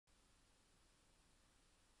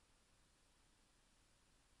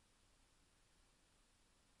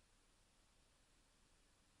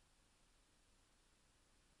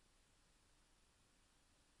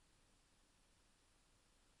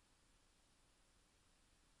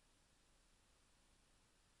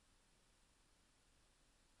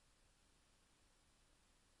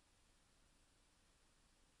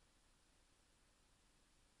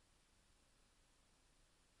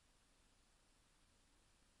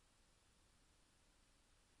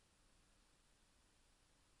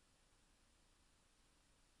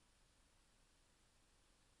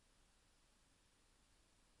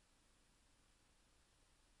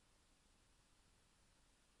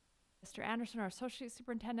Mr. Anderson, our Associate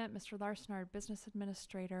Superintendent, Mr. Larson, our Business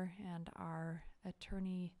Administrator, and our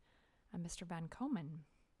Attorney, Mr. Van Komen.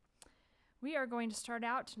 We are going to start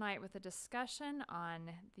out tonight with a discussion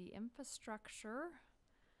on the infrastructure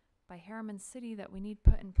by Harriman City that we need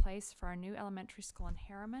put in place for our new elementary school in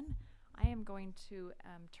Harriman. I am going to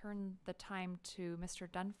turn the time to Mr.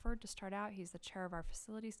 Dunford to start out. He's the chair of our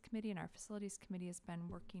Facilities Committee, and our Facilities Committee has been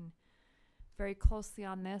working very closely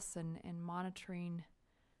on this and monitoring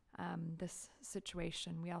this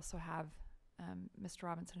situation. We also have Mr.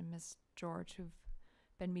 Robinson and Ms. George who've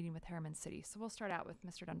been meeting with Harriman City. So we'll start out with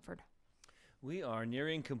Mr. Dunford. We are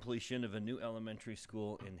nearing completion of a new elementary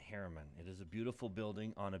school in Harriman. It is a beautiful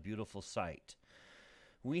building on a beautiful site.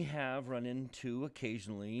 We have run into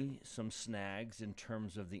occasionally some snags in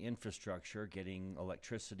terms of the infrastructure, getting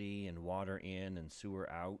electricity and water in and sewer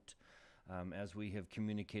out, as we have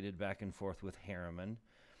communicated back and forth with Harriman,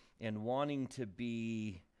 and wanting to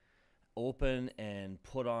be open and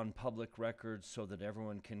put on public records so that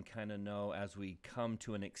everyone can kind of know as we come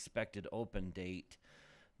to an expected open date,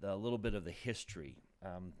 a little bit of the history.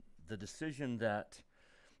 The decision that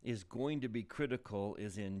is going to be critical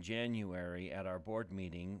is in January at our board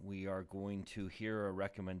meeting. We are going to hear a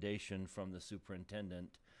recommendation from the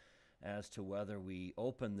superintendent as to whether we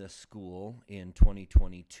open this school in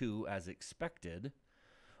 2022 as expected,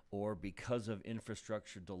 or because of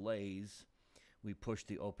infrastructure delays, we push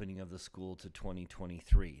the opening of the school to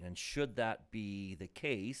 2023. And should that be the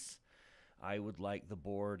case, I would like the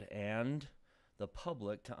board and the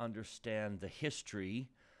public to understand the history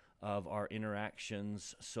of our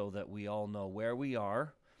interactions so that we all know where we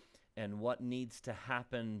are and what needs to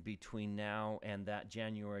happen between now and that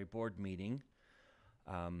January board meeting.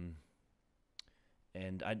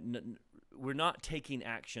 We're not taking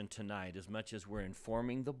action tonight as much as we're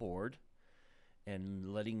informing the board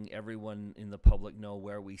and letting everyone in the public know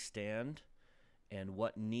where we stand and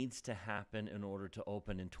what needs to happen in order to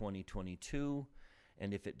open in 2022.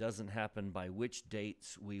 And if it doesn't happen, by which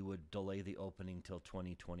dates we would delay the opening till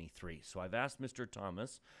 2023. So I've asked Mr.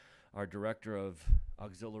 Thomas, our Director of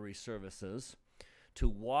Auxiliary Services, to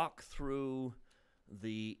walk through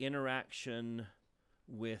the interaction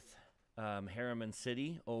with Harriman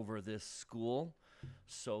City over this school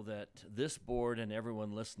so that this board and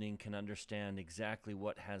everyone listening can understand exactly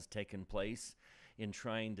what has taken place in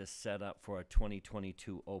trying to set up for a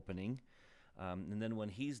 2022 opening. And then when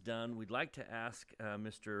he's done, we'd like to ask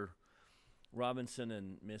Mr. Robinson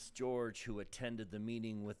and Ms. George, who attended the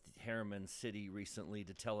meeting with Harriman City recently,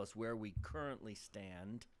 to tell us where we currently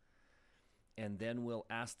stand. And then we'll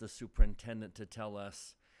ask the superintendent to tell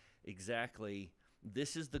us exactly,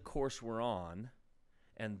 this is the course we're on,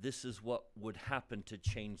 and this is what would happen to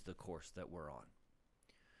change the course that we're on.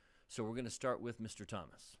 So we're going to start with Mr.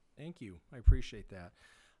 Thomas. Thank you. I appreciate that.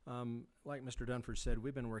 Like Mr. Dunford said,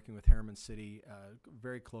 we've been working with Harriman City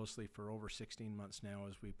very closely for over 16 months now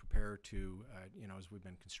as we prepare to, as we've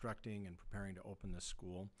been constructing and preparing to open this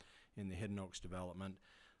school in the Hidden Oaks development.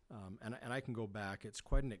 And I can go back. It's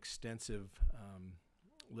quite an extensive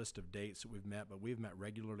list of dates that we've met, but we've met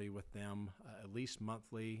regularly with them at least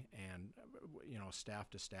monthly and, staff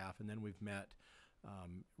to staff. And then we've met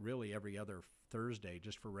really every other Thursday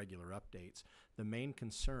just for regular updates. The main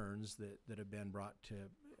concerns that have been brought to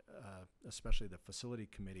especially the facility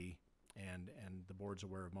committee, and the board's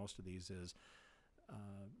aware of most of these, is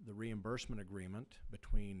the reimbursement agreement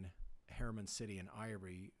between Harriman City and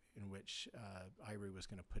Ivory, in which Ivory was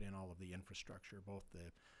going to put in all of the infrastructure, both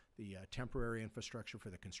the temporary infrastructure for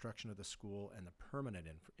the construction of the school and the permanent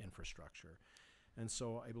infrastructure. And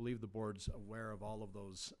so I believe the board's aware of all of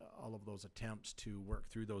those attempts to work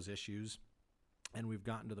through those issues. And we've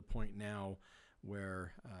gotten to the point now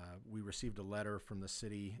where we received a letter from the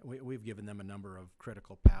city. We've given them a number of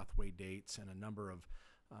critical pathway dates and a number of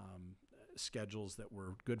schedules that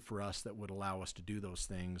were good for us that would allow us to do those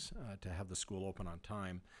things, to have the school open on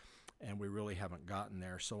time. And we really haven't gotten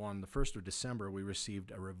there. So on the 1st of December, we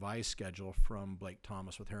received a revised schedule from Blake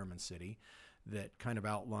Thomas with Harriman City that kind of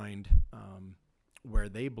outlined where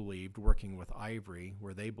they believed, working with Ivory,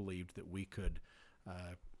 where they believed that we could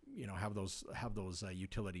have those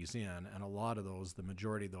utilities in. And a lot of those, the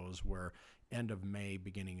majority of those, were end of May,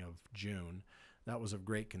 beginning of June. That was of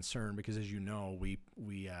great concern because, as you know,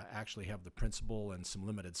 we actually have the principal and some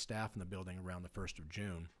limited staff in the building around the 1st of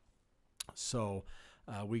June. So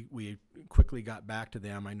we quickly got back to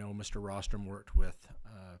them. I know Mr. Rostrom worked with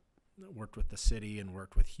the city and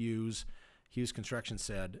worked with Hughes. Hughes Construction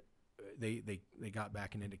said, they got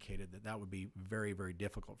back and indicated that that would be very, very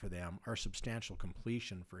difficult for them. Our substantial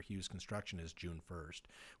completion for Hughes Construction is June 1st,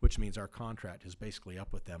 which means our contract is basically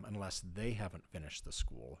up with them unless they haven't finished the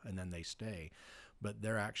school, and then they stay. But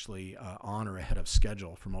they're actually on or ahead of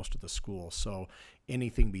schedule for most of the schools. So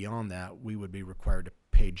anything beyond that, we would be required to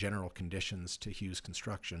pay general conditions to Hughes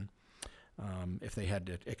Construction. If they had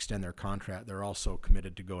to extend their contract, they're also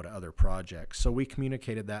committed to go to other projects. So we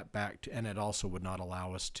communicated that back to, and it also would not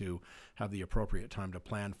allow us to have the appropriate time to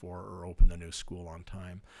plan for or open the new school on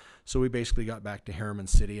time. So we basically got back to Harriman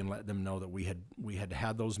City and let them know that we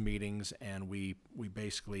had those meetings, and we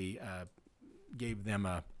basically gave them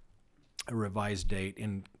a revised date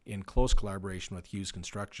in close collaboration with Hughes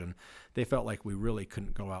Construction. They felt like we really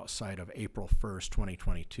couldn't go outside of April 1st,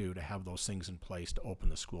 2022 to have those things in place to open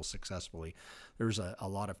the school successfully. There's a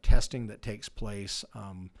lot of testing that takes place,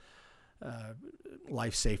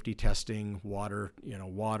 life safety testing, water,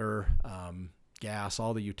 gas,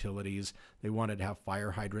 all the utilities. They wanted to have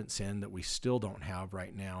fire hydrants in that we still don't have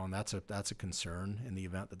right now, and that's a concern in the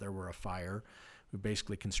event that there were a fire. We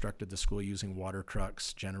basically constructed the school using water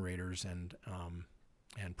trucks, generators, and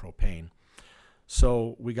propane.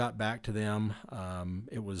 So we got back to them.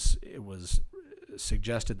 It was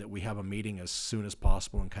suggested that we have a meeting as soon as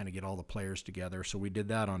possible and kind of get all the players together. So we did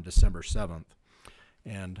that on December 7th.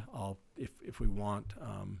 And if we want,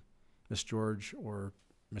 Ms. George or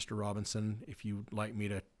Mr. Robinson, if you'd like me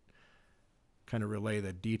to kind of relay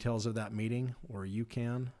the details of that meeting, or you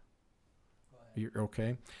can. You're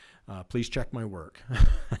okay. Please check my work.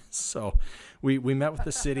 So we met with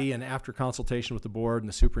the city, and after consultation with the board and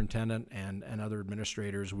the superintendent and other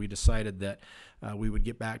administrators, we decided that we would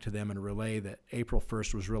get back to them and relay that April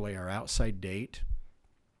 1st was really our outside date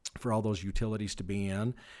for all those utilities to be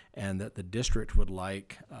in, and that the district would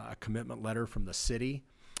like a commitment letter from the city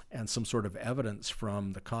and some sort of evidence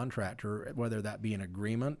from the contractor, whether that be an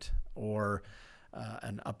agreement or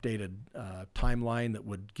an updated timeline that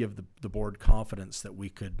would give the board confidence that we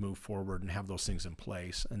could move forward and have those things in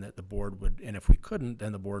place, and that the board would, and if we couldn't,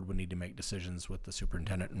 then the board would need to make decisions with the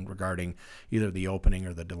superintendent regarding either the opening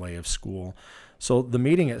or the delay of school. So the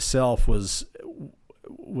meeting itself was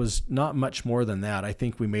not much more than that. I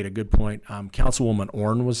think we made a good point. Councilwoman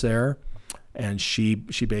Orn was there, and she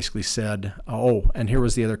basically said, and here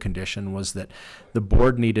was the other condition, was that the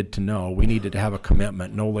board needed to know, we needed to have a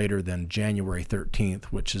commitment no later than January 13th,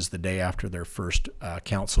 which is the day after their first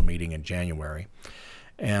council meeting in January.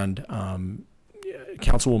 And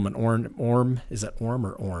Councilwoman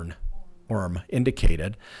Orm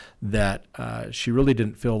indicated that she really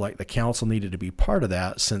didn't feel like the council needed to be part of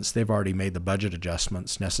that, since they've already made the budget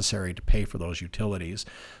adjustments necessary to pay for those utilities,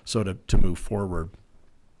 so to move forward.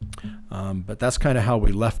 But that's kind of how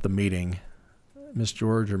we left the meeting. Ms.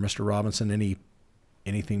 George or Mr. Robinson,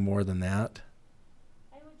 anything more than that?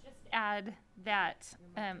 I would just add that,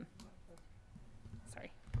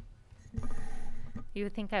 sorry. You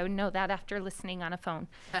would think I would know that after listening on a phone.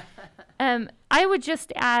 I would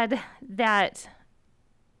just add that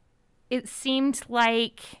it seemed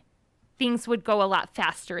like things would go a lot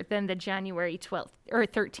faster than the January 12th or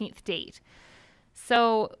 13th date.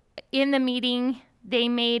 So in the meeting, they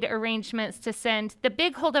made arrangements to send, the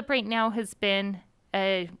big holdup right now has been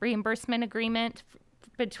a reimbursement agreement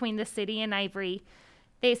between the city and Ivory.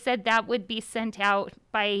 They said that would be sent out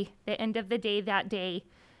by the end of the day that day,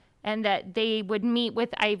 and that they would meet with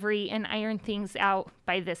Ivory and iron things out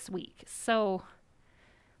by this week. So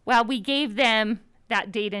while we gave them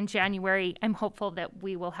that date in January, I'm hopeful that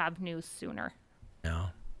we will have news sooner. Yeah.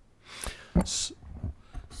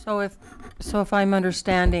 So if I'm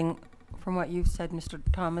understanding from what you've said, Mr.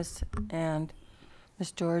 Thomas and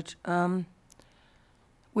Ms. George,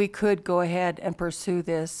 we could go ahead and pursue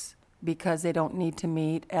this because they don't need to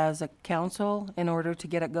meet as a council in order to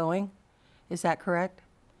get it going. Is that correct?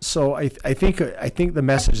 So I think the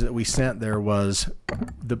message that we sent there was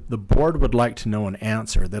the board would like to know an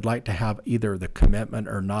answer. They'd like to have either the commitment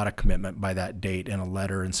or not a commitment by that date in a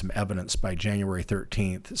letter and some evidence by January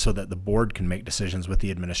 13th, so that the board can make decisions with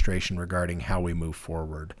the administration regarding how we move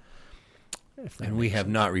forward. And we have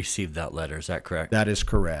not received that letter. Is that correct? That is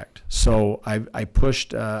correct. So I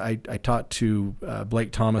pushed, I talked to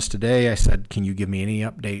Blake Thomas today. I said, can you give me any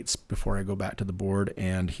updates before I go back to the board?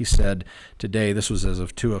 And he said today, this was as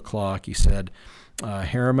of 2 o'clock, he said,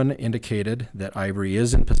 Harriman indicated that Ivory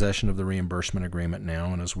is in possession of the reimbursement agreement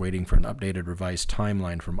now and is waiting for an updated revised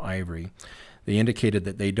timeline from Ivory. They indicated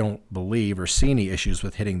that they don't believe or see any issues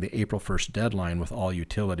with hitting the April 1st deadline with all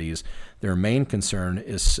utilities. Their main concern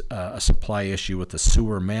is a supply issue with the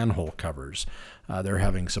sewer manhole covers. They're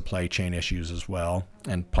having supply chain issues as well,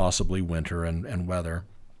 and possibly winter and weather.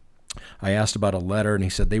 I asked about a letter, and he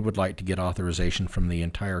said they would like to get authorization from the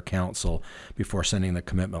entire council before sending the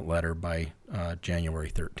commitment letter by January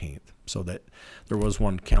 13th. So that there was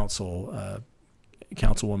one councilwoman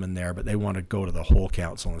there, but they want to go to the whole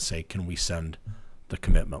council and say, can we send the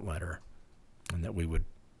commitment letter? And that we would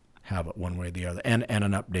have it one way or the other, and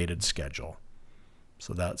an updated schedule.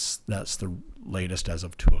 So that's the latest as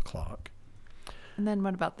of 2:00. And then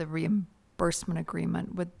what about the reimbursement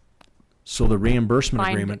agreement? Would So the reimbursement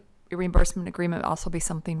agreement, a reimbursement agreement also be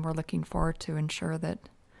something we're looking for to ensure that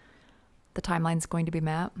the timeline's going to be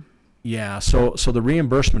met? yeah. So the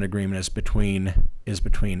reimbursement agreement is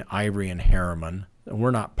between Ivory and Harriman.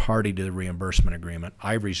 We're not party to the reimbursement agreement.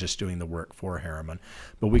 Ivory's just doing the work for Harriman,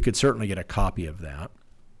 but we could certainly get a copy of that.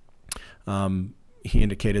 He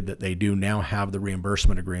indicated that they do now have the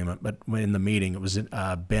reimbursement agreement, but in the meeting, it was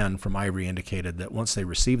Ben from Ivory indicated that once they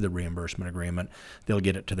receive the reimbursement agreement, they'll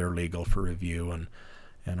get it to their legal for review, and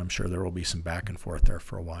I'm sure there will be some back and forth there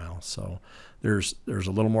for a while. So there's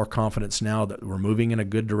a little more confidence now that we're moving in a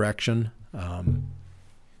good direction,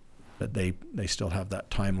 but they still have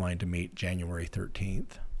that timeline to meet January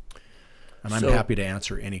 13th. And I'm So- happy to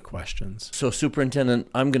answer any questions. So, Superintendent,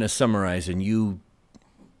 I'm going to summarize, and you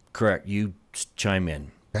chime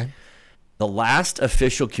in. Okay. The last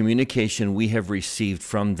official communication we have received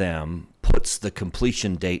from them puts the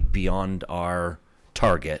completion date beyond our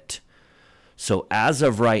target. So as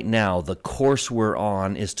of right now, the course we're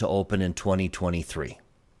on is to open in 2023.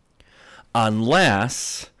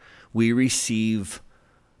 Unless we receive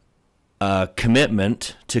a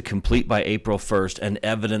commitment to complete by April 1st and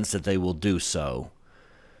evidence that they will do so.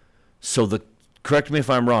 So correct me if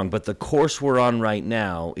I'm wrong, but the course we're on right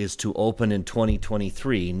now is to open in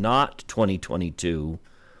 2023, not 2022,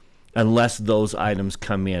 unless those items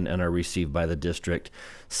come in and are received by the district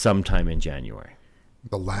sometime in January.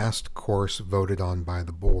 The last course voted on by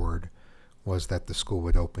the board was that the school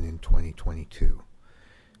would open in 2022.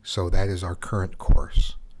 So that is our current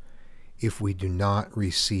course. If we do not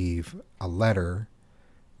receive a letter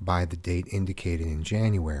by the date indicated in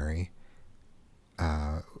January,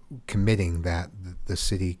 committing that the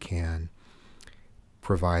city can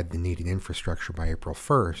provide the needed infrastructure by April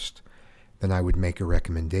 1st, then I would make a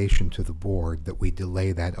recommendation to the board that we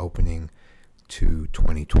delay that opening to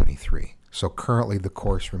 2023. So currently the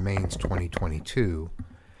course remains 2022,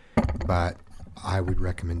 but I would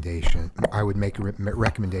make a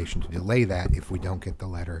recommendation to delay that if we don't get the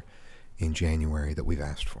letter in January that we've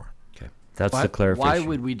asked for. Okay, that's the clarification. Why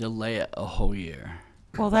would we delay it a whole year?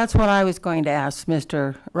 Well, that's what I was going to ask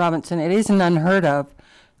Mr. Robinson. It isn't unheard of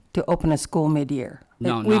to open a school mid-year.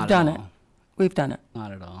 No, We've not done at it. all. We've done it.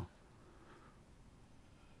 Not at all.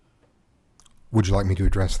 Would you like me to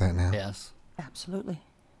address that now? Yes. Absolutely.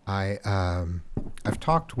 I've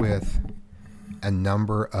talked with a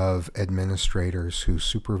number of administrators who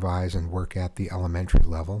supervise and work at the elementary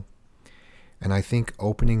level, and I think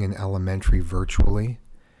opening an elementary virtually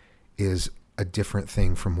is a different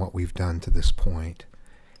thing from what we've done to this point.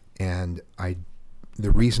 And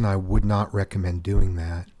the reason I would not recommend doing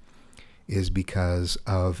that is because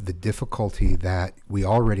of the difficulty that we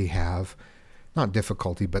already have, not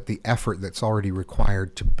difficulty, but the effort that's already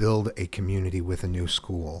required to build a community with a new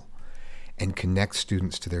school and connect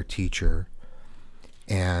students to their teacher.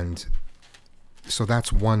 And so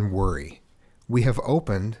that's one worry. We have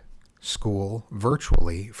opened school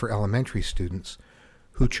virtually for elementary students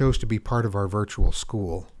who chose to be part of our virtual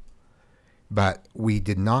school. But we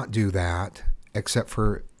did not do that except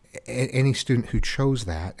for any student who chose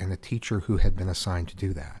that and a teacher who had been assigned to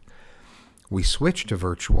do that. We switched to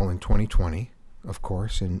virtual in 2020, of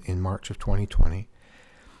course, in March of 2020.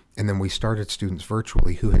 And then we started students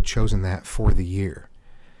virtually who had chosen that for the year.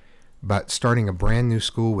 But starting a brand new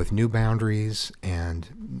school with new boundaries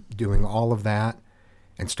and doing all of that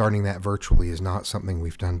and starting that virtually is not something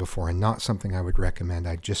we've done before and not something I would recommend.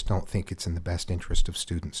 I just don't think it's in the best interest of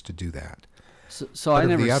students to do that. So But I of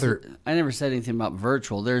never, the other- I never said anything about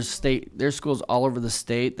virtual. There's schools all over the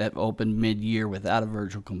state that open mid-year without a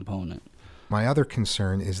virtual component. My other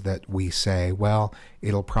concern is that we say, well,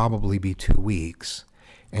 it'll probably be 2 weeks,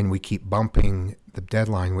 and we keep bumping the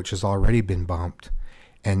deadline, which has already been bumped,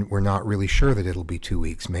 and we're not really sure that it'll be 2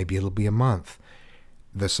 weeks. Maybe it'll be a month.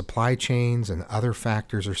 The supply chains and other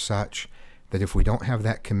factors are such that if we don't have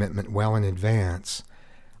that commitment well in advance,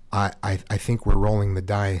 I think we're rolling the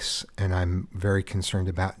dice, and I'm very concerned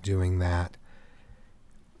about doing that.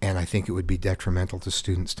 And I think it would be detrimental to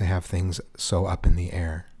students to have things so up in the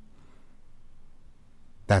air.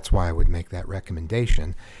 That's why I would make that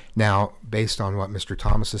recommendation. Now, based on what Mr.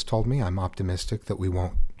 Thomas has told me, I'm optimistic that we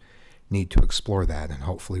won't need to explore that, and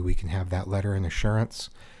hopefully we can have that letter and assurance.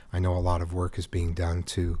 I know a lot of work is being done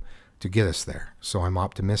to get us there. So I'm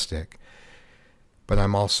optimistic, but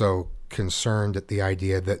I'm also concerned at the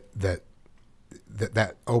idea that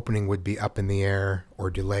opening would be up in the air or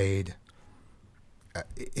delayed.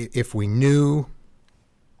 If we knew,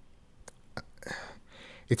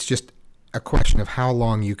 it's just a question of how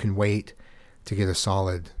long you can wait to get a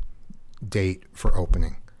solid date for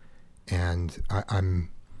opening. And I'm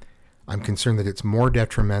concerned that it's more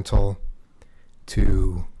detrimental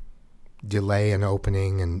to delay an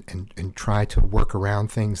opening and try to work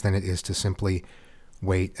around things than it is to simply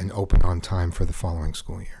wait and open on time for the following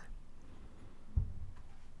school year.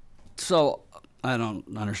 So I don't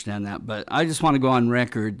understand that, but I just want to go on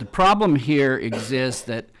record. The problem here exists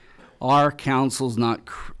that our council's not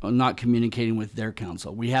communicating with their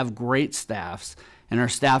council. We have great staffs, and our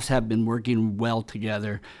staffs have been working well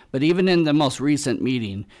together. But even in the most recent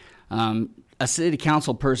meeting, a city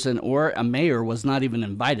council person or a mayor was not even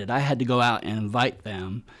invited. I had to go out and invite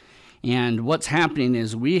them. And what's happening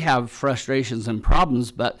is we have frustrations and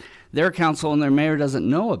problems, but their council and their mayor doesn't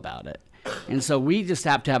know about it. And so we just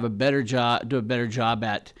have to have do a better job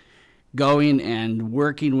at going and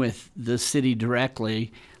working with the city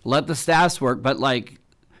directly. Let the staffs work, but like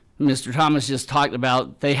Mr. Thomas just talked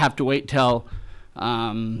about, they have to wait till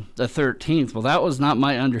the 13th. Well, that was not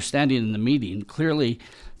my understanding in the meeting. Clearly,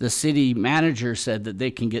 the city manager said that they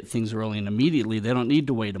can get things rolling immediately. They don't need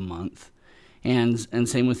to wait a month. And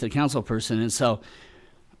same with the council person. And so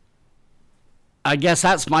I guess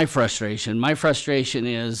that's my frustration. My frustration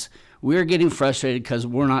is we're getting frustrated because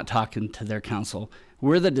we're not talking to their council.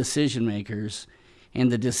 We're the decision makers,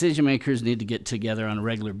 and the decision makers need to get together on a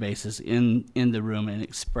regular basis in the room and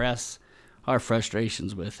express our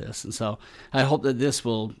frustrations with this. And so I hope that this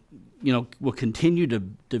will continue to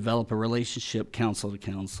develop a relationship council to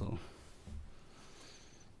council.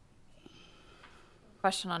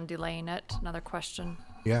 Question on delaying it. Another question.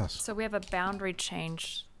 Yes. So we have a boundary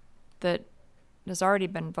change that has already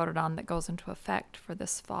been voted on that goes into effect for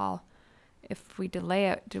this fall. If we delay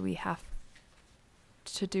it, do we have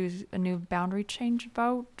to do a new boundary change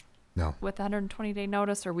vote? No. With 120-day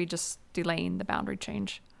notice, or are we just delaying the boundary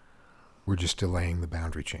change? We're just delaying the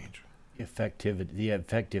boundary change. The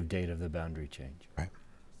effective date of the boundary change. Right.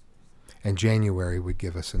 And January would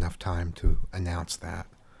give us enough time to announce that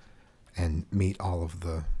and meet all of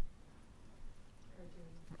the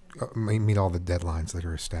deadlines that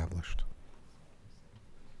are established.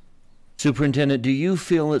 Superintendent, do you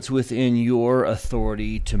feel it's within your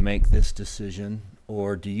authority to make this decision,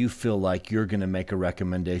 or do you feel like you're going to make a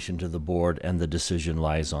recommendation to the board and the decision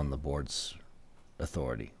lies on the board's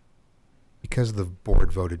authority? Because the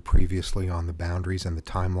board voted previously on the boundaries and the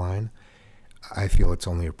timeline, I feel it's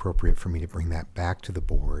only appropriate for me to bring that back to the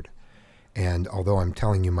board. And although I'm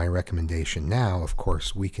telling you my recommendation now, of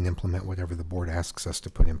course, we can implement whatever the board asks us to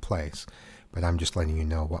put in place. But I'm just letting you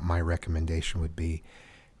know what my recommendation would be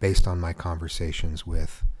based on my conversations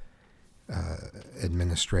with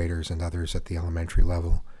administrators and others at the elementary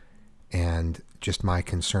level, and just my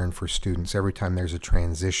concern for students. Every time there's a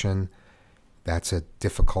transition, that's a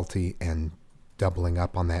difficulty, and doubling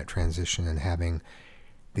up on that transition and having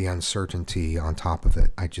the uncertainty on top of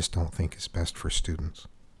it, I just don't think is best for students.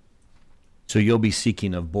 So you'll be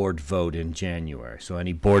seeking a board vote in January. So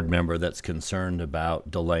any board member that's concerned about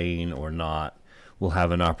delaying or not will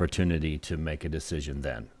have an opportunity to make a decision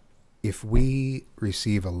then. If we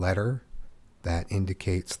receive a letter that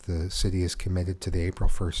indicates the city is committed to the April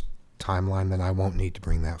 1st timeline, then I won't need to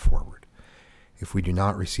bring that forward. If we do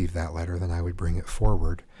not receive that letter, then I would bring it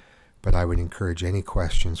forward. But I would encourage any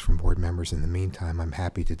questions from board members in the meantime. I'm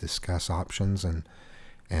happy to discuss options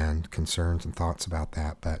and concerns and thoughts about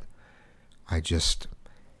that. But I just,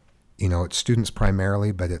 it's students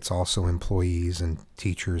primarily, but it's also employees and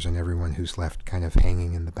teachers and everyone who's left kind of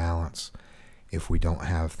hanging in the balance if we don't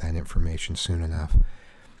have that information soon enough.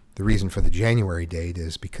 The reason for the January date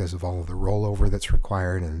is because of all of the rollover that's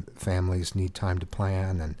required, and families need time to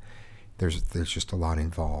plan, and there's just a lot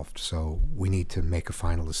involved. So we need to make a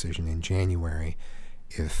final decision in January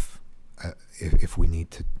if we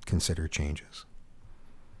need to consider changes.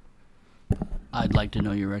 I'd like to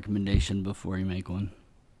know your recommendation before you make one.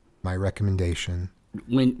 My recommendation,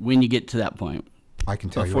 when you get to that point, I can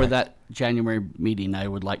tell you before that January meeting, I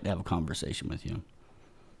would like to have a conversation with you.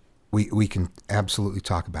 We can absolutely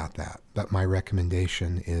talk about that, but my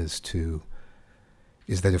recommendation is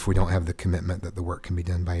that if we don't have the commitment that the work can be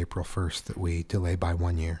done by April 1st, that we delay by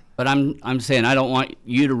 1 year. But I'm saying I don't want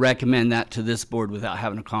you to recommend that to this board without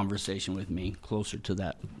having a conversation with me closer to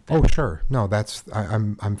that. Oh, sure. No,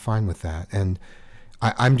 I'm fine with that, and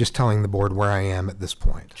I'm just telling the board where I am at this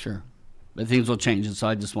point. Sure. But things will change, and so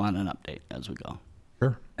I just want an update as we go.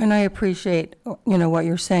 Sure. And I appreciate, what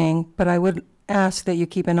you're saying, but I would ask that you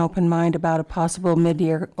keep an open mind about a possible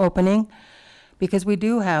mid-year opening, because we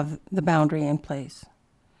do have the boundary in place.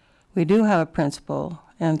 We do have a principal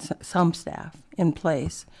and some staff in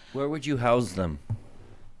place. Where would you house them?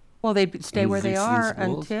 Well, they'd stay where they Existing are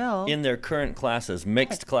schools? until, In their current classes,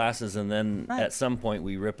 mixed classes, and then Right. at some point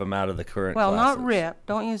we rip them out of the current well, classes. not rip,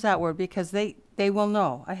 don't use that word, because they will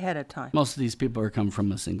know ahead of time. Most of these people are coming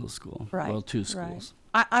from a single school, Right, well, two right. schools.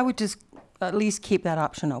 I would just at least keep that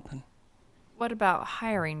option open. What about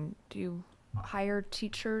hiring? Do you hire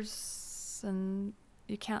teachers and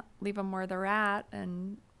you can't leave them where they're at?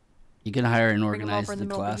 And You can hire and Bring 'em organize over in the the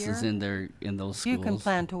middle of the classes year? in those schools. You can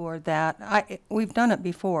plan toward that. We've done it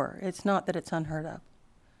before. It's not that it's unheard of.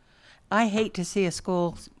 I hate to see a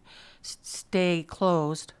school stay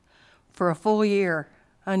closed for a full year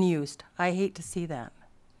unused. I hate to see that.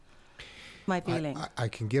 My feeling. I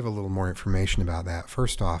can give a little more information about that.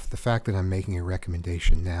 First off, the fact that I'm making a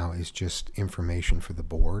recommendation now is just information for the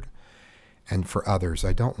board and for others.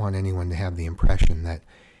 I don't want anyone to have the impression that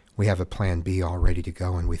we have a plan B all ready to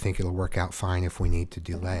go and we think it'll work out fine if we need to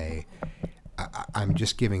delay. I'm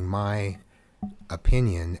just giving my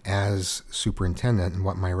opinion as superintendent and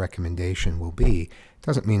what my recommendation will be.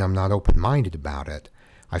 Doesn't mean I'm not open-minded about it.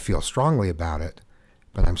 I feel strongly about it,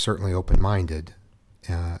 but I'm certainly open-minded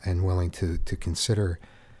and willing to consider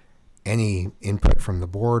any input from the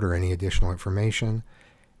board or any additional information.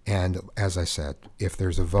 And as I said, if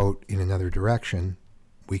there's a vote in another direction,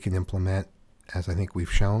 we can implement, as I think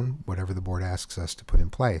we've shown, whatever the board asks us to put in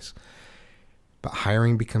place. But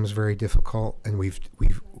hiring becomes very difficult, and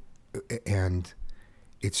and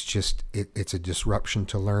it's just it's a disruption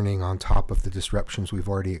to learning on top of the disruptions we've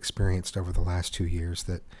already experienced over the last 2 years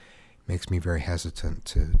that makes me very hesitant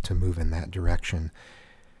to move in that direction.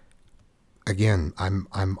 Again,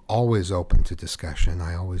 I'm always open to discussion.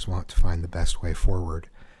 I always want to find the best way forward,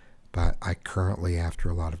 but I currently, after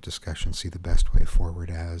a lot of discussion, see the best way forward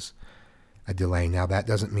as a delay. Now, that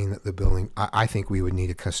doesn't mean that the building, I think we would need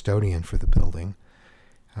a custodian for the building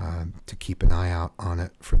to keep an eye out on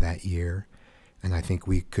it for that year. And I think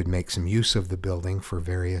we could make some use of the building for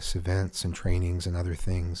various events and trainings and other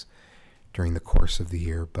things during the course of the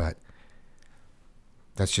year. But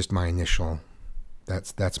that's just my initial,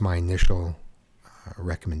 that's my initial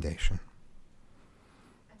recommendation.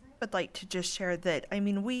 Would like to just share that, I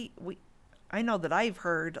mean, I know that I've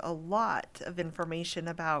heard a lot of information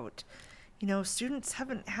about, students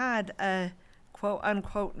haven't had a quote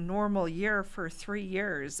unquote normal year for 3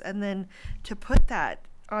 years, and then to put that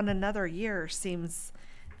on another year seems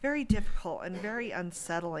very difficult and very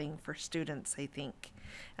unsettling for students, I think.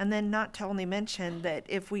 And then not to only mention that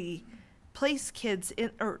if we place kids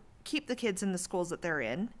in or keep the kids in the schools that they're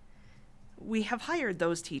in, we have hired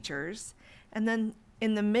those teachers, and then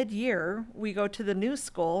in the mid-year we go to the new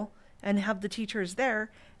school and have the teachers there,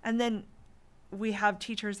 and then we have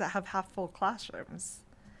teachers that have half full classrooms.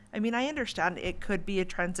 I mean, I understand it could be a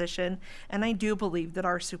transition, and I do believe that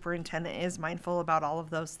our superintendent is mindful about all of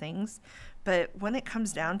those things. But when it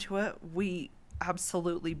comes down to it, we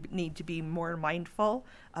absolutely need to be more mindful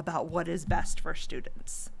about what is best for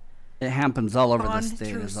students. It happens all over the Gone state,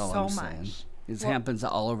 through is all so I'm saying. much. It happens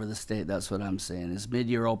all over the state. That's what I'm saying. Is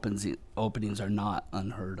mid-year openings are not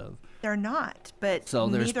unheard of. They're not, but So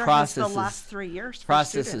there's neither has processes. the last 3 years for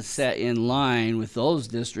Processes students. set in line with those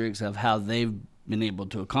districts of how they've been able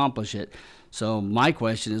to accomplish it. So my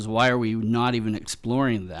question is, why are we not even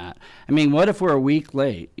exploring that? I mean, what if we're a week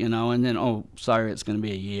late, and then, oh, sorry, it's going to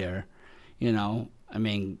be a year, I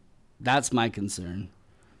mean, that's my concern.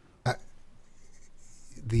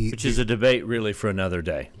 Which is a debate really for another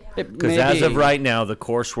day. It Because may as of be. right now, the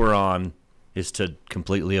course we're on is to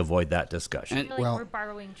completely avoid that discussion. I feel like Well- we're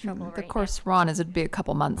borrowing trouble the right course we're on is it'd be a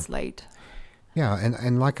couple months late. Yeah,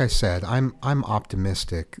 and like I said, I'm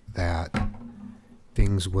optimistic that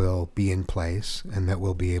things will be in place and that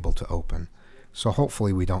we'll be able to open. So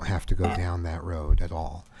hopefully we don't have to go down that road at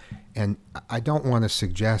all. And I don't want to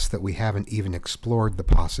suggest that we haven't even explored the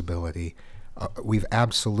possibility. We've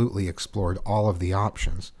absolutely explored all of the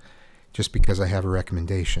options. Just because I have a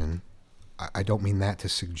recommendation, I don't mean that to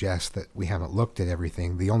suggest that we haven't looked at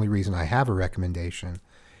everything. The only reason I have a recommendation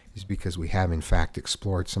is because we have in fact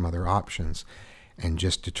explored some other options and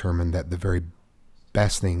just determined that the very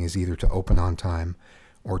best thing is either to open on time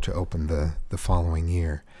or to open the following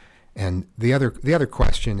year. And the other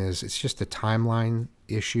question is, it's just a timeline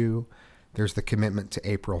issue. There's the commitment to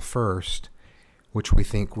April 1st, which we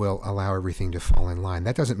think will allow everything to fall in line.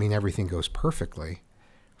 That doesn't mean everything goes perfectly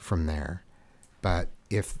from there, but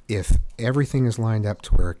if everything is lined up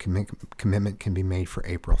to where a commitment can be made for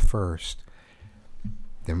April 1st,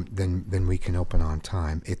 then we can open on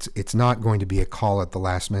time. It's not going to be a call at the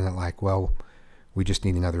last minute like, well, we just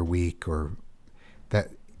need another week, or that.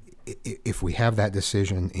 If we have that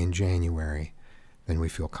decision in January, then we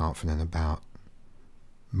feel confident about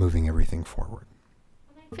moving everything forward.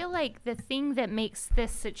 I feel like the thing that makes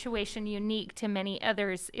this situation unique to many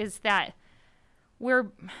others is that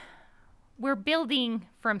we're building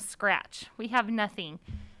from scratch. We have nothing.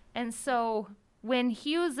 And so when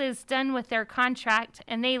Hughes is done with their contract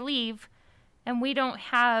and they leave, and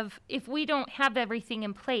if we don't have everything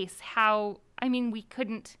in place, we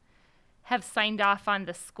couldn't have signed off on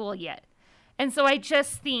the school yet. And so I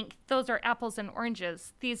just think those are apples and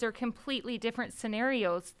oranges. These are completely different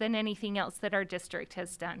scenarios than anything else that our district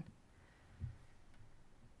has done.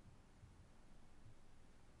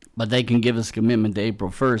 But they can give us commitment to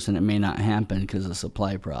April 1st, and it may not happen because of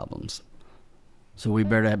supply problems. So we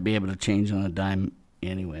better be able to change on a dime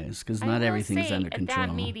anyways, because not everything is under control. At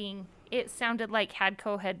that meeting, it sounded like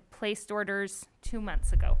HADCO had placed orders 2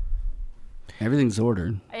 months ago. Everything's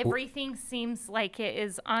ordered. Everything seems like it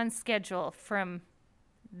is on schedule from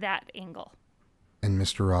that angle. And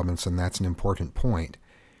Mr. Robinson, that's an important point.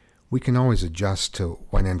 We can always adjust to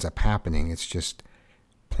what ends up happening. It's just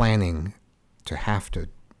planning to have to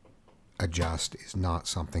adjust is not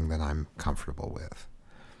something that I'm comfortable with.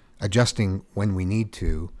 Adjusting when we need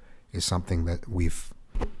to is something that we've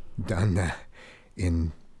done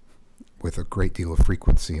with a great deal of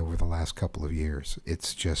frequency over the last couple of years.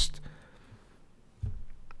 It's just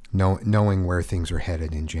knowing where things are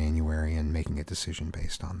headed in January and making a decision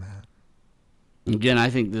based on that. Again, I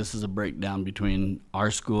think this is a breakdown between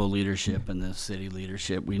our school leadership and the city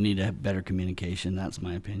leadership. We need to have better communication. That's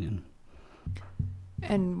my opinion.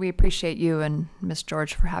 And we appreciate you and Ms.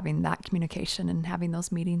 George for having that communication and having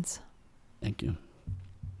those meetings. Thank you.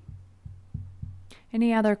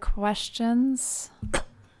 Any other questions?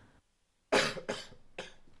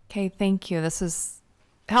 Okay, thank you. This is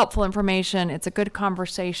helpful information. It's a good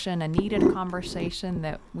conversation, a needed conversation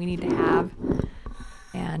that we need to have.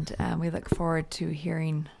 And we look forward to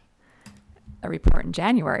hearing a report in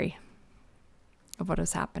January of what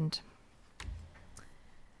has happened.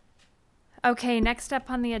 Okay, next up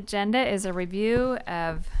on the agenda is a review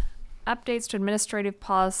of updates to Administrative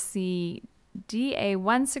Policy DA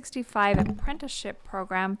 165 apprenticeship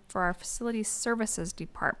program for our Facilities Services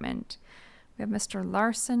Department. We have Mr.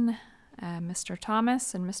 Larson, Mr.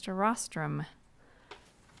 Thomas, and Mr. Rostrom.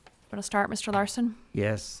 Want to start, Mr. Larson?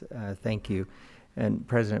 Yes, thank you. And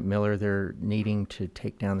President Miller, they're needing to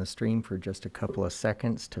take down the stream for just a couple of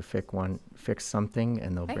seconds to fix something,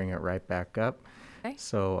 and they'll bring it right back up. Okay.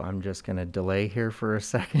 So I'm just going to delay here for a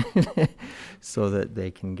second so that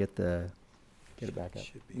they can get it back up.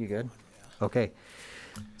 You good? Yeah. Okay.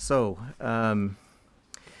 So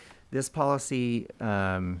this policy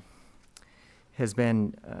has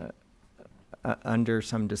been under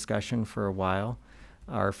some discussion for a while.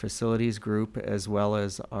 Our facilities group, as well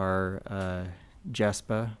as our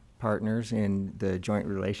JESPA partners in the Joint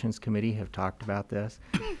Relations Committee, have talked about this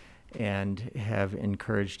and have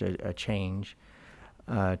encouraged a change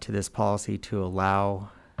to this policy to allow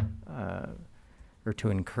or to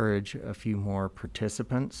encourage a few more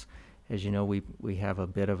participants. As you know, we have a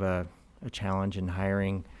bit of a challenge in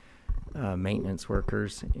hiring maintenance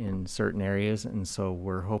workers in certain areas, and so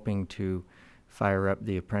we're hoping to fire up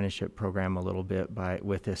the apprenticeship program a little bit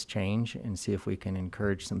with this change and see if we can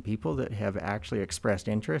encourage some people that have actually expressed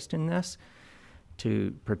interest in this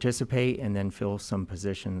to participate and then fill some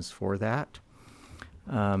positions for that.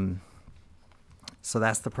 So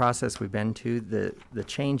that's the process we've been to. The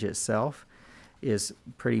change itself is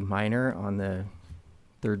pretty minor on the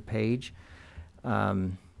third page.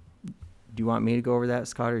 Do you want me to go over that,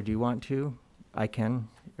 Scott, or do you want to? I can.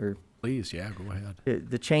 Or Please, yeah, go ahead.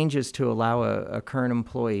 the change is to allow a current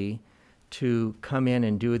employee to come in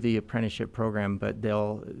and do the apprenticeship program, but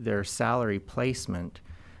their salary placement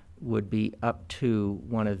would be up to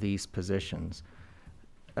one of these positions,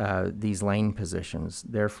 these lane positions.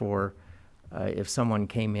 Therefore, if someone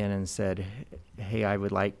came in and said, hey, I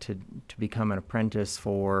would like to become an apprentice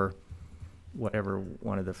for whatever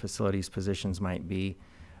one of the facilities positions might be,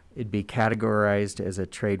 it'd be categorized as a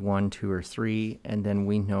trade 1, 2, or 3, and then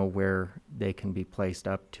we know where they can be placed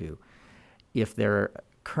up to. If their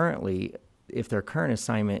current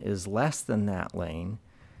assignment is less than that lane,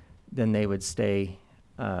 then they would stay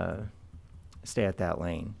at that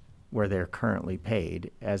lane where they're currently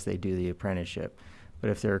paid as they do the apprenticeship. But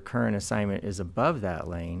if their current assignment is above that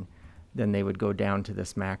lane, then they would go down to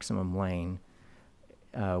this maximum lane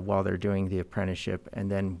while they're doing the apprenticeship.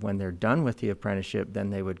 And then when they're done with the apprenticeship, then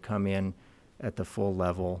they would come in at the full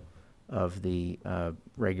level of the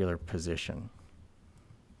regular position.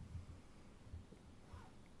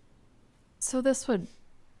 So this would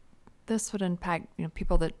impact,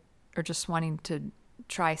 people that are just wanting to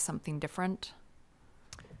try something different.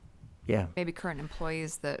 Yeah. Maybe current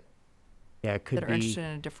employees that It could are be. interested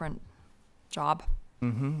in a different job.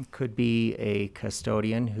 Mm-hmm. Could be a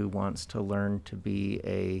custodian who wants to learn to be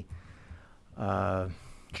a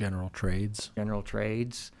General trades. general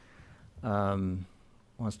trades,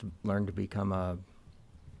 wants to learn to become a,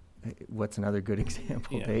 what's another good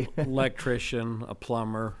example, Yeah, Dave? electrician, a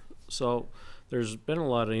plumber. So there's been a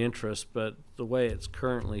lot of interest, but the way it's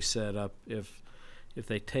currently set up, if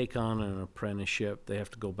they take on an apprenticeship, they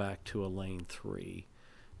have to go back to a lane 3.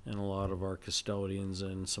 And a lot of our custodians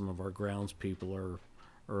and some of our grounds people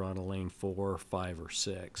are on a lane 4, 5, or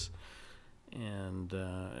 6. And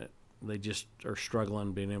they just are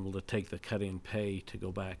struggling being able to take the cut-in pay to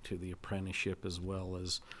go back to the apprenticeship, as well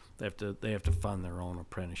as they have to fund their own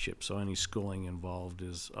apprenticeship. So any schooling involved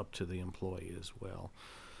is up to the employee as well.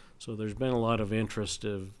 So there's been a lot of interest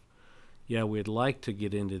of, yeah, we'd like to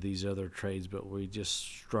get into these other trades, but we just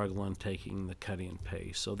struggle on taking the cut-in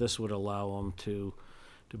pay. So this would allow them to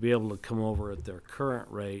be able to come over at their current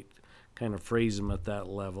rate, kind of freeze them at that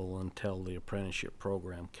level until the apprenticeship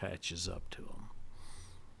program catches up to them.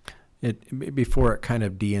 Before it kind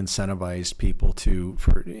of de-incentivized people to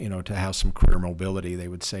have some career mobility. They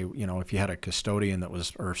would say, if you had a custodian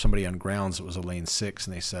or somebody on grounds that was a lane 6,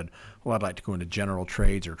 and they said, well, I'd like to go into general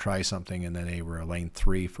trades or try something, and then they were a lane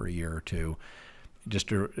 3 for a year or two.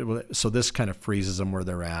 So this kind of freezes them where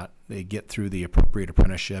they're at. They get through the appropriate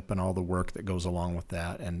apprenticeship and all the work that goes along with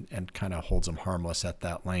that, and kind of holds them harmless at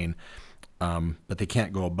that lane. But they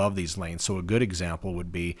can't go above these lanes. So a good example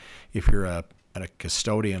would be if you're a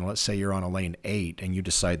custodian, let's say you're on a lane 8 and you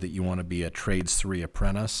decide that you want to be a trades 3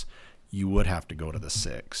 apprentice, you would have to go to the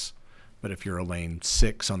 6. But if you're a lane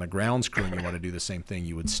 6 on the grounds crew and you want to do the same thing,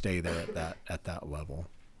 you would stay there at that level.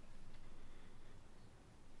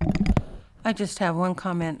 I just have one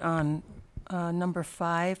comment on number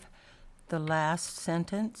 5, the last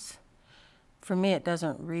sentence. For me, it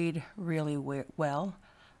doesn't read really well.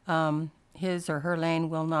 His or her lane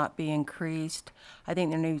will not be increased. I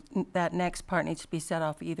think that next part needs to be set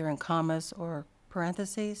off either in commas or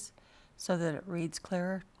parentheses so that it reads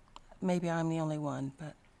clearer. Maybe I'm the only one,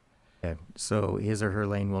 but. Okay, so his or her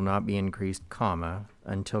lane will not be increased, comma,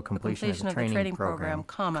 until completion of the training program,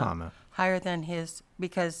 comma, higher than his,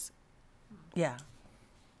 because, yeah.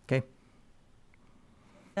 Okay.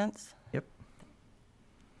 Sense? Yep.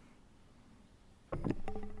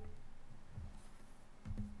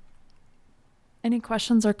 Any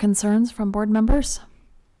questions or concerns from board members?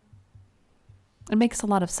 It makes a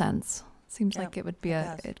lot of sense. Seems Yeah, like it would be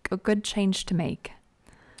it a good change to make.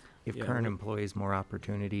 Give Yeah, current employees more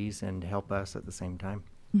opportunities and help us at the same time.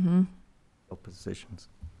 Mm-hmm. Fill positions.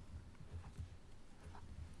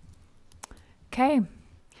 Okay.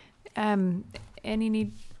 Any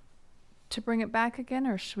need to bring it back again,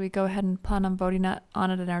 or should we go ahead and plan on voting on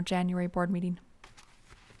it in our January board meeting?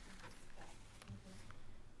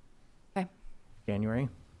 January?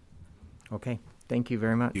 Okay, thank you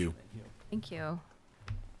very much. You. Thank you.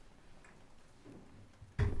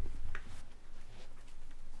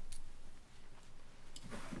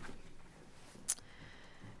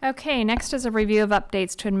 Okay, next is a review of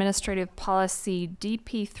updates to Administrative Policy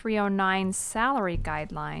DP 309 salary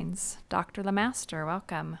guidelines. Dr. Lemaster,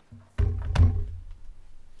 welcome.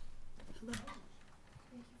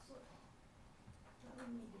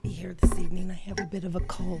 Be here this evening. I have a bit of a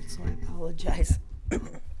cold, so I apologize.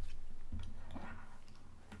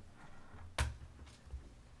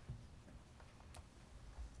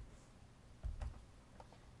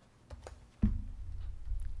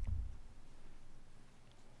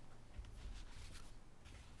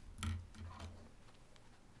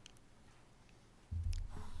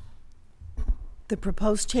 The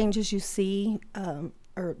proposed changes you see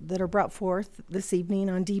or that are brought forth this evening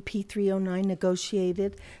on DP 309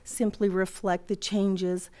 negotiated simply reflect the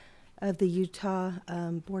changes of the Utah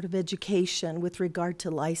Board of Education with regard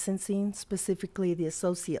to licensing, specifically the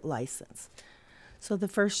associate license. So the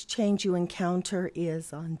first change you encounter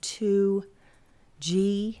is on 2G.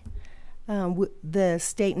 The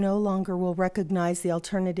state no longer will recognize the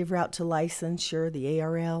alternative route to licensure, the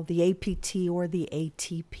ARL, the APT, or the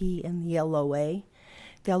ATP, and the LOA.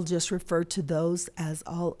 They'll just refer to those as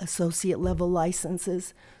all associate level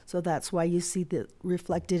licenses. So that's why you see that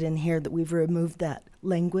reflected in here that we've removed that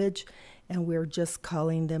language and we're just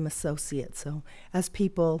calling them associates. So as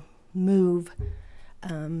people move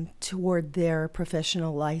toward their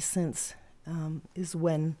professional license is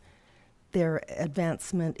when their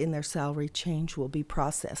advancement in their salary change will be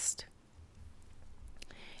processed.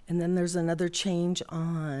 And then there's another change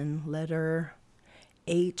on letter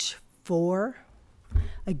H4,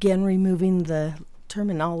 again removing the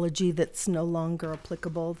terminology that's no longer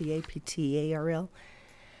applicable, the APT, ARL,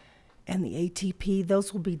 and the ATP.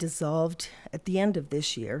 Those will be dissolved at the end of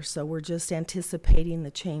this year, so we're just anticipating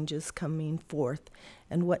the changes coming forth.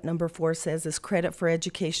 And what number 4 says is credit for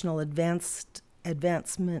educational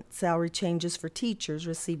advancement salary changes for teachers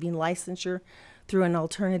receiving licensure through an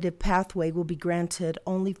alternative pathway will be granted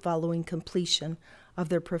only following completion of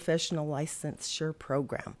their professional licensure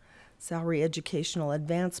program. Salary educational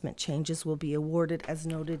advancement changes will be awarded as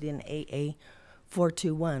noted in AA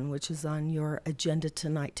 421, which is on your agenda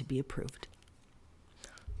tonight to be approved.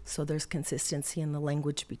 So there's consistency in the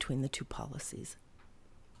language between the two policies.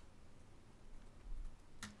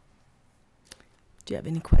 Do you have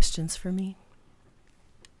any questions for me?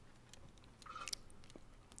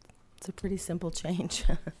 It's a pretty simple change.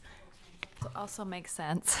 It also makes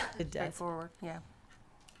sense. It does. Straightforward, yeah.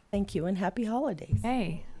 Thank you and happy holidays.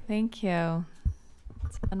 Hey, thank you. And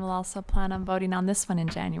we'll also plan on voting on this one in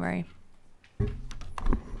January.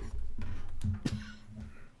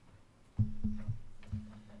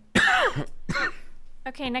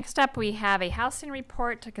 Okay, next up we have a housing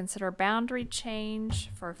report to consider boundary change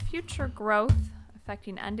for future growth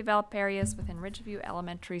affecting undeveloped areas within Ridgeview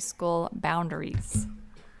Elementary School boundaries.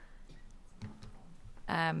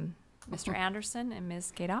 Mr. Anderson and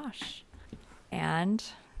Ms. Gaydosh and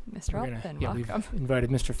Mr. Alpin, We've welcome. invited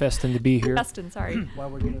Mr. Feston to be here. Feston, sorry. While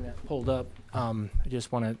we're getting that pulled up, I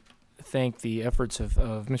just want to thank the efforts of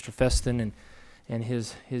Mr. Feston and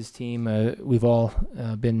his team. We've all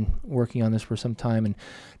been working on this for some time and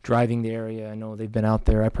driving the area. I know they've been out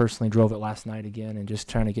there. I personally drove it last night again and just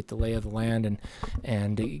trying to get the lay of the land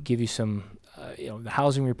and give you some, the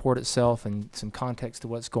housing report itself and some context to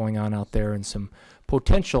what's going on out there and some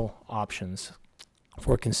potential options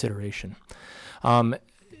for consideration. You're on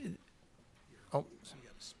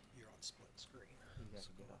split screen.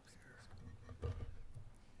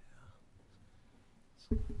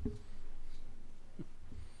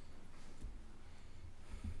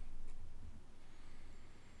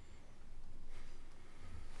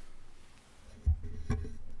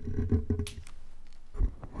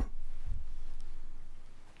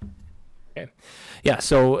 Yeah,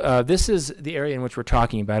 so this is the area in which we're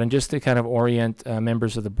talking about, and just to kind of orient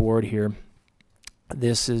members of the board here,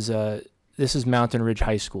 this is Mountain Ridge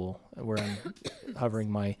High School, where I'm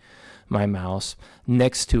hovering my mouse.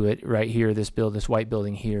 Next to it, right here, this white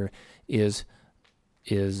building here is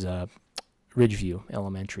Ridgeview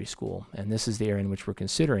Elementary School, and this is the area in which we're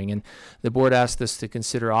considering. And the board asked us to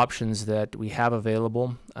consider options that we have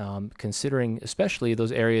available, considering especially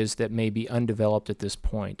those areas that may be undeveloped at this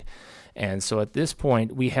point. And so at this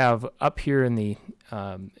point, we have up here in the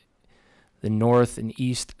north and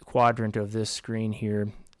east quadrant of this screen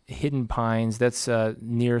here, Hidden Pines. That's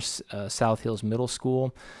near South Hills Middle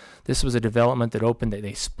School. This was a development that opened.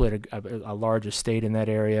 They split a large estate in that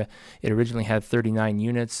area. It originally had 39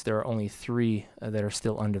 units. There are only 3 that are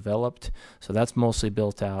still undeveloped. So that's mostly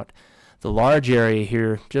built out. The large area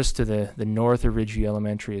here, just to the north of Ridgeview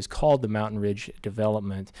Elementary, is called the Mountain Ridge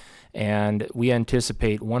Development. And we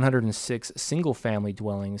anticipate 106 single-family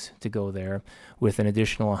dwellings to go there, with an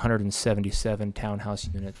additional 177 townhouse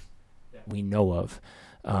units that we know of.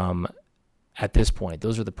 At this point,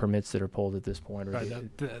 those are the permits that are pulled at this point. Right,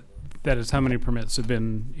 that is how many permits have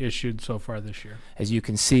been issued so far this year. As you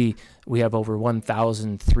can see, we have over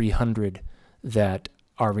 1,300 that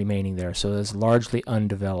are remaining there, so it's largely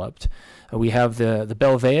undeveloped. We have the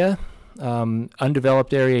Belvea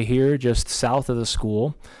undeveloped area here just south of the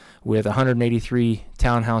school, with 183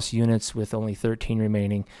 townhouse units with only 13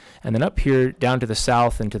 remaining. And then up here down to the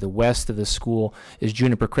south and to the west of the school is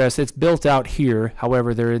Juniper Crest. It's built out here.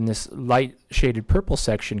 However, they're in this light shaded purple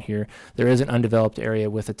section here. There is an undeveloped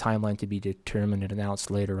area with a timeline to be determined and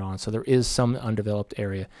announced later on. So there is some undeveloped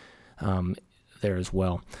area there as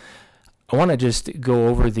well. I want to just go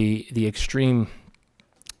over the extreme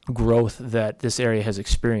growth that this area has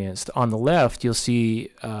experienced. On the left, you'll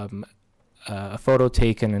see a photo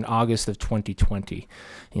taken in August of 2020.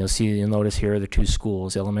 And you'll notice here are the 2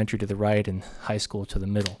 schools, elementary to the right and high school to the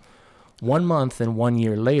middle. 1 month and 1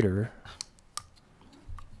 year later,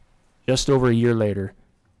 just over a year later,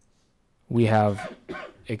 we have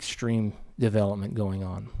extreme development going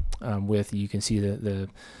on. You can see the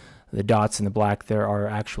dots in the black there are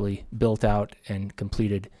actually built out and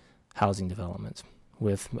completed housing developments,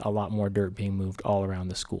 with a lot more dirt being moved all around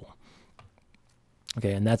the school.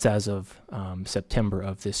 Okay, and that's as of September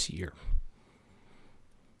of this year.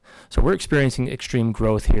 So we're experiencing extreme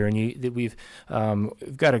growth here, and we've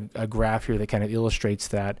got a graph here that kind of illustrates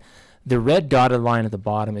that. The red dotted line at the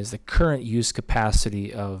bottom is the current use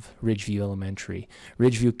capacity of Ridgeview Elementary.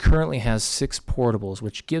 Ridgeview currently has 6 portables,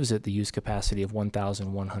 which gives it the use capacity of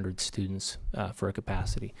 1,100 students for a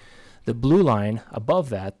capacity. The blue line above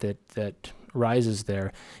that rises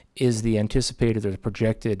there is the anticipated or the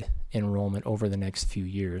projected enrollment over the next few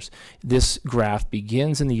years. This graph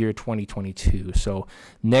begins in the year 2022. So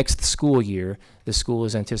next school year, the school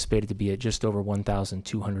is anticipated to be at just over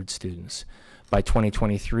 1,200 students. By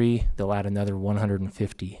 2023, they'll add another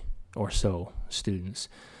 150 or so students.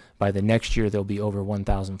 By the next year, there'll be over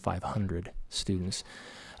 1,500 students.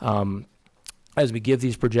 As we give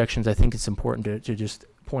these projections, I think it's important to just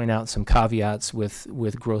point out some caveats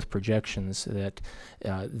with growth projections that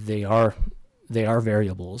they are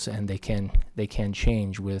variables, and they can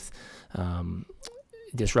change with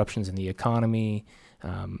disruptions in the economy,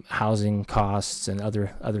 housing costs, and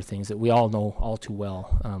other things that we all know all too well,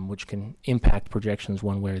 which can impact projections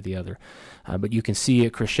one way or the other. But you can see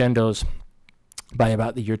it crescendos by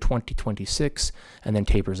about the year 2026, and then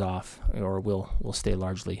tapers off, or will stay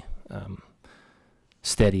largely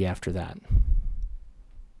steady after that.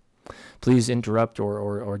 Please interrupt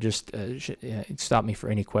or just stop me for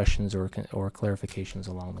any questions or clarifications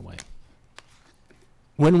along the way.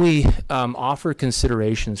 When we offer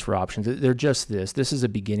considerations for options, they're just this. This is a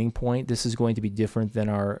beginning point. This is going to be different than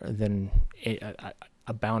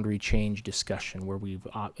a boundary change discussion where we've,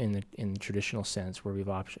 in the traditional sense, where we've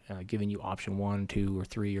given you option 1, 2, or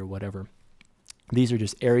 3, or whatever. These are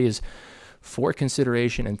just areas for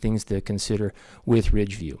consideration and things to consider with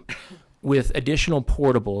Ridgeview. With additional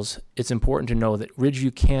portables, it's important to know that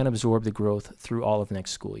Ridgeview can absorb the growth through all of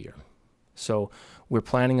next school year. So we're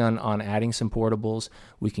planning on adding some portables.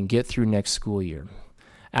 We can get through next school year.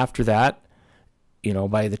 After that,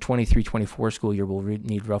 by the 23-24 school year, we'll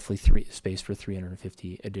need roughly space for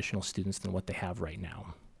 350 additional students than what they have right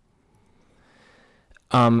now.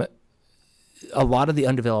 A lot of the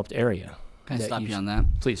undeveloped area. Can I stop you on that?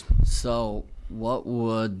 Please. So what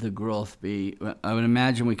would the growth be? I would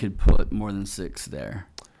imagine we could put more than 6 there.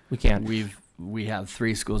 We can. We have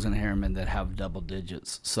 3 schools in Harriman that have double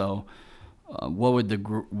digits. So what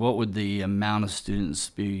would the amount of students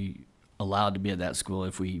be allowed to be at that school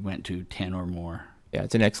if we went to 10 or more? Yeah,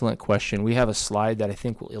 it's an excellent question. We have a slide that I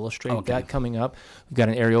think will illustrate that coming up. We've got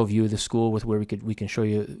an aerial view of the school with where we can show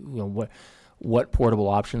you, what portable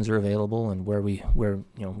options are available and where we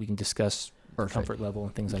can discuss comfort level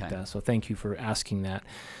and things like that. So thank you for asking that.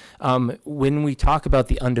 When we talk about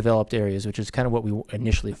the undeveloped areas, which is kind of what we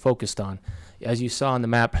initially focused on, as you saw on the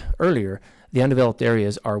map earlier, the undeveloped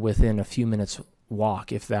areas are within a few minutes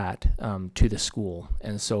walk, if that, to the school.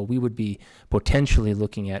 And so we would be potentially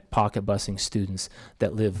looking at pocket busing students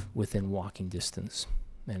that live within walking distance.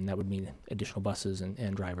 And that would mean additional buses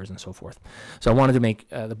and drivers and so forth. So I wanted to make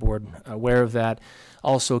the board aware of that.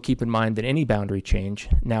 Also keep in mind that any boundary change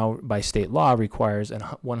now by state law requires a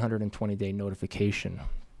 120-day notification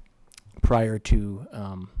prior to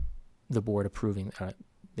the board approving.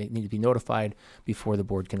 They need to be notified before the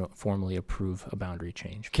board can formally approve a boundary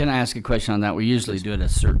change. Can I ask a question on that? We usually do it at a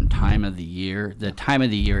certain time of the year. The time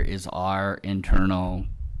of the year is our internal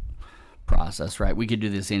process, right? We could do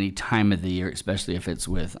this any time of the year, especially if it's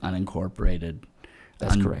with unincorporated,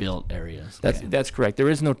 unbuilt areas. That's correct. There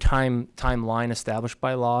is no timeline established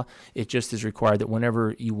by law. It just is required that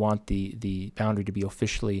whenever you want the boundary to be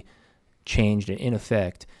officially changed and in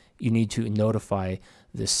effect, you need to notify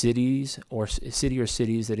the cities or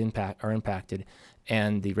cities that are impacted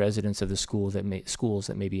and the residents of the schools that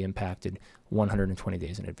may be impacted 120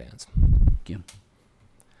 days in advance. Thank you.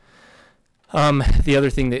 The other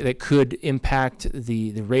thing that could impact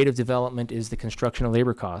the rate of development is the construction of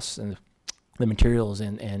labor costs and the materials,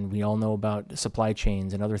 and we all know about supply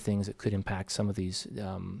chains and other things that could impact some of these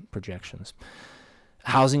projections.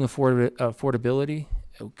 Housing affordability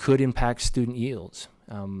could impact student yields.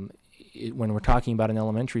 When we're talking about an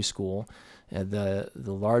elementary school, the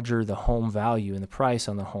larger the home value and the price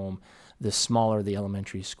on the home, the smaller the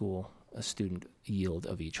elementary school student yield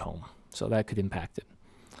of each home. So that could impact it.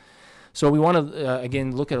 So we want to,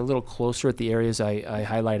 again, look at a little closer at the areas I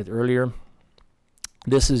highlighted earlier.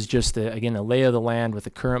 This is just, again, a lay of the land with the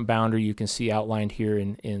current boundary you can see outlined here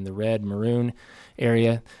in the red maroon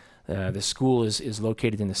area. The school is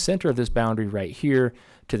located in the center of this boundary right here.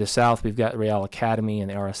 To the south, we've got Real Academy and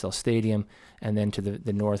the RSL Stadium. And then to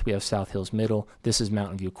the north, we have South Hills Middle. This is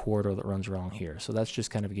Mountain View Corridor that runs along here. So that's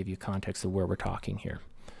just kind of to give you context of where we're talking here.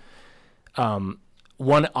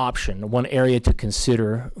 one option, one area to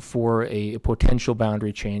consider for a potential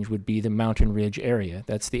boundary change would be the Mountain Ridge area.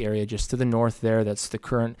 That's the area just to the north there. That's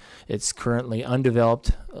the it's currently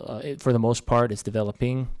undeveloped. For the most part, it's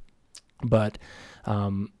developing, but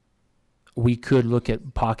we could look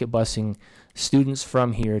at pocket busing students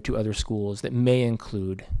from here to other schools that may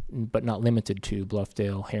include, but not limited to,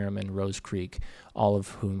 Bluffdale, Harriman, Rose Creek, all of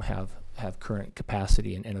whom have current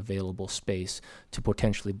capacity and available space to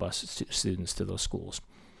potentially bus students to those schools.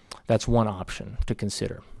 That's one option to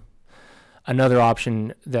consider. Another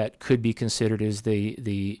option that could be considered is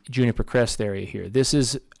the Juniper Crest area here. This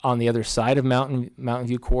is on the other side of Mountain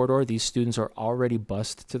View Corridor. These students are already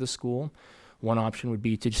bused to the school. One option would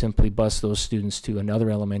be to simply bus those students to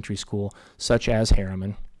another elementary school, such as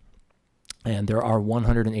Harriman. And there are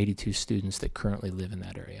 182 students that currently live in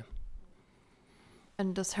that area.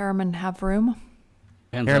 And does Harriman have room?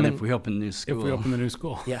 Depends on if we open the new school. If we open the new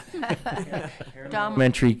school. Yeah.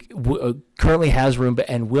 Elementary currently has room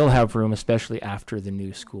and will have room, especially after the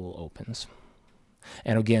new school opens.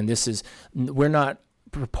 And again, we're not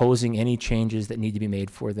proposing any changes that need to be made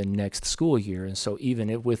for the next school year. And so even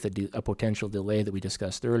if with a potential delay that we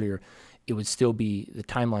discussed earlier, the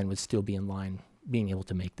timeline would still be in line, being able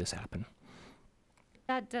to make this happen.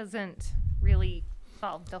 That doesn't really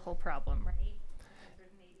solve the whole problem, right?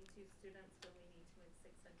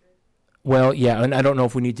 Well, yeah, and I don't know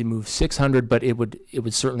if we need to move 600, but it would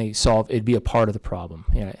certainly it'd be a part of the problem.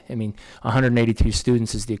 Yeah, I mean, 182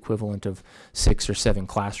 students is the equivalent of 6 or 7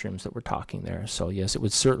 classrooms that we're talking there. So yes, it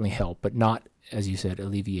would certainly help, but not, as you said,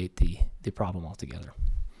 alleviate the problem altogether.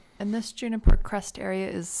 And this Juniper Crest area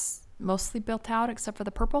is mostly built out except for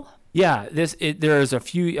the purple? Yeah, there's a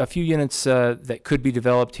few units that could be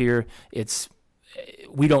developed here.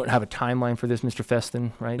 We don't have a timeline for this, Mr.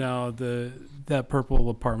 Feston, right? No, that purple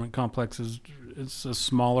apartment complex it's a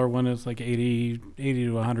smaller one. It's like 80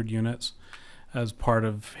 to 100 units as part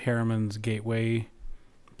of Harriman's Gateway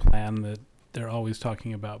plan that they're always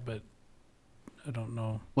talking about, but I don't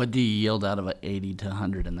know. What do you yield out of 80 to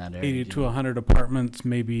 100 in that area? 80 to 100 apartments,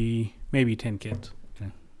 maybe 10 kids.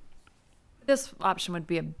 Okay. This option would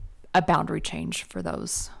be a boundary change for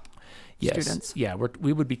those students. Yeah,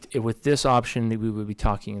 we would be with this option. We would be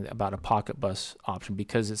talking about a pocket bus option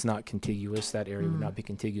because it's not contiguous. That area would not be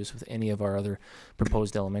contiguous with any of our other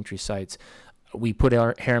proposed elementary sites. We put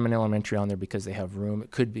our Harriman Elementary on there because they have room.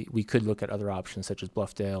 We could look at other options such as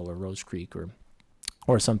Bluffdale or Rose Creek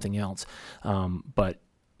or something else. But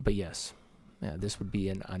yes, this would be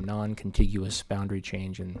a non-contiguous boundary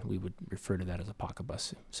change, and we would refer to that as a pocket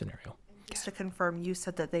bus scenario. Just to confirm, you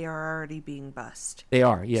said that they are already being bused. They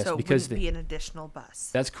are, yes, so because it would be an additional bus.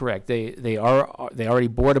 That's correct. They already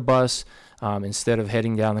board a bus. Instead of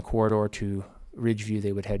heading down the corridor to Ridgeview,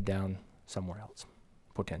 they would head down somewhere else,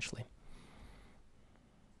 potentially.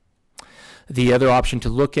 The other option to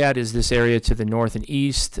look at is this area to the north and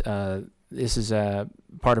east. This is a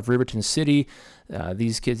part of Riverton City.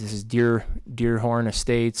 This is Deerhorn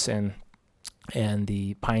Estates and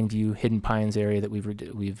the Pineview, Hidden Pines area that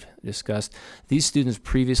we've discussed. These students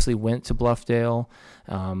previously went to Bluffdale.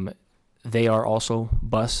 They are also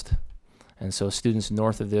bused, and so students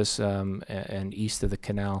north of this and east of the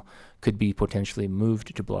canal could be potentially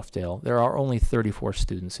moved to Bluffdale. There are only 34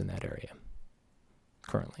 students in that area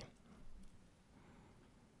currently.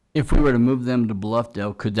 If we were to move them to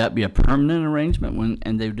Bluffdale, could that be a permanent arrangement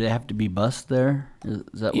and they would have to be bused there?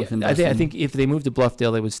 Is that within? I think if they moved to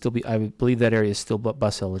Bluffdale, they would still be. I believe that area is still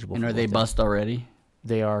bus eligible. And are they bused already?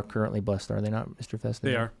 They are currently bused, are they not, Mr. Feston?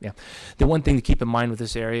 They are. Yeah. The one thing to keep in mind with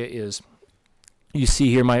this area is, you see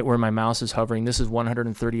here where my mouse is hovering. This is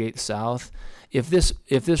 138th South. If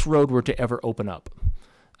this road were to ever open up,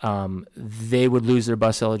 they would lose their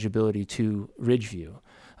bus eligibility to Ridgeview.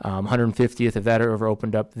 150th, if that ever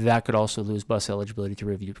opened up, that could also lose bus eligibility to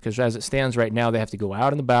Ridgeview, because as it stands right now, they have to go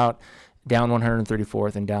out and about, down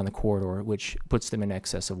 134th and down the corridor, which puts them in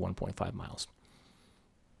excess of 1.5 miles.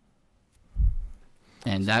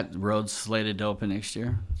 And that road's slated to open next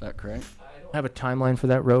year, is that correct? I don't have a timeline for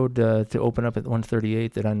that road to open up at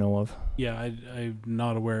 138 that I know of. Yeah, I'm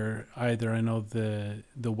not aware either. I know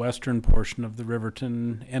the western portion of the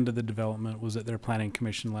Riverton end of the development was at their planning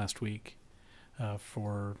commission last week.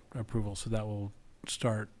 For approval, so that will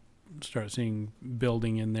start seeing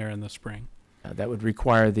building in there in the spring. That would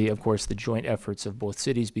require of course, the joint efforts of both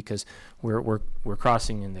cities, because we're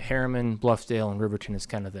crossing in the Harriman, Bluffdale, and Riverton is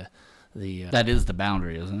kind of the that is the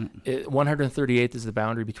boundary, isn't it? 138th is the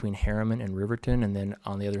boundary between Harriman and Riverton, and then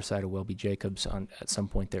on the other side of Welby Jacobs, at some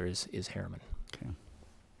point there is Harriman. Okay.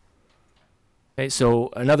 Okay, so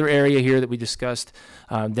another area here that we discussed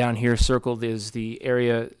down here circled is the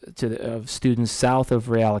area of students south of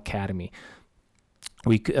Real Academy.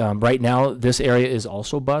 We right now this area is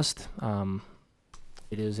also bused.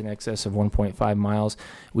 It is in excess of 1.5 miles.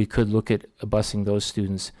 We could look at busing those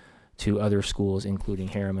students to other schools, including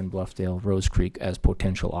Harriman, Bluffdale, Rose Creek, as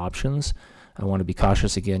potential options. I want to be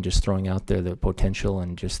cautious again, just throwing out there the potential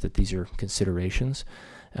and just that these are considerations.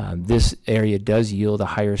 This area does yield a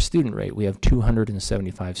higher student rate. We have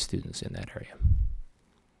 275 students in that area.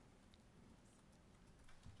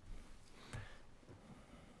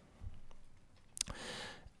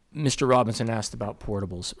 Mr. Robinson asked about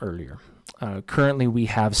portables earlier. Currently, we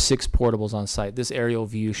have 6 portables on site. This aerial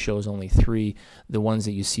view shows only 3. The ones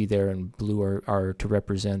that you see there in blue are to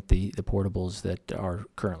represent the portables that are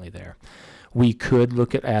currently there. We could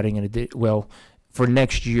look at adding well, for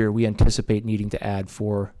next year, we anticipate needing to add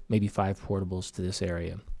 4, maybe 5 portables to this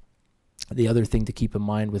area. The other thing to keep in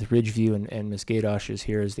mind with Ridgeview, and Ms. Gaydosh is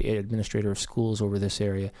here as the administrator of schools over this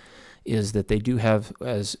area, is that they do have,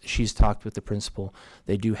 as she's talked with the principal,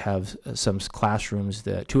 they do have some classrooms,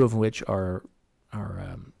 that 2 of which are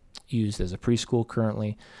used as a preschool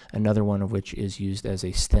currently, another one of which is used as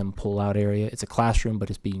a STEM pull-out area. It's a classroom, but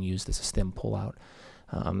it's being used as a STEM pull-out.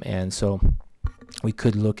 And so we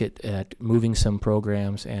could look at moving some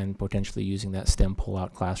programs and potentially using that STEM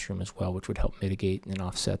pull-out classroom as well, which would help mitigate and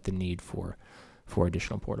offset the need for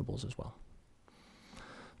additional portables as well.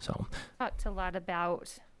 So talked a lot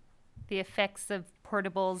about the effects of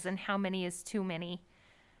portables and how many is too many.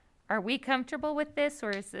 Are we comfortable with this, or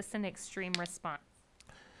is this an extreme response?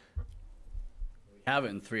 We have it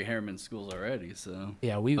in 3 Harriman schools already, so.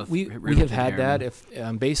 yeah, we have had that. If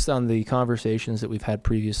based on the conversations that we've had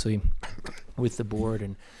previously with the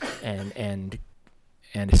board and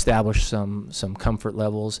establish some comfort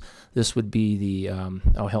levels, this would be the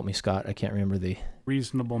oh, help me, Scott, I can't remember the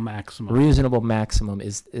Reasonable maximum. reasonable maximum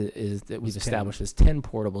is that we've established as 10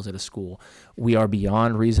 portables at a school. We are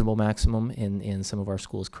beyond reasonable maximum in some of our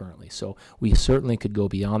schools currently, so we certainly could go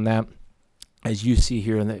beyond that. As you see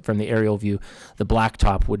here from the aerial view, the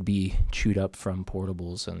blacktop would be chewed up from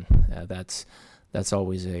portables, and that's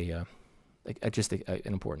always an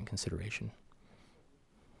important consideration.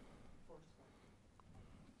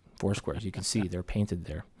 4 squares, you can see they're painted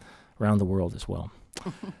there around the world as well.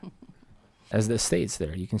 As the states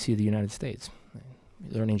there, you can see the United States.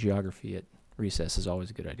 Learning geography at recess is always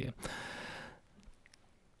a good idea.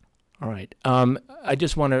 All right. I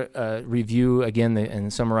just want to review again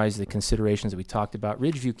and summarize the considerations that we talked about.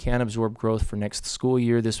 Ridgeview can absorb growth for next school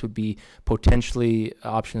year. This would be potentially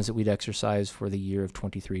options that we'd exercise for the year of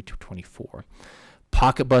 23 to 24.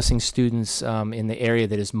 Pocket busing students in the area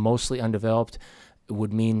that is mostly undeveloped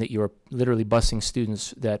would mean that you're literally busing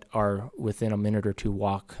students that are within a minute or 2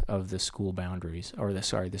 walk of the school boundaries, or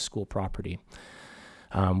the school property.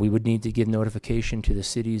 We would need to give notification to the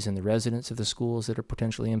cities and the residents of the schools that are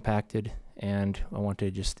potentially impacted, and I want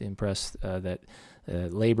to just impress that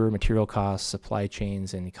labor, material costs, supply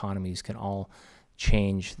chains, and economies can all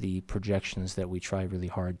change the projections that we try really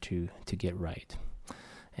hard to get right.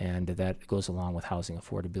 And that goes along with housing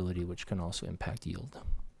affordability, which can also impact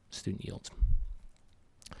student yields.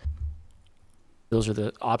 Those are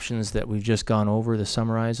the options that we've just gone over, the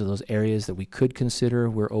summarize of those areas that we could consider.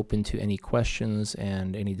 We're open to any questions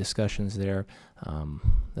and any discussions there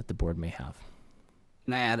that the board may have.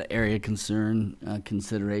 Can I add area concern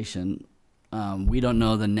consideration? We don't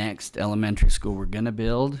know the next elementary school we're going to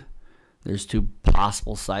build. There's 2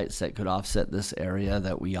 possible sites that could offset this area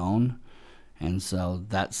that we own. And so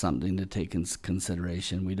that's something to take into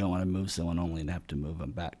consideration. We don't want to move someone only and have to move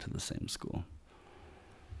them back to the same school.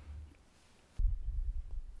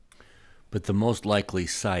 But the most likely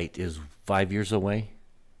site is 5 years away?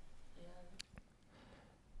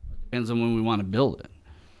 Depends on when we want to build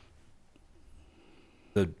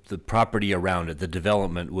it. The property around it, the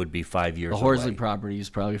development would be 5 years away. The Horsley property is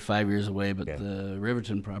probably 5 years away, but Okay. the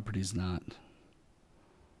Riverton property is not.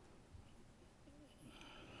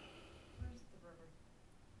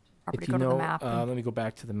 Property, If you go to know, the map. and- let me go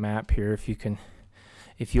back to the map here. If you can,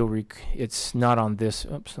 if you'll it's not on this.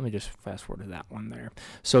 Oops, let me just fast forward to that one there.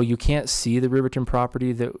 So you can't see the Riverton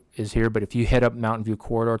property that is here, but if you head up Mountain View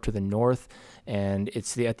Corridor to the north, and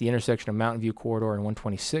it's at the intersection of Mountain View Corridor and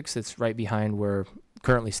 126, it's right behind where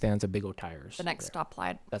currently stands a Big O Tires. the next there.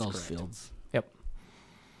 stoplight. That's Those correct. fields. Yep.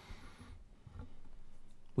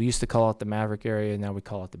 We used to call it the Maverick area, now we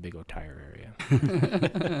call it the Big O Tire area.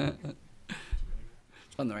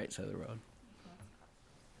 It's on the right side of the road.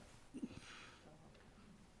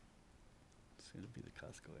 It's going to be the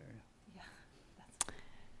Costco area.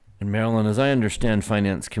 And Marilyn, as I understand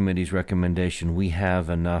Finance Committee's recommendation, we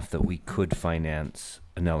have enough that we could finance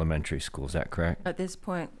an elementary school. Is that correct? At this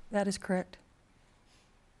point, that is correct.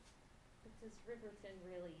 Does Riverton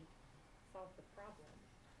really solve the problem?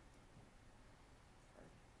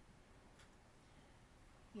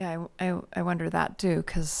 Yeah, I wonder that too,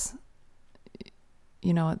 because,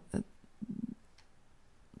 you know, at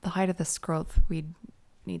the height of this growth, we'd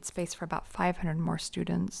need space for about 500 more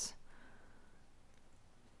students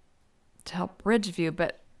to help Ridgeview,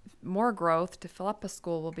 but more growth to fill up a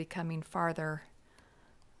school will be coming farther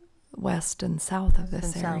west and south of this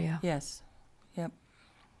And south, area. yes. Yep.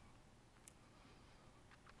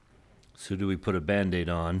 So do we put a Band-Aid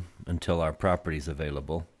on until our property's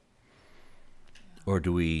available? Or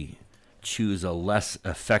do we choose a less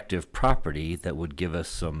effective property that would give us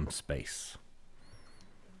some space?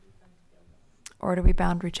 Or do we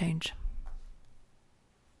boundary change?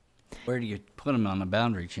 Where do you put them on a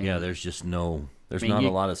boundary change? Yeah, there's just no, there's I mean, not a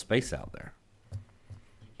you- lot of space out there.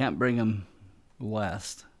 Can't bring them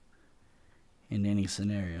west in any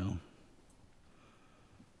scenario.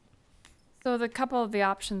 So the couple of the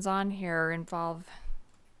options on here involve,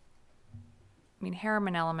 I mean,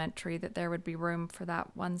 Harriman Elementary, that there would be room for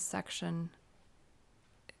that one section.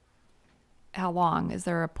 How long? Is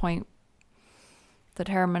there a point that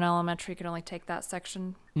Harriman Elementary could only take that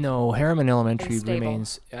section? No, Harriman Elementary stable.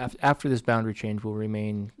 remains, after this boundary change, will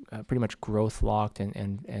remain pretty much growth locked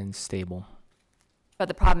and stable. But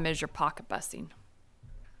the problem is you're pocket busing.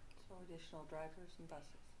 So additional drivers and buses.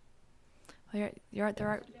 Well,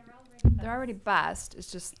 they're already bused. It's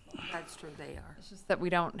just That's true, they are. It's just that we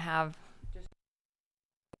don't have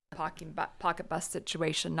pocket bus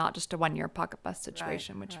situation, not just a 1 year pocket bus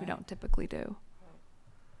situation, which we right. don't typically do.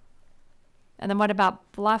 And then what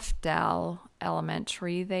about Bluffdale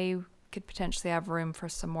Elementary? They could potentially have room for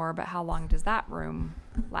some more, but how long does that room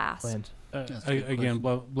last? Planned. That's a good Again,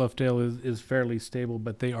 question. Bluffdale is fairly stable,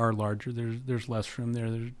 but they are larger. There's less room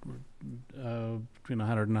there. There's between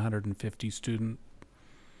 100 and 150 student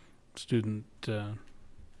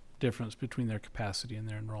difference between their capacity and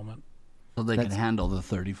their enrollment. So they can That's- handle the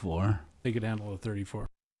 34. They could handle a 34.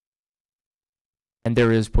 And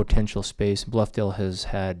there is potential space. Bluffdale has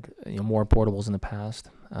had more portables in the past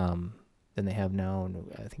than they have now,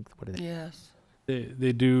 and I think what are they? Yes.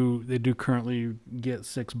 They do currently get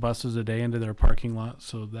 6 buses a day into their parking lot,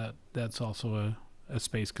 so that's also a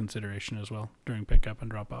space consideration as well during pickup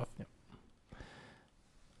and drop off.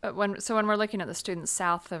 But when we're looking at the students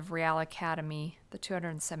south of Real Academy, the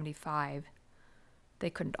 275,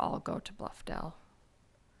 they couldn't all go to Bluffdale.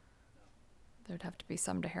 There'd have to be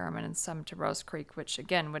some to Harriman and some to Rose Creek, which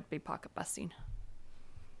again would be pocket busing.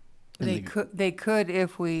 They could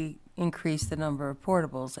if we increase the number of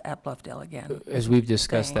portables at Bluffdale again. As we've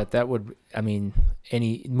discussed, Staying. that would, I mean,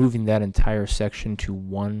 moving that entire section to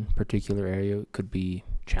one particular area could be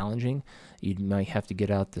challenging. You might have to get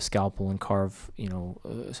out the scalpel and carve,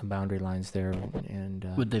 some boundary lines there. And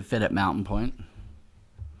Would they fit at Mountain Point?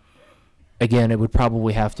 again, it would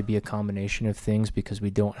probably have to be a combination of things because we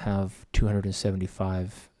don't have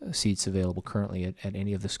 275 seats available currently at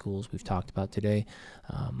any of the schools we've talked about today.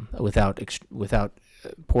 Without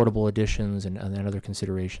portable additions and other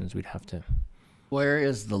considerations, we'd have to. Where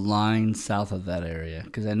is the line south of that area?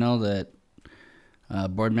 Because I know that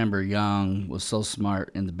Board Member Young was so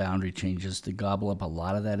smart in the boundary changes to gobble up a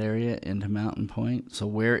lot of that area into Mountain Point. So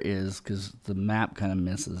where is, because the map kind of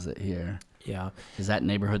misses it here. Yeah. Is that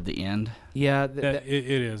neighborhood the end? Yeah. It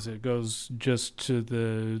is. It goes just to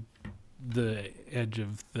the edge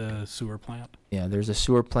of the sewer plant. Yeah, there's a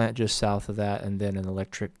sewer plant just south of that, and then an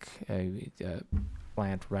electric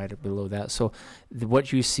plant right below that. So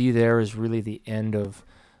what you see there is really the end of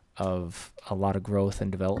a lot of growth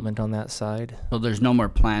and development on that side. So there's no more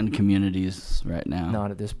planned communities right now. Not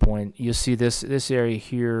at this point. You'll see this area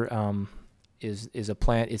here is a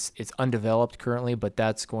plant. It's undeveloped currently, but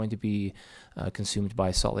that's going to be consumed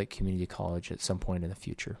by Salt Lake Community College at some point in the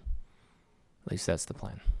future. At least that's the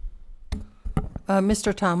plan.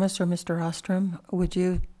 Mr. Thomas or Mr. Ostrom, would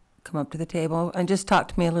you come up to the table and just talk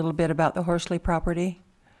to me a little bit about the Horsley property?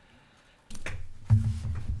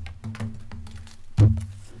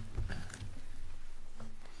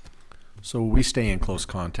 So we stay in close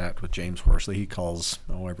contact with James Horsley. He calls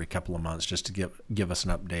every couple of months just to give us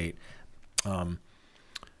an update. I'm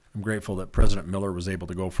grateful that President Miller was able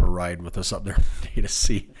to go for a ride with us up there today to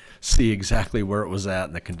see exactly where it was at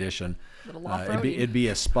and the condition. It'd be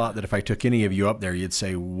a spot that if I took any of you up there, you'd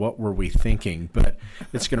say, "What were we thinking?" But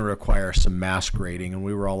it's going to require some mass grading, and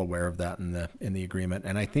we were all aware of that in the agreement.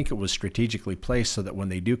 And I think it was strategically placed so that when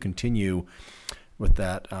they do continue with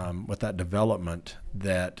that development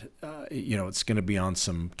that it's going to be on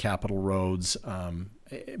some capital roads,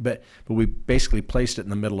 but we basically placed it in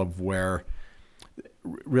the middle of where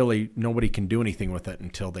really nobody can do anything with it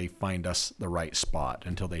until they find us the right spot,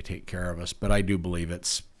 until they take care of us. But I do believe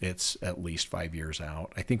it's at least 5 years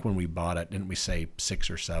out. I think when we bought it, didn't we say 6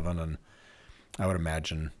 or 7? And I would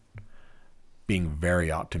imagine being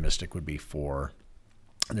very optimistic would be 4.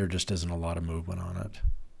 There just isn't a lot of movement on it.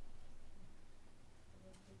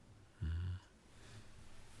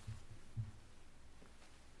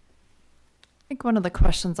 I think one of the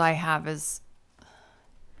questions I have is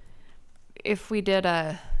if we did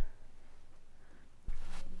a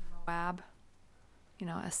Moab,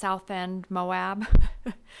 a South End Moab,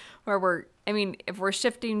 where if we're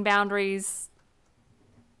shifting boundaries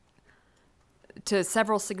to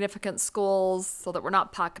several significant schools so that we're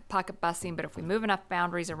not pocket busing, but if we move enough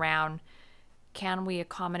boundaries around, can we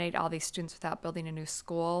accommodate all these students without building a new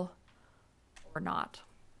school or not?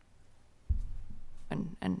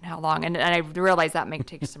 And how long? And I realize that may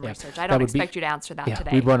take some research. I don't expect you to answer that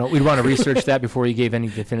today. We'd want to research that before you gave any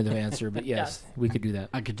definitive answer. But yes, we could do that.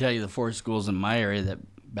 I could tell you the 4 schools in my area that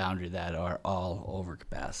boundary that are all over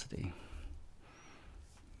capacity.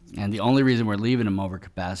 And the only reason we're leaving them over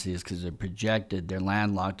capacity is because they're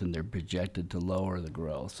landlocked and they're projected to lower the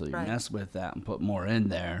growth. So you mess with that and put more in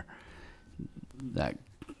there.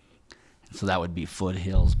 So that would be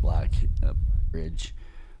Foothills, Black Ridge,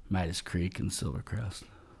 Midas Creek, and Silvercrest.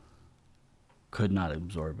 Could not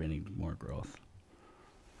absorb any more growth.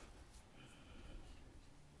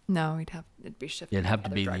 No, it'd be shifting. It'd have to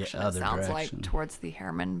the be direction, the other it sounds direction. like towards the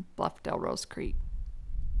Harriman, Bluffdale, Rose Creek,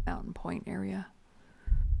 Mountain Point area.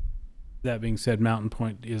 That being said, Mountain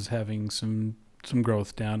Point is having some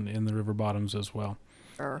growth down in the river bottoms as well.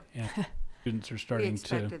 Sure. And students are starting We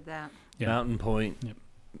expected that. Yeah. Mountain Point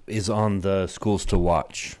is on the schools to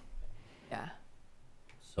watch. Yeah.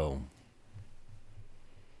 So.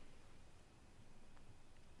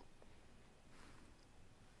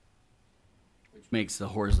 Which makes the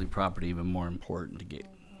Horsley property even more important to get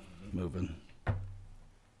moving.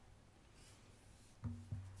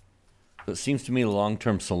 It seems to me a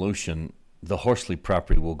long-term solution, the Horsley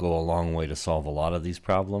property will go a long way to solve a lot of these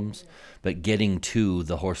problems, but getting to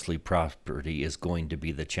the Horsley property is going to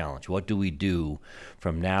be the challenge. What do we do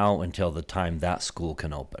from now until the time that school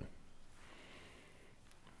can open?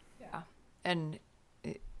 Yeah. And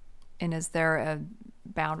is there a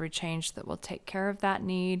boundary change that will take care of that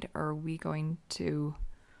need, or are we going to,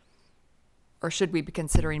 or should we be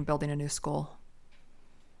considering building a new school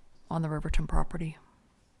on the Riverton property?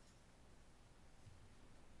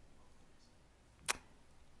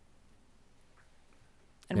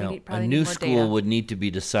 And Now, probably a need new more school data. would need to be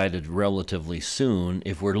decided relatively soon.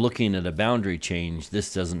 If we're looking at a boundary change,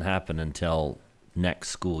 this doesn't happen until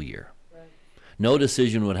next school year. Right. No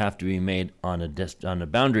decision would have to be made on a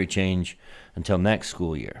boundary change until next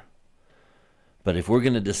school year. But if we're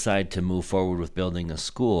going to decide to move forward with building a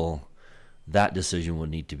school, that decision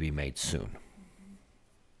would need to be made soon.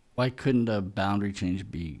 Why couldn't a boundary change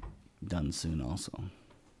be done soon also?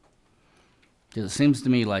 Because it seems to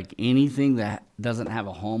me like anything that doesn't have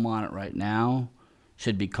a home on it right now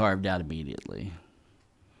should be carved out immediately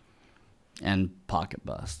and pocket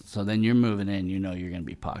bust. So then you're moving in, you know you're going to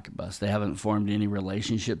be pocket bust. They haven't formed any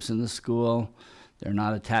relationships in the school. They're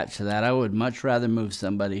not attached to that. I would much rather move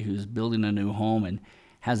somebody who's building a new home and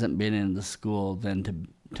hasn't been in the school than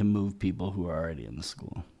to move people who are already in the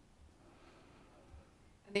school.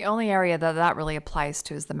 The only area that really applies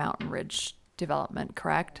to is the Mountain Ridge development,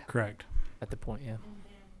 correct? Correct. At the point, yeah. And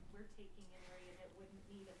then we're taking an area that wouldn't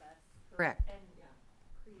need a bus. Correct. And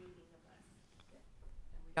creating a bus.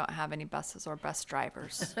 We don't have any buses or bus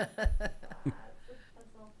drivers.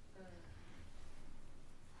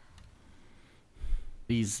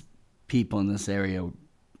 These people in this area,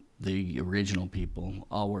 the original people,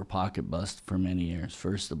 all were pocket bused for many years.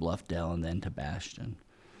 First to Bluffdale and then to Bastion.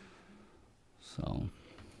 So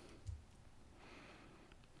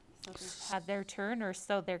they've had their turn, or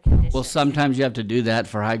so their conditions. well, sometimes you have to do that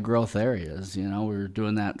for high growth areas. You know, we're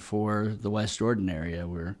doing that for the West Jordan area.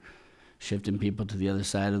 We're shifting people to the other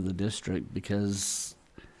side of the district because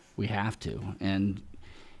we have to. And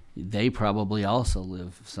they probably also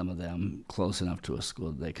live, some of them, close enough to a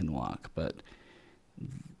school that they can walk. But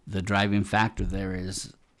the driving factor there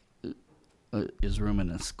is room in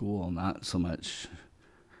a school, not so much,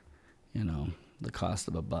 you know, the cost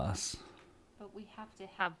of a bus. But we have to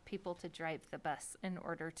have people to drive the bus in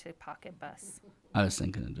order to pocket bus. I was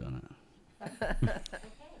thinking of doing it.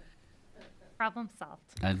 Problem solved.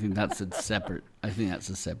 I think that's a separate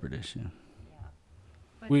issue.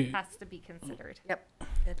 But We- it has to be considered. Yep,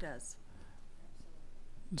 it does.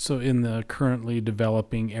 So in the currently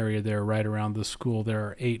developing area there, right around the school, there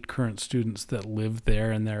are 8 current students that live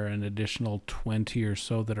there, and there are an additional 20 or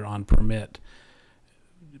so that are on permit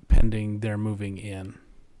pending their moving in.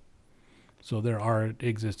 So there are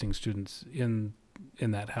existing students in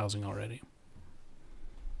that housing already.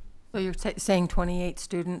 So you're saying 28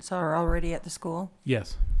 students are already at the school?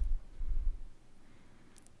 Yes.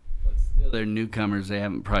 But still, they're newcomers. They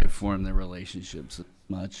haven't probably formed their relationships as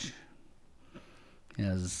much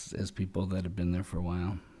as people that have been there for a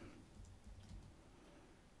while.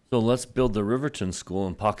 So let's build the Riverton School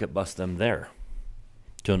and pocket bus them there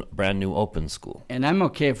to a brand new open school. And I'm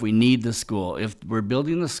okay if we need the school. If we're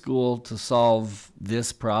building the school to solve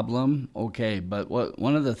this problem, okay. But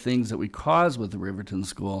one of the things that we cause with the Riverton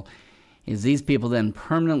School is these people then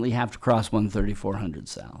permanently have to cross 13400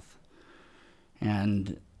 South.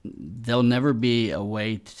 And there'll never be a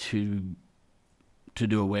way to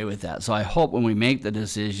do away with that. So I hope when we make the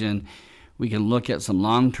decision, we can look at some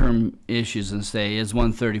long-term issues and say, is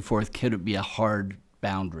 134th, could it be a hard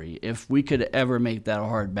boundary? If we could ever make that a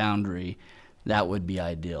hard boundary, that would be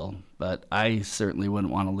ideal. But I certainly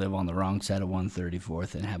wouldn't want to live on the wrong side of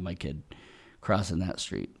 134th and have my kid crossing that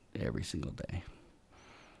street every single day.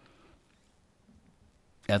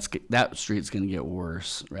 That street's going to get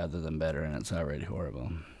worse rather than better, and it's already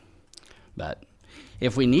horrible. But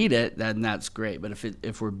if we need it, then that's great. But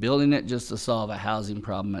if we're building it just to solve a housing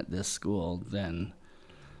problem at this school, then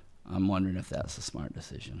I'm wondering if that's a smart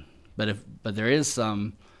decision. But there is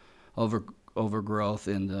some overgrowth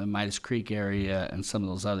in the Midas Creek area and some of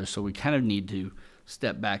those others, so we kind of need to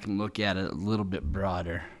step back and look at it a little bit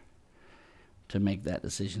broader to make that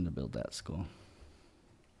decision to build that school.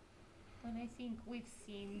 And I think we've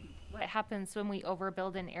seen what happens when we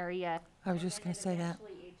overbuild an area. I was just going to say that.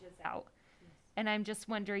 Eventually ages out. And I'm just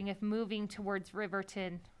wondering if moving towards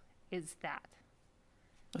Riverton is that.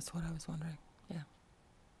 That's what I was wondering, yeah.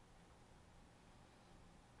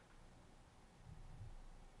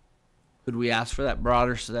 Could we ask for that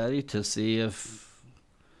broader study to see if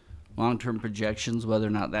long-term projections, whether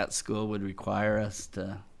or not that school would require us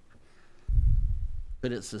to,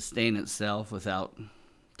 could it sustain itself without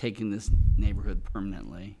taking this neighborhood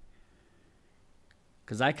permanently?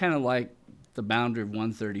 Because I kind of like the boundary of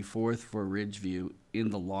 134th for Ridgeview in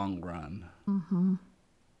the long run. Mm-hmm.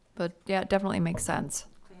 But yeah, it definitely makes sense.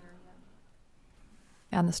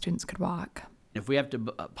 And the students could walk. If we have to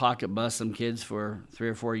pocket bus some kids for 3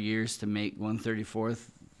 or 4 years to make 134th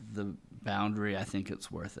the boundary, I think it's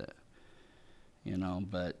worth it. You know,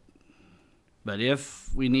 but if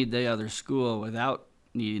we need the other school without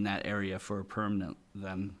needing that area for a permanent,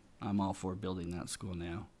 then I'm all for building that school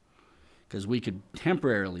now. Because we could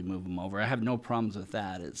temporarily move them over. I have no problems with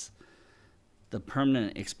that. It's the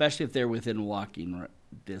permanent, especially if they're within walking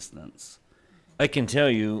distance. I can tell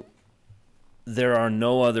you there are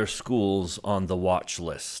no other schools on the watch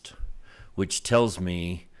list, which tells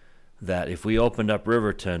me that if we opened up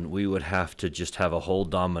Riverton, we would have to just have a whole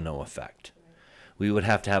domino effect. We would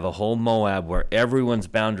have to have a whole Moab where everyone's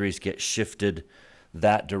boundaries get shifted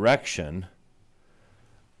that direction.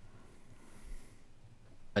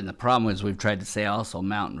 And the problem is we've tried to say also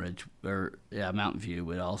Mountain View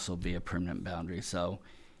would also be a permanent boundary. So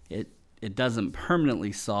it doesn't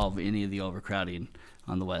permanently solve any of the overcrowding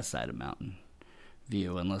on the west side of Mountain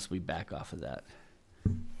View unless we back off of that.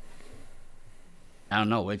 I don't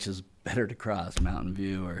know which is better to cross, Mountain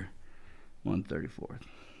View or 134th.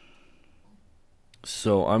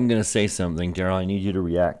 So I'm going to say something, Daryl. I need you to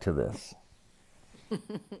react to this.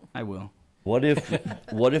 I will. What if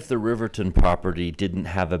the Riverton property didn't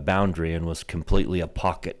have a boundary and was completely a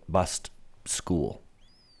pocket bus school?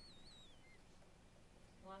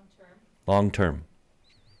 Long term.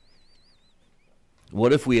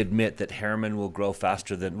 What if we admit that Harriman will grow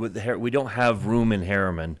faster than we don't have room in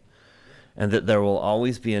Harriman, and that there will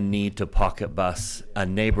always be a need to pocket bus a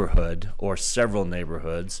neighborhood or several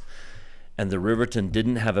neighborhoods, and the Riverton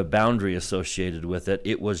didn't have a boundary associated with it.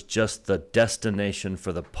 It was just the destination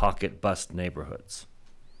for the pocket bus neighborhoods.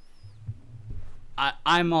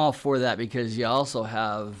 I'm all for that because you also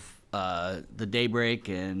have the Daybreak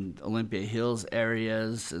and Olympia Hills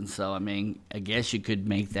areas, and so I mean, I guess you could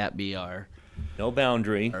make that be our no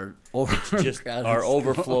boundary, just our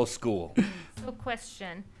overflow school. So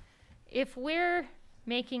question, if we're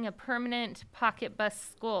making a permanent pocket bus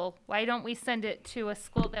school, why don't we send it to a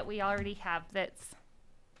school that we already have that's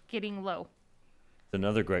getting low?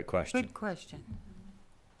 Another great question. Good question.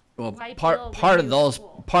 Well, Why part build a of new those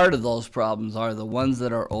school? part of those problems are the ones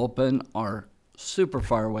that are open are super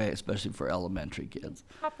far away, especially for elementary kids.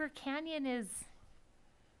 Copper Canyon is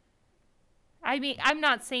I mean, I'm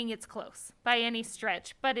not saying it's close by any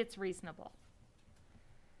stretch, but it's reasonable.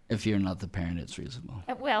 If you're not the parent, it's reasonable.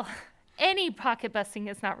 Well, any pocket busing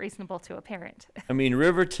is not reasonable to a parent. I mean,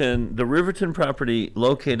 the Riverton property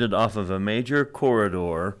located off of a major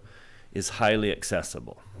corridor is highly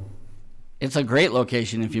accessible. It's a great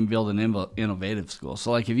location if you build an innovative school.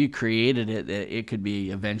 So, like, if you created it, it could be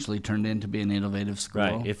eventually turned into be an innovative school.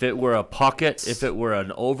 Right. If it were a pocket, if it were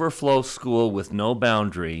an overflow school with no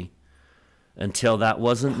boundary until that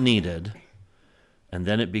wasn't needed, and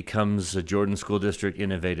then it becomes a Jordan School District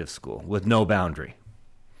innovative school with no boundary.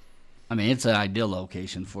 I mean, it's an ideal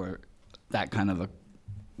location for that kind of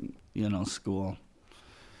a, school.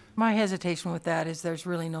 My hesitation with that is there's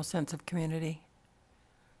really no sense of community.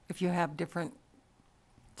 If you have different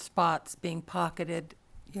spots being pocketed,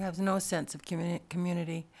 you have no sense of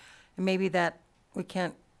community. And maybe that we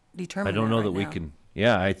can't determine. I don't know right that we now. can.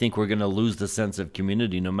 Yeah, I think we're going to lose the sense of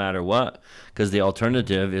community no matter what, because the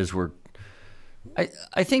alternative is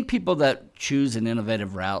I think people that choose an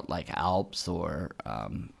innovative route like Alps or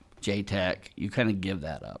JTech, you kind of give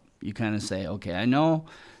that up. You kind of say, okay, I know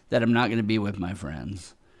that I'm not going to be with my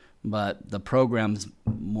friends, but the program's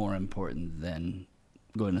more important than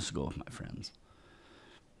going to school with my friends.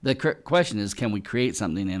 The question is, can we create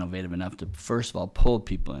something innovative enough to, first of all, pull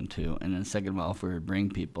people into, and then second of all, if we bring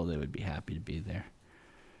people, they would be happy to be there.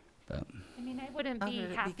 But I mean, I wouldn't be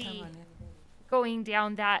Other happy become an- going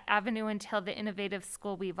down that avenue until the innovative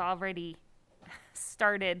school we've already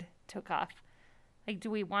started took off. Like, do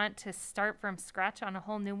we want to start from scratch on a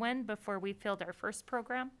whole new one before we filled our first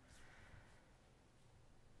program?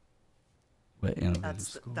 what innovative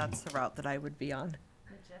school? That's the route that I would be on.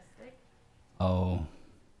 Majestic. Oh,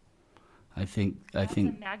 I think A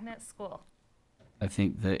magnet school. I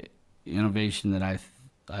think the innovation that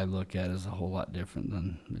I look at is a whole lot different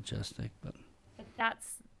than Majestic, but But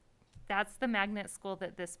that's the magnet school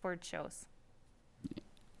that this board chose.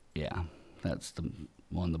 yeah, that's the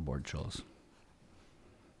one the board chose.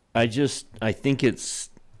 I think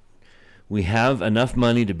we have enough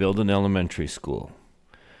money to build an elementary school.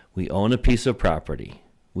 We own a piece of property.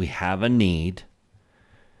 We have a need.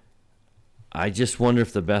 I just wonder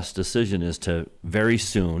if the best decision is to very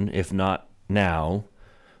soon, if not now,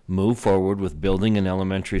 move forward with building an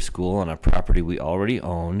elementary school on a property we already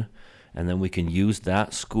own, and then we can use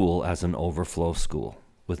that school as an overflow school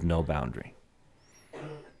with no boundary.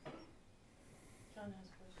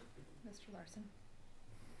 Mr. Larson.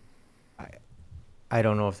 I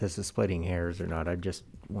don't know if this is splitting hairs or not. I just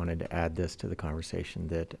wanted to add this to the conversation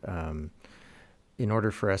that in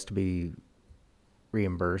order for us to be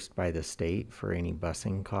reimbursed by the state for any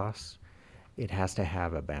busing costs, it has to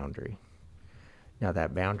have a boundary. Now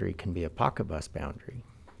that boundary can be a pocket bus boundary,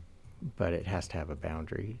 but it has to have a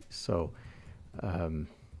boundary. So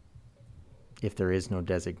if there is no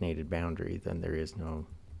designated boundary, then there is no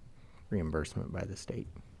reimbursement by the state.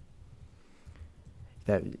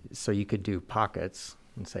 So you could do pockets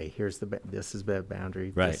and say, here's this is the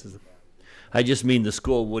boundary. Right. This is I just mean the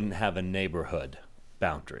school wouldn't have a neighborhood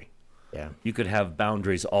boundary. Yeah. You could have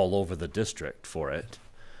boundaries all over the district for it,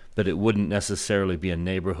 but it wouldn't necessarily be a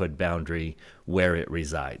neighborhood boundary where it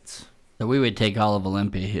resides. So we would take all of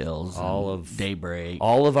Olympia Hills, All and of- Daybreak,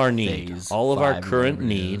 All of our need, Phase all of our 5, current whatever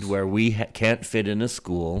it need is. where we can't fit in a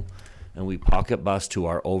school, and we pocket bus to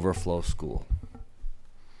our overflow school.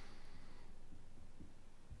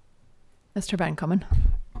 Mr. Van Komen.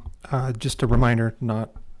 Just a reminder,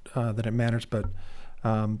 not that it matters, but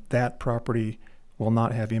that property will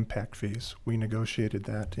not have impact fees. We negotiated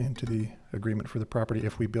that into the agreement for the property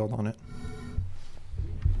if we build on it.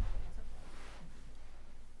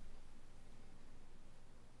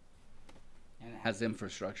 and it has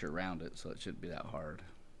infrastructure around it, so it shouldn't be that hard.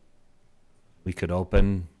 We could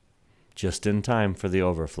open just in time for the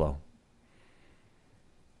overflow.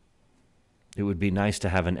 It would be nice to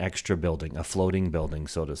have an extra building, a floating building,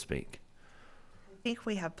 so to speak. I think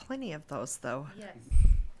we have plenty of those, though. Yes.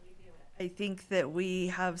 I think that we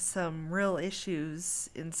have some real issues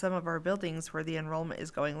in some of our buildings where the enrollment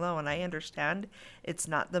is going low, and I understand it's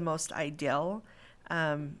not the most ideal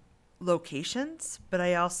locations, but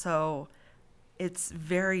it's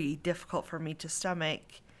very difficult for me to stomach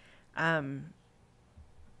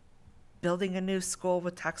building a new school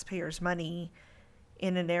with taxpayers' money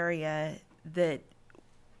in an area that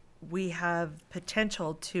we have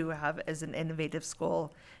potential to have as an innovative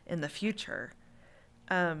school in the future.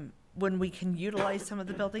 When we can utilize some of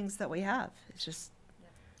the buildings that we have. It's just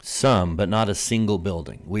Some, but not a single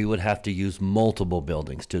building. We would have to use multiple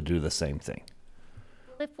buildings to do the same thing.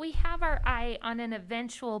 If we have our eye on an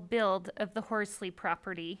eventual build of the Horsley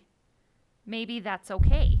property, maybe that's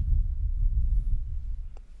okay.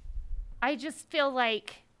 I just feel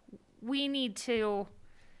like we need to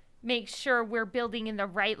make sure we're building in the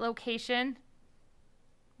right location.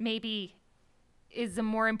 Maybe is a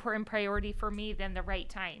more important priority for me than the right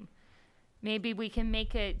time. Maybe we can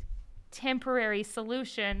make a temporary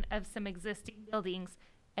solution of some existing buildings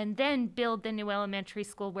and then build the new elementary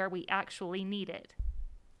school where we actually need it.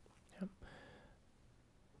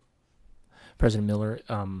 President Miller,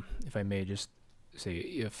 if I may just say,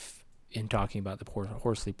 if in talking about the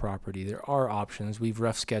Horsley property, there are options. We've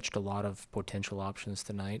rough sketched a lot of potential options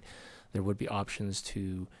tonight. There would be options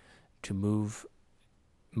to move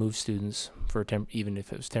students for even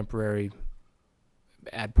if it was temporary,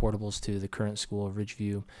 add portables to the current school of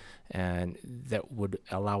Ridgeview, and that would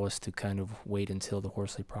allow us to kind of wait until the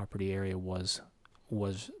Horsley property area was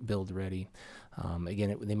build ready.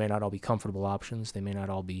 Again, they may not all be comfortable options. They may not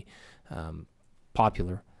all be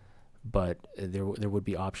popular, but there would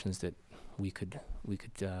be options that we could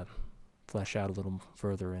flesh out a little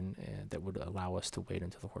further, and that would allow us to wait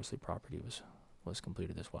until the Horsley property was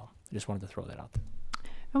completed as well. I just wanted to throw that out there.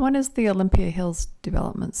 And when is the Olympia Hills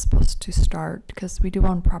development supposed to start? Because we do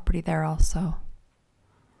own property there also.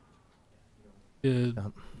 The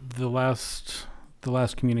last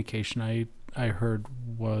communication I heard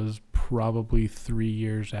was probably 3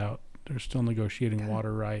 years out. They're still negotiating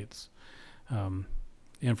water rights,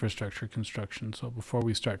 infrastructure construction. So before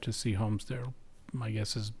we start to see homes there, my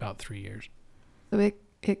guess is about 3 years. So it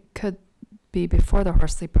could be before the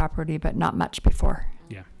Horsley property, but not much before.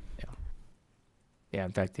 Yeah,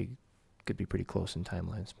 in fact, they could be pretty close in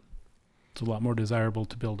timelines. It's a lot more desirable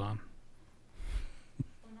to build on.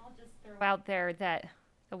 And I'll just throw out there that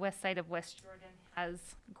the west side of West Jordan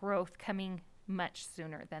has growth coming much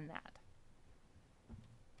sooner than that.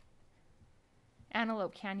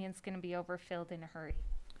 Antelope Canyon's going to be overfilled in a hurry.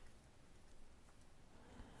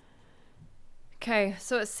 Okay,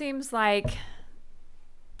 so it seems like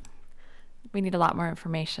we need a lot more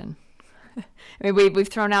information. I mean, we've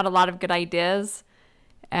thrown out a lot of good ideas.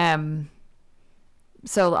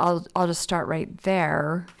 So I'll just start right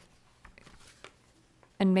there.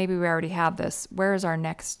 And maybe we already have this. Where is our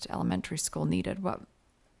next elementary school needed? What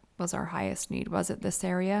was our highest need? Was it this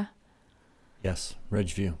area? Yes,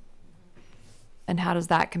 Ridgeview. And how does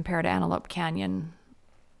that compare to Antelope Canyon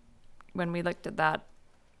when we looked at that?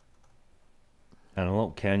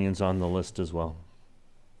 Antelope Canyon's on the list as well.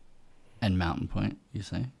 And Mountain Point, you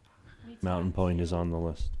say? Mountain Point is on the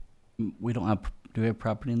list. We don't have, do we have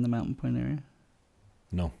property in the Mountain Point area?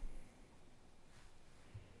 No.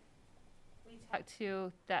 We talked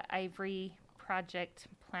to the Ivory project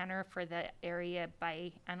planner for the area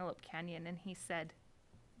by Antelope Canyon, and he said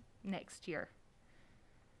next year.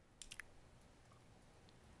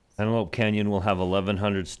 Antelope Canyon will have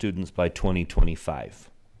 1,100 students by 2025.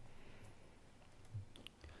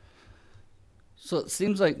 So it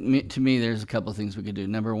seems like to me there's a couple of things we could do.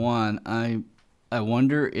 Number one, I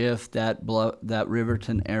wonder if that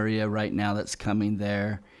Riverton area right now that's coming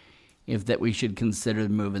there, if that we should consider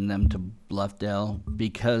moving them to Bluffdale,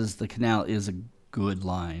 because the canal is a good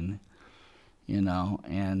line, you know,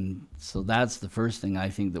 and so that's the first thing I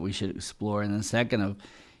think that we should explore. And then second of,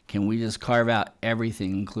 can we just carve out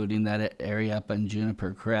everything, including that area up on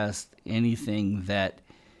Juniper Crest, anything that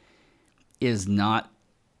is not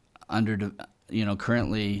under, you know,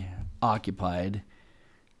 currently occupied,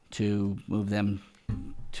 to move them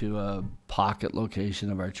to a pocket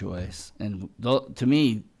location of our choice. And to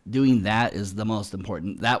me, doing that is the most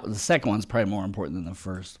important. The second one's probably more important than the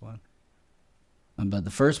first one. But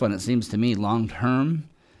the first one, it seems to me, long term,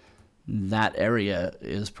 that area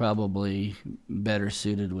is probably better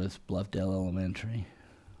suited with Bluffdale Elementary.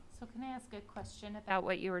 So can I ask a question about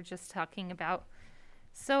what you were just talking about?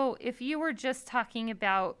 So if you were just talking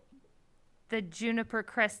about the Juniper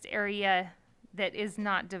Crest area that is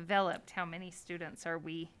not developed, how many students are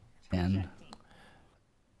we 10.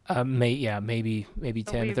 Maybe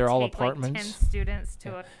So 10. we If they're all take, like, apartments. 10 students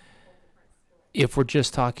to a. If we're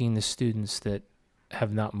just talking the students that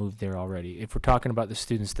have not moved there already, if we're talking about the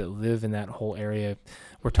students that live in that whole area,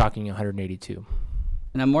 we're talking 182.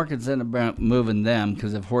 And I'm more concerned about moving them,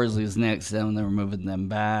 because if Horsley's next, then we're moving them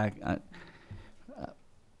back,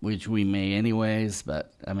 which we may anyways,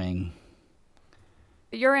 but I mean.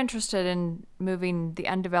 You're interested in moving the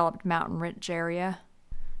undeveloped Mountain Ridge area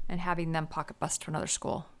and having them pocket bus to another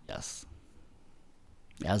school? Yes.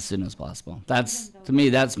 As soon as possible. That's, to me,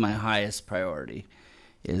 that's my highest priority,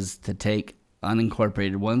 is to take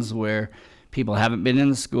unincorporated ones where people haven't been in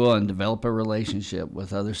the school and develop a relationship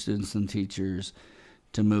with other students and teachers,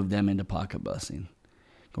 to move them into pocket busing.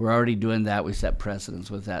 We're already doing that. We set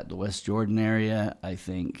precedents with that. The West Jordan area, I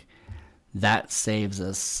think that saves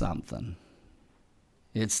us something.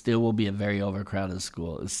 It still will be a very overcrowded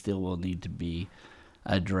school. It still will need to be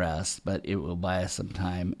addressed, but it will buy us some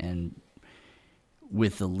time and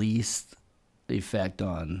with the least effect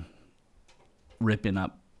on ripping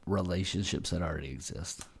up relationships that already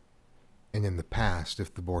exist. And in the past,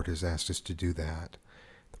 if the board has asked us to do that,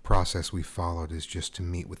 the process we followed is just to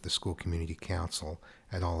meet with the school community council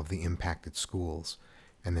at all of the impacted schools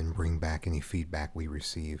and then bring back any feedback we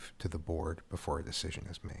receive to the board before a decision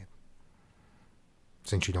is made.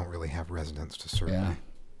 Since you don't really have residents to survey.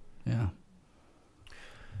 Yeah.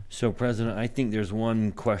 So, President, I think there's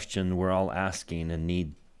one question we're all asking and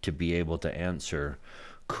need to be able to answer.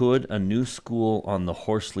 Could a new school on the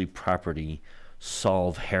Horsley property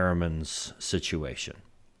solve Harriman's situation?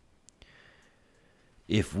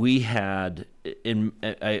 If we had,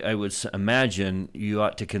 I would imagine you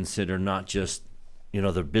ought to consider not just,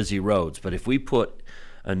 the busy roads, but if we put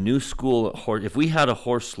a new school at if we had a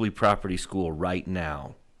Horsley property school right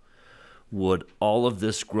now, would all of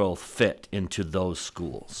this growth fit into those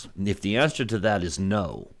schools? And if the answer to that is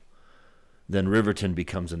no, then Riverton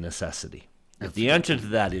becomes a necessity. If the answer to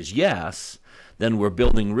that is yes, then we're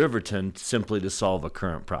building Riverton simply to solve a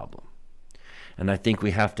current problem. And I think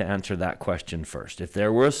we have to answer that question first. If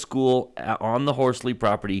there were a school on the Horsley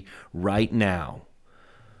property right now,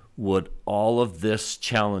 would all of this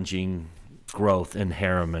challenging growth in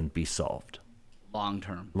Harriman be solved? Long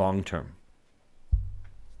term. Long term.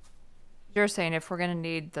 You're saying if we're going to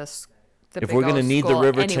need this, if we're going to need the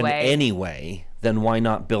Riverton anyway, then why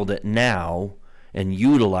not build it now and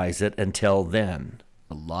utilize it until then?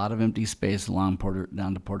 A lot of empty space along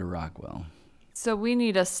down to Porter Rockwell. So we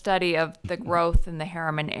need a study of the growth in the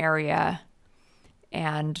Harriman area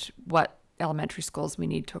and what elementary schools we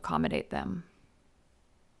need to accommodate them,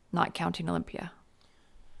 not counting Olympia,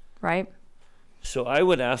 right? So I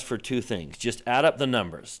would ask for two things. Just add up the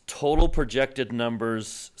numbers. Total projected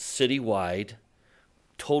numbers citywide,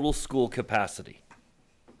 total school capacity.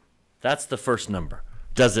 That's the first number.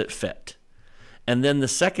 Does it fit? And then the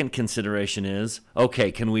second consideration is,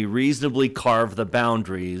 okay, can we reasonably carve the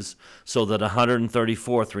boundaries so that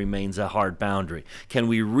 134th remains a hard boundary? Can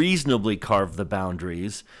we reasonably carve the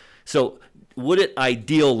boundaries? So would it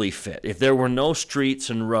ideally fit? If there were no streets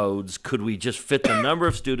and roads, could we just fit the number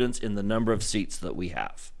of students in the number of seats that we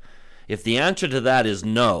have? If the answer to that is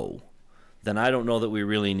no, then I don't know that we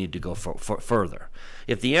really need to go further.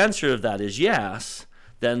 If the answer to that is yes,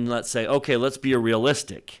 then let's say, okay, let's be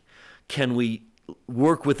realistic. Can we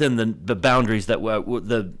work within the boundaries that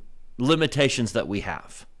the limitations that we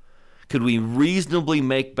have? Could we reasonably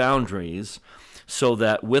make boundaries so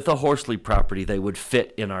that with a Horsley property they would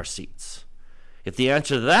fit in our seats? If the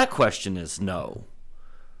answer to that question is no,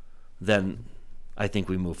 then I think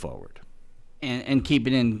we move forward. And keep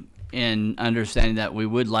it in understanding that we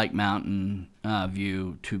would like Mountain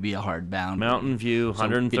View to be a hard boundary. Mountain View,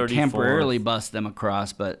 134th. So temporarily bust them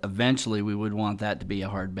across, but eventually we would want that to be a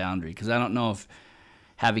hard boundary. Because I don't know if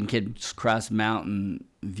having kids cross Mountain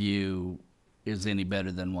View is any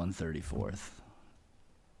better than 134th.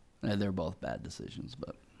 They're both bad decisions,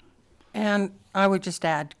 but. And I would just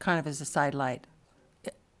add, kind of as a sidelight,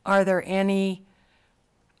 are there any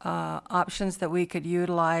options that we could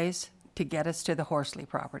utilize to get us to the Horsley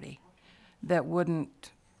property that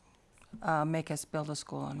wouldn't make us build a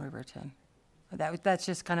school on Riverton? That's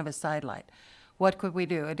just kind of a sidelight. What could we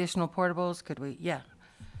do? Additional portables? Could we? Yeah.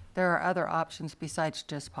 There are other options besides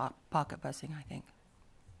just pocket busing, I think.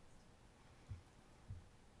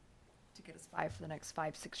 To get us 5 for the next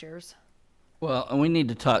 5-6 years. Well, and we need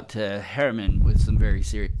to talk to Harriman with some very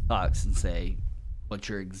serious talks and say, what's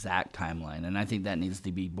your exact timeline? And I think that needs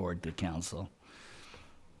to be board to council.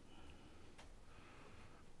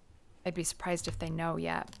 I'd be surprised if they know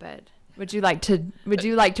yet, but would you like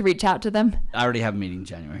to reach out to them? I already have a meeting in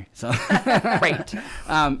January, so. Great.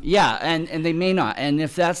 Yeah, and they may not. And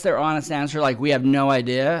if that's their honest answer, like we have no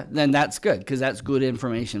idea, then that's good, because that's good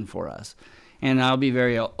information for us. And I'll be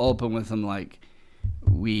very open with them, like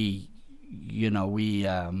we don't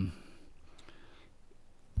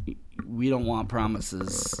want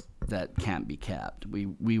promises that can't be kept.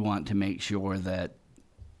 We want to make sure that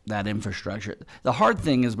infrastructure. The hard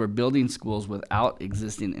thing is we're building schools without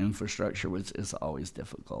existing infrastructure, which is always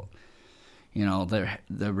difficult.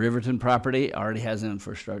 The Riverton property already has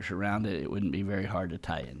infrastructure around it. It wouldn't be very hard to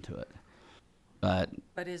tie into it.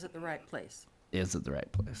 But is it the right place? Is it the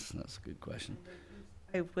right place? That's a good question.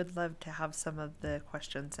 I would love to have some of the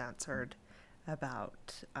questions answered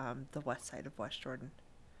about the west side of West Jordan.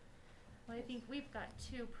 Well, I think we've got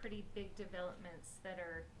 2 pretty big developments that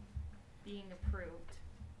are being approved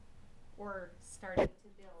or starting to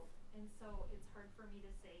build. And so it's hard for me to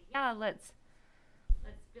say, yeah, let's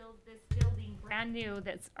build this building brand new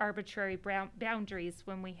that's arbitrary boundaries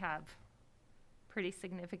when we have pretty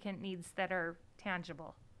significant needs that are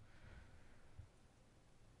tangible.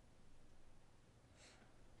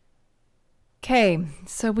 Okay,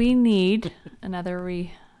 so we need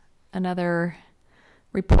another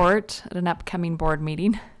report at an upcoming board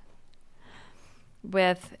meeting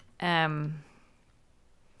with Mr.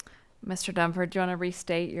 Dunford. Do you want to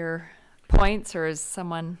restate your points, or has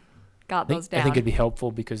someone got those down? I think it'd be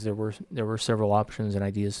helpful because there were several options and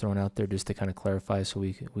ideas thrown out there just to kind of clarify, so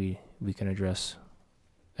we can address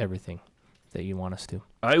everything that you want us to.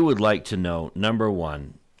 I would like to know, number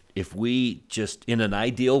one, if we just, in an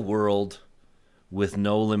ideal world with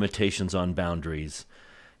no limitations on boundaries,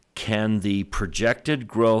 can the projected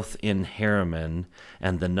growth in Harriman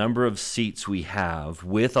and the number of seats we have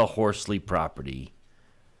with a Horsley property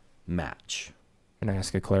match? Can I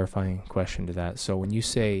ask a clarifying question to that? So when you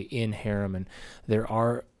say in Harriman, there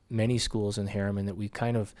are many schools in Harriman that we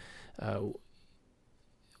kind of,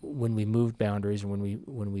 when we moved boundaries and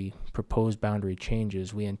when we proposed boundary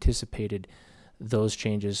changes, we anticipated those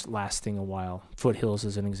changes lasting a while. Foothills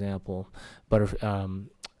is an example.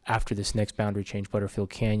 After this next boundary change, Butterfield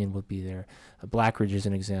Canyon would be there. Black Ridge is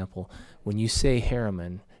an example. When you say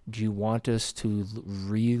Harriman, do you want us to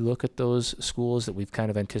re-look at those schools that we've kind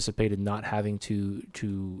of anticipated not having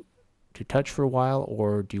to touch for a while,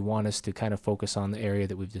 or do you want us to kind of focus on the area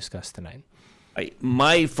that we've discussed tonight?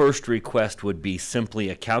 My first request would be simply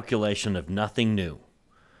a calculation of nothing new.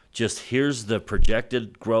 Just here's the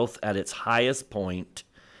projected growth at its highest point.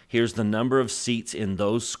 Here's the number of seats in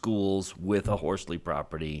those schools with a Horsley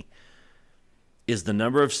property. Is the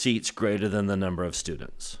number of seats greater than the number of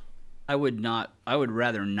students? I would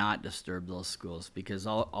rather not disturb those schools because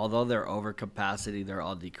although they're over capacity, they're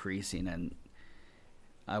all decreasing, and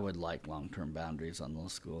I would like long-term boundaries on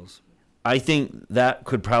those schools. I think that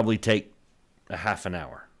could probably take a half an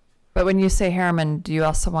hour. But when you say Harriman, do you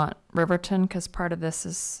also want Riverton? Because part of this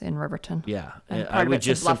is in Riverton. Yeah, And I part of would it's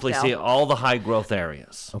in just simply Bluffdale. say all the high growth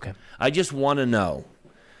areas. Okay. I just want to know,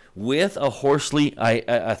 with a Horsley,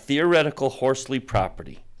 a theoretical Horsley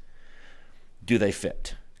property, do they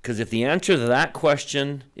fit? Because if the answer to that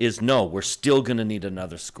question is no, we're still going to need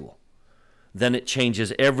another school, then it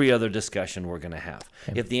changes every other discussion we're going to have.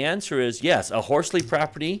 Okay. If the answer is yes, a Horsley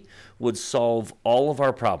property would solve all of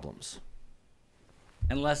our problems.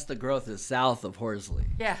 Unless the growth is south of Horsley.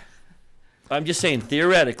 Yeah. I'm just saying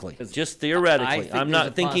theoretically, just theoretically. think I'm there's a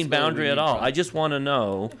not thinking possibility boundary we at need all. to- I just want to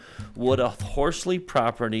know, would a Horsley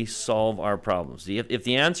property solve our problems? If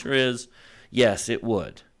the answer is yes, it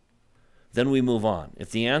would, then we move on.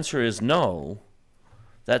 If the answer is no,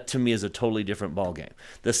 that to me is a totally different ballgame.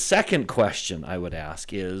 The second question I would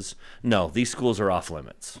ask is, no, these schools are off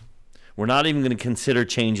limits. We're not even going to consider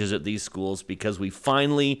changes at these schools because we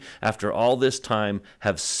finally, after all this time,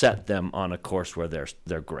 have set them on a course where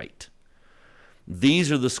they're great.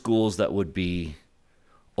 These are the schools that would be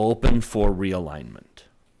open for realignment.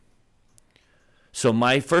 So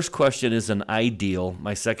my first question is an ideal.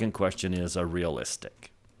 My second question is a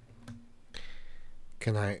realistic.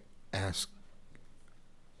 Can I ask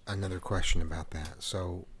another question about that?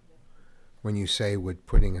 So when you say would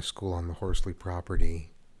putting a school on the Horsley property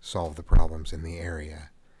solve the problems in the area,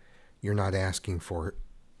 you're not asking for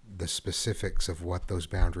the specifics of what those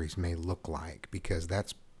boundaries may look like, because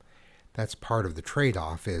that's part of the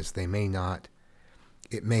trade-off. Is they may not,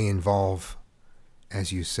 it may involve,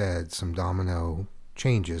 as you said, some domino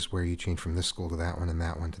changes where you change from this school to that one and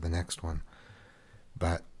that one to the next one,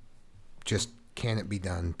 but just can it be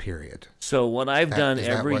done, period? So what I've done Is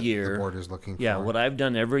that every what year, the board is looking yeah, for? what I've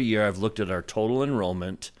done every year, I've looked at our total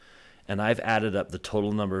enrollment, and I've added up the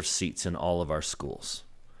total number of seats in all of our schools.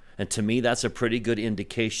 And to me, that's a pretty good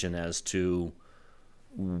indication as to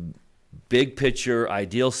big picture,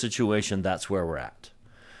 ideal situation, that's where we're at.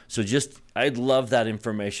 So just, I'd love that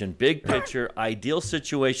information. Big picture, ideal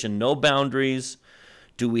situation, no boundaries.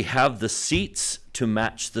 Do we have the seats to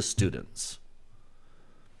match the students?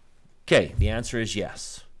 Okay, the answer is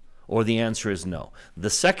yes, or the answer is no. The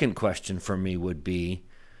second question for me would be,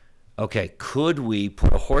 okay, could we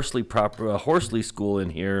put a Horsley school in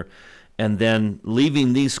here, and then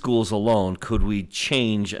leaving these schools alone, could we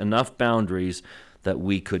change enough boundaries that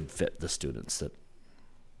we could fit the students?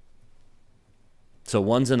 So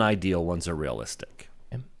one's an ideal, one's a realistic.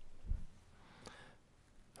 Okay.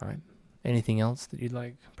 All right. Anything else that you'd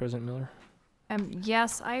like, President Miller?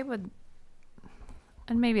 Yes, I would,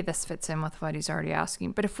 and maybe this fits in with what he's already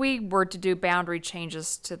asking, but if we were to do boundary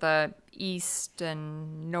changes to the east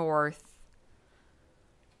and north,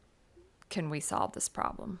 can we solve this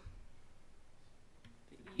problem?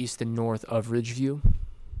 east and north of Ridgeview.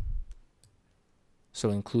 So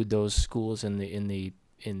include those schools in the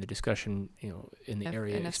discussion, in the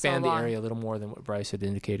area. And if Expand so, the area a little more than what Bryce had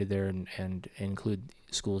indicated there, and include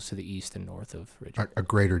schools to the east and north of Ridgeview. A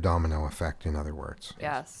greater domino effect, in other words.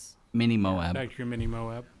 Yes. Mini Moab. Back to your mini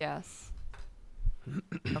Moab. Yes.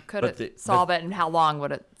 Or could But it solve it, and how long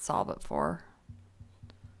would it solve it for?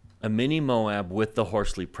 A mini Moab with the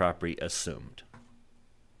Horsley property assumed.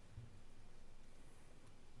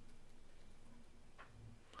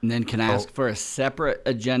 And then can I ask for a separate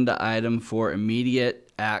agenda item for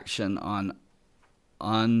immediate action on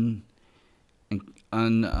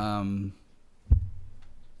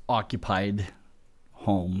occupied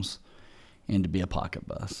homes and to be a pocket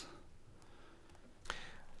bus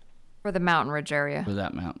For the Mountain Ridge area. for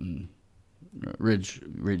that mountain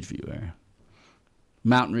Ridgeview area,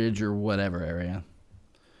 Mountain Ridge or whatever area.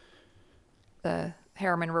 The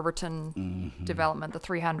Harriman Riverton development, the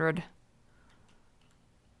 300.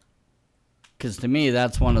 Because to me,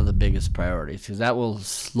 that's one of the biggest priorities, because that will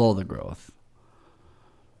slow the growth,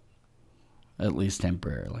 at least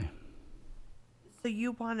temporarily. So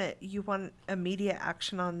you want immediate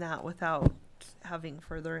action on that without having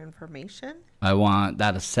further information? I want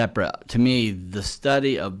that a separate. To me, the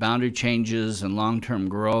study of boundary changes and long-term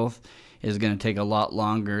growth is going to take a lot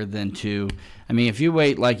longer than to. I mean, if you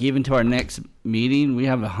wait like even to our next meeting, we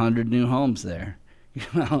have 100 new homes there.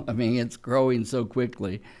 I mean, it's growing so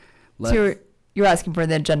quickly. So you're asking for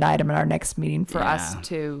the agenda item in our next meeting for us Yeah.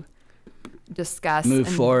 to discuss Move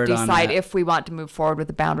and forward on decide that. if we want to move forward with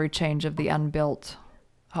the boundary change of the unbuilt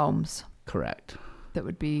homes Correct. that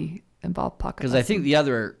would be involved pocket. Because I think the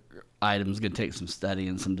other item is going to take some study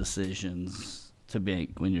and some decisions to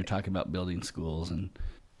make when you're talking about building schools and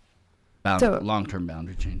So- long-term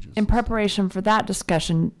boundary changes. in preparation for that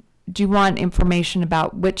discussion, do you want information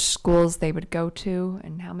about which schools they would go to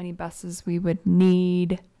and how many buses we would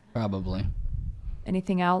need? Probably.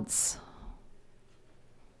 Anything else?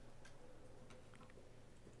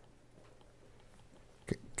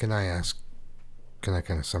 Can I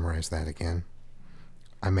kind of summarize that again?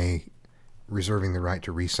 I may reserving the right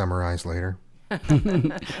to re-summarize later.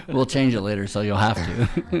 We'll change it later, so you'll have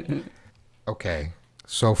to. Okay.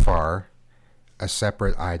 So far, a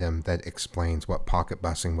separate item that explains what pocket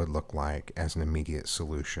busing would look like as an immediate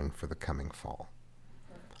solution for the coming fall.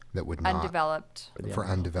 That would not Undeveloped. for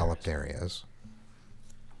undeveloped areas.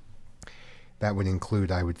 That would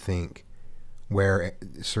include, I would think, where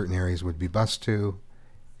certain areas would be bused to,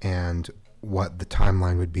 and what the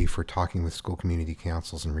timeline would be for talking with school community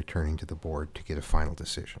councils and returning to the board to get a final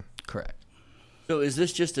decision. Correct. So is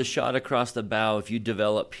this just a shot across the bow? If you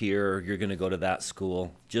develop here, you're going to go to that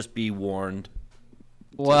school. Just be warned.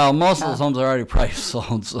 Well, most of those homes are already price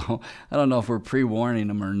sold, so I don't know if we're pre-warning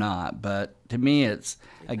them or not. But to me, it's,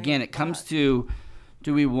 again, it comes to,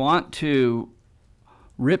 do we want to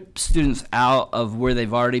rip students out of where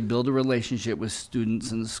they've already built a relationship with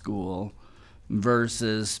students in the school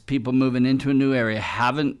versus people moving into a new area,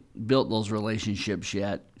 haven't built those relationships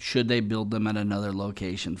yet? Should they build them at another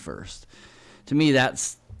location first? To me,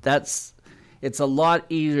 it's a lot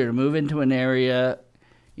easier to move into an area,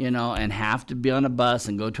 and have to be on a bus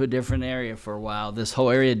and go to a different area for a while. This whole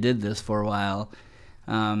area did this for a while.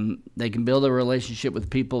 They can build a relationship with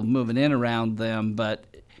people moving in around them, but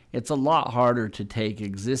it's a lot harder to take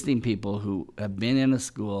existing people who have been in a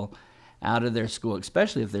school out of their school,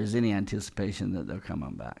 especially if there's any anticipation that they're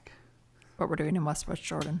coming back. What we're doing in West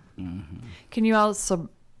Jordan. Mm-hmm. Can you also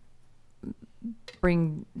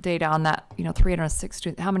bring data on that, 306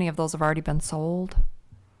 students, how many of those have already been sold?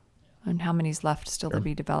 And how many's left still to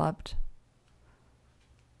be developed?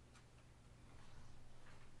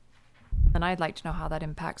 And I'd like to know how that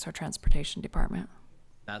impacts our transportation department.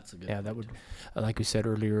 That's a good. Yeah, that would, like we said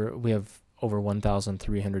earlier, we have over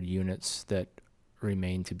 1,300 units that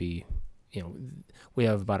remain to be, we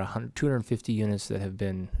have about 250 units that have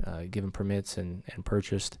been given permits and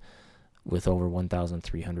purchased, with over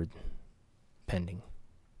 1,300 pending.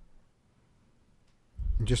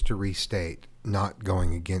 Just to restate, not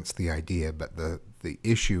going against the idea, but the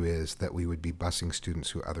issue is that we would be busing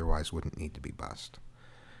students who otherwise wouldn't need to be bused.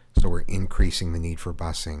 So we're increasing the need for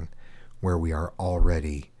busing where we are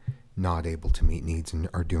already not able to meet needs and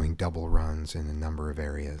are doing double runs in a number of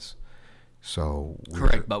areas. So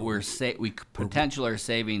Correct, but we potentially are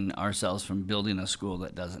saving ourselves from building a school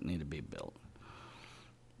that doesn't need to be built.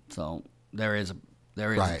 So there is a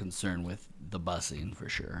Right. concern with the busing for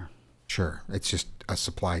sure. Sure, it's just a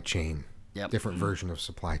supply chain, Yep. different version of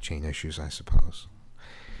supply chain issues, I suppose.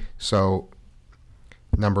 So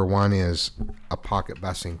number one is a pocket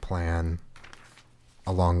busing plan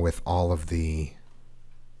along with all of the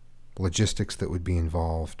logistics that would be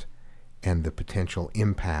involved, and the potential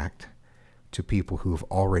impact to people who have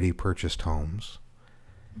already purchased homes.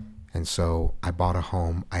 And so I bought a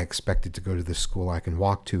home. I expected to go to the school I can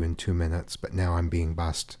walk to in 2 minutes, but now I'm being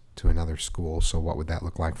bused to another school. So what would that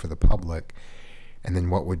look like for the public? And then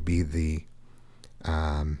what would be the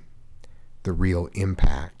real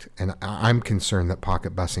impact? And I'm concerned that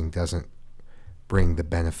pocket busing doesn't bring the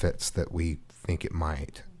benefits that we think it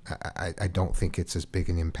might. I don't think it's as big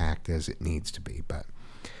an impact as it needs to be, but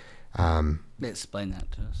explain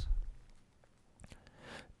that to us.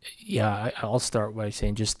 Yeah, I'll start by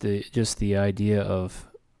saying just the idea of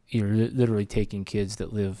you're literally taking kids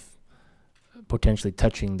that live potentially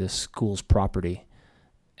touching this school's property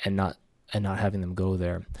and not having them go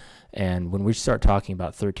there. And when we start talking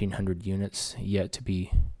about 1,300 units yet to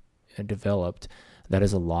be developed, that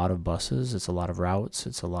is a lot of buses, it's a lot of routes,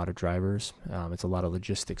 it's a lot of drivers, it's a lot of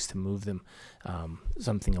logistics to move them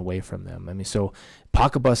something away from them. I mean, so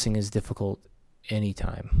pocket busing is difficult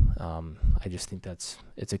anytime. I just think it's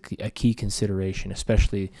a key consideration,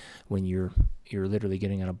 especially when you're literally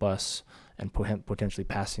getting on a bus and potentially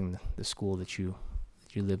passing the school that you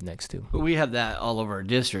live next to. But we have that all over our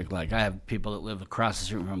district. Like I have people that live across the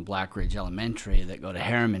street from Black Ridge Elementary that go to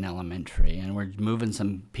Harriman Elementary, and we're moving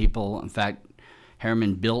some people. In fact,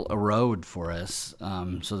 Harriman built a road for us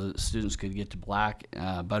so that students could get to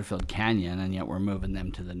Butterfield Canyon, and yet we're moving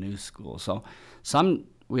them to the new school. So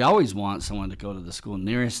we always want someone to go to the school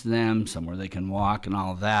nearest to them, somewhere they can walk and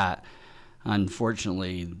all of that.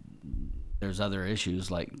 Unfortunately, there's other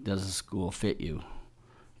issues like, does the school fit you?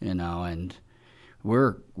 And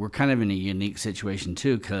we're kind of in a unique situation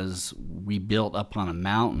too, because we built up on a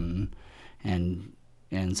mountain, and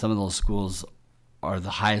some of those schools are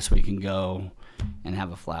the highest we can go and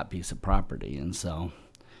have a flat piece of property. And so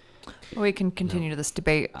we can continue this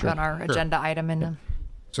debate on our agenda item and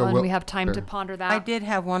So when we'll- we have time to sure. ponder that. I did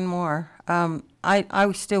have one more.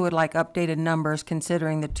 I still would like updated numbers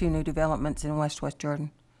considering the 2 new developments in West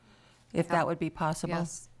Jordan, if that would be possible.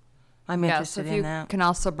 Yes. I'm Yes, interested if in you that. can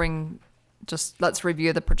also let's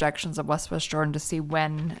review the projections of West Jordan to see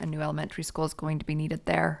when a new elementary school is going to be needed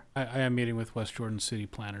there. I am meeting with West Jordan city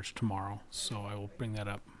planners tomorrow, so I will bring that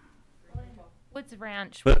up. Woods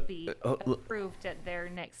Ranch But, will be look- approved at their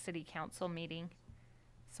next city council meeting.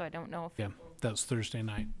 So I don't know if Yeah, that's Thursday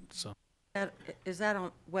night, so. Is that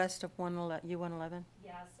on west of U-111?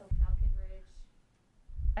 Yeah, so Falcon Ridge.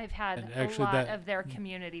 I've had And a actually lot that- of their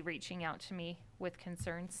community reaching out to me with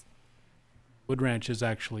concerns. Wood Ranch is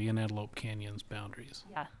actually in Antelope Canyon's boundaries.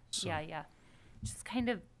 Yeah, So- yeah. Just kind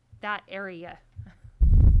of that area. The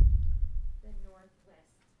northwest,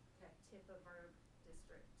 that tip of our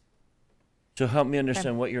district. So help me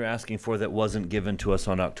understand what you're asking for that wasn't given to us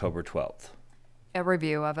on October 12th. A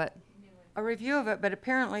review of it. A review of it, but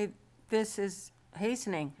apparently this is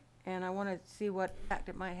hastening, and I want to see what impact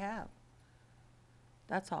it might have.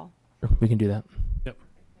 That's all. We can do that. Yep.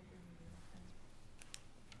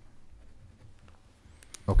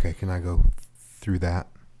 Okay, can I go through that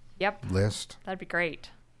Yep. list? That'd be great.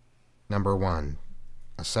 Number 1,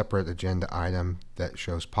 a separate agenda item that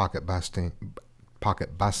shows pocket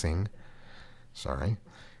busing. Sorry.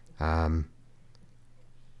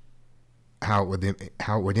 How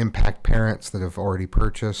it would impact parents that have already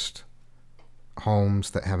purchased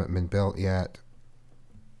homes that haven't been built yet.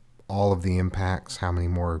 All of the impacts, how many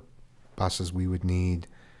more buses we would need,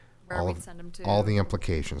 Where we'd send them to. all the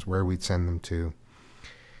implications, where we'd send them to.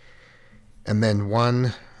 And then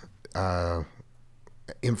one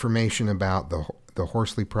information about the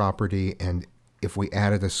Horsley property, and if we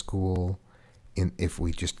added a school, if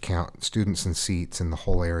we just count students and seats in the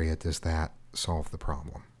whole area, does that solve the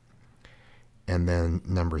problem? And then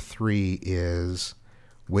number 3 is,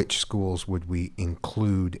 which schools would we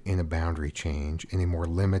include in a boundary change, in a more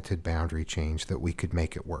limited boundary change that we could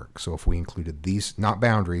make it work? So if we included these, not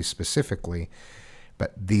boundaries specifically,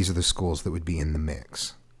 but these are the schools that would be in the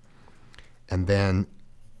mix. And then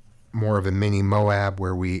more of a mini Moab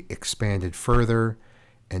where we expanded further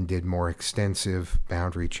and did more extensive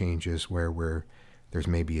boundary changes where there's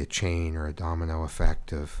maybe a chain or a domino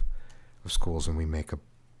effect of schools, and we make a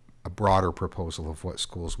broader proposal of what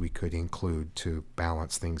schools we could include to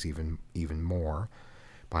balance things even more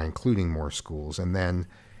by including more schools. And then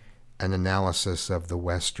an analysis of the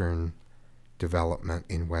western development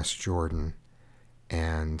in West Jordan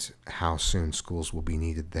and how soon schools will be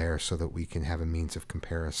needed there so that we can have a means of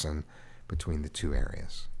comparison between the 2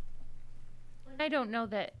 areas. I don't know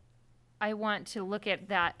that I want to look at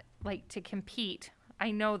that like to compete.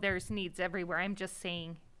 I know there's needs everywhere. I'm just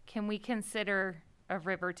saying, can we consider a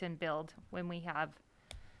Riverton build when we have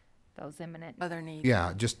those imminent. Other needs.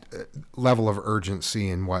 Yeah, just level of urgency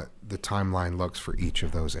and what the timeline looks for each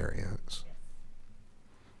of those areas.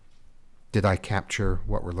 Did I capture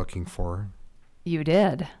what we're looking for? You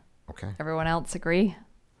did. Okay, Everyone else agree?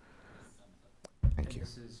 thank you.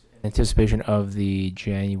 Anticipation of the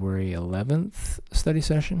January 11th study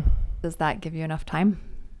session. Does that give you enough time?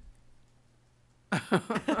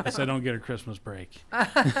 Guess I don't get a Christmas break.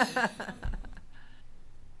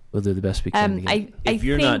 We'll do the best we can. to get- If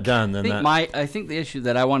you're not done, then that, I think the issue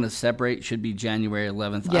that I want to separate should be January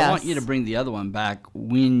 11th. I want you to Yes. bring the other one back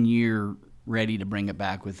when you're ready to bring it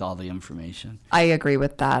back with all the information. I agree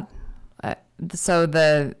with that. So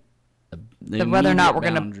the whether or not we're immediate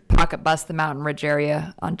going to boundary. pocket bus the Mountain Ridge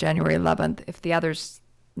area on January 11th, if the others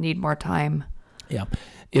need more time, Yeah.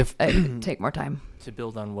 If take more time. to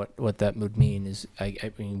build on what that would mean is,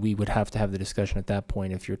 I mean, we would have to have the discussion at that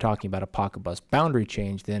point. If you're talking about a pocket bus boundary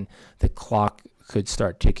change, then the clock could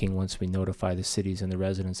start ticking once we notify the cities and the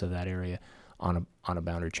residents of that area on a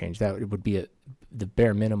boundary change. That would be the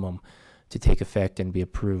bare minimum to take effect and be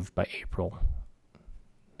approved by April.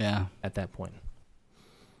 Yeah. At that point.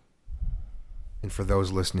 And for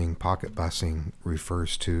those listening, pocket busing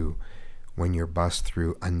refers to when you're bused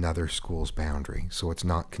through another school's boundary. So it's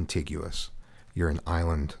not contiguous. You're an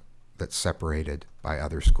island that's separated by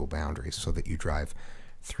other school boundaries so that you drive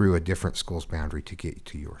through a different school's boundary to get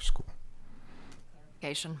to your school.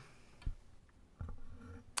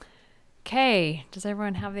 Okay, does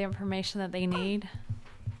everyone have the information that they need?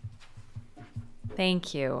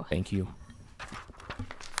 Thank you. Thank you.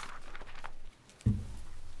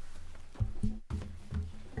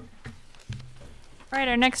 All right,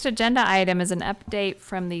 our next agenda item is an update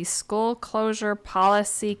from the School Closure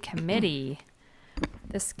Policy Committee.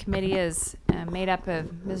 This committee is made up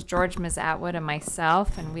of Ms. George, Ms. Atwood, and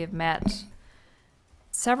myself, and we have met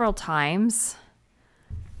several times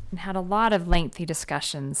and had a lot of lengthy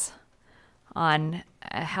discussions on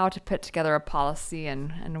how to put together a policy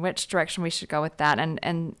and which direction we should go with that.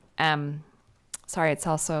 Sorry, it's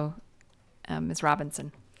also Ms.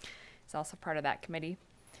 Robinson is also part of that committee.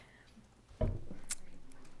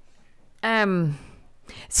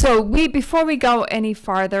 So before we go any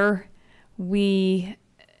farther, we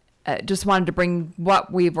just wanted to bring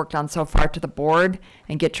what we've worked on so far to the board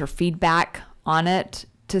and get your feedback on it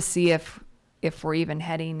to see if we're even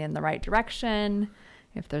heading in the right direction,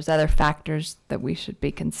 if there's other factors that we should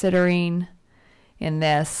be considering in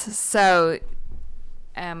this. So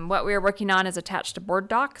what we are working on is attached to board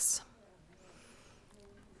docs.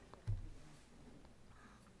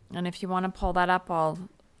 And if you want to pull that up,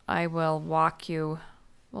 I will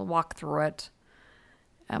we'll walk through it.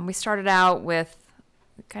 We started out with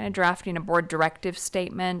kind of drafting a board directive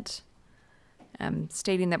statement,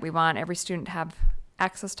 stating that we want every student to have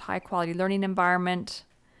access to high quality learning environment.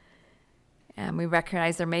 And we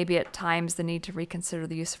recognize there may be at times the need to reconsider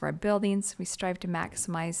the use of our buildings. We strive to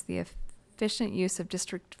maximize the efficient use of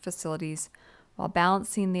district facilities while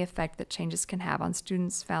balancing the effect that changes can have on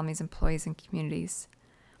students, families, employees, and communities.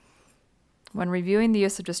 When reviewing the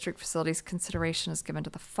use of district facilities, consideration is given to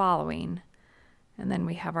the following. And then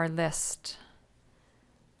we have our list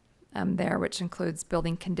there, which includes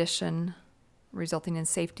building condition, resulting in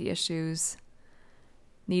safety issues,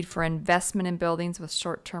 need for investment in buildings with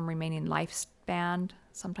short-term remaining lifespan.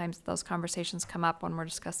 Sometimes those conversations come up when we're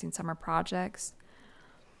discussing summer projects.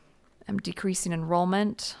 Decreasing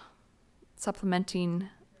enrollment, supplementing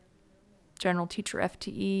general teacher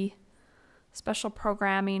FTE, special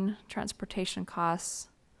programming, transportation costs,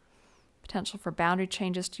 potential for boundary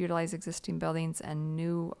changes to utilize existing buildings, and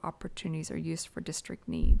new opportunities are used for district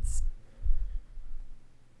needs.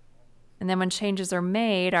 And then when changes are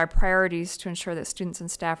made, our priorities to ensure that students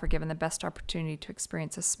and staff are given the best opportunity to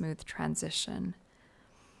experience a smooth transition.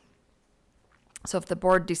 So if the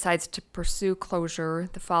board decides to pursue closure,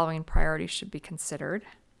 the following priorities should be considered.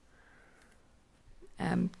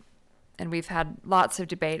 And we've had lots of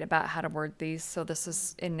debate about how to word these, so this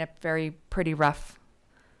is in a very pretty rough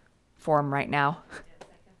form right now.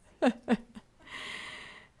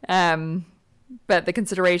 But the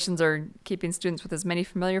considerations are keeping students with as many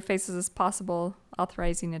familiar faces as possible,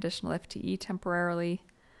 authorizing additional FTE temporarily,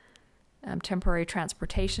 temporary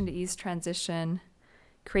transportation to ease transition,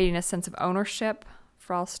 creating a sense of ownership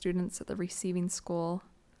for all students at the receiving school,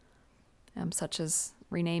 such as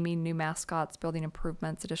renaming, new mascots, building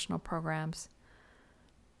improvements, additional programs,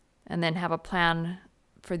 and then have a plan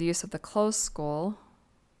for the use of the closed school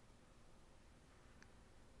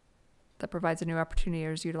that provides a new opportunity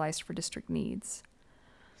or is utilized for district needs.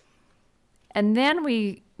 And then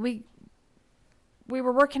we we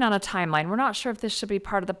were working on a timeline. We're not sure if this should be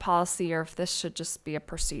part of the policy or if this should just be a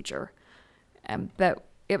procedure. But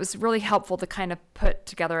it was really helpful to kind of put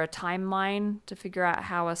together a timeline to figure out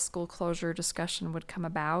how a school closure discussion would come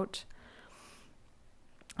about.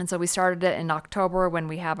 And so we started it in October when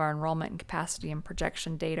we have our enrollment and capacity and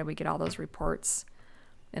projection data. We get all those reports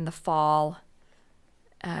in the fall.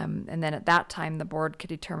 And then at that time, the board could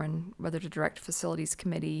determine whether to direct facilities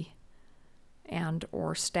committee and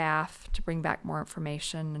or staff to bring back more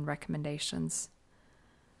information and recommendations.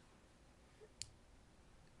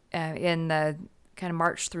 In the kind of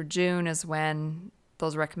March through June is when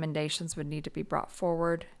those recommendations would need to be brought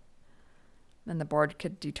forward. Then the board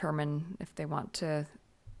could determine if they want to,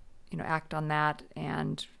 act on that.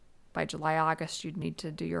 And by July, August, you'd need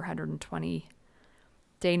to do your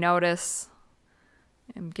 120-day notice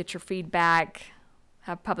and get your feedback,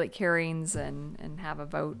 have public hearings, and have a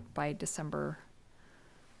vote by December,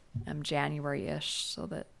 January-ish, so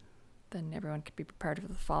that then everyone could be prepared for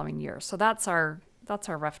the following year. So that's our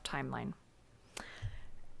rough timeline.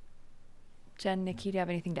 Jen, Nikki, do you have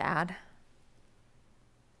anything to add?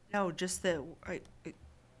 No, just that I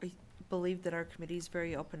believe that our committee is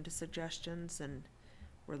very open to suggestions, and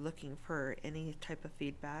we're looking for any type of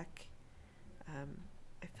feedback.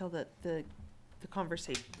 I feel that the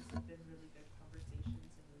conversations have been really good conversations, and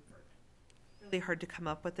we've worked really hard to come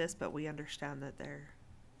up with this, but we understand that there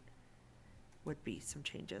would be some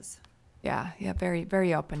changes. Yeah, very,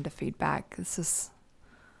 very open to feedback. This is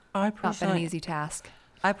not been an easy task.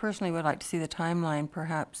 I personally would like to see the timeline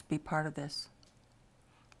perhaps be part of this.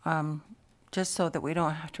 Just so that we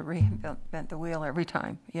don't have to reinvent the wheel every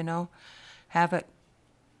time, Have it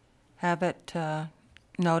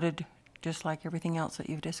noted just like everything else that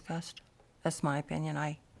you've discussed. That's my opinion.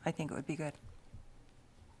 I think it would be good.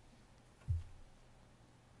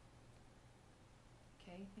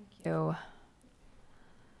 Okay, thank you.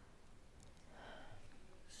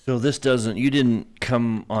 So you didn't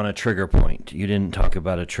come on a trigger point. You didn't talk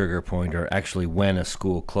about a trigger point or actually when a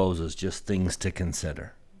school closes, just things to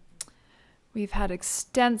consider. We've had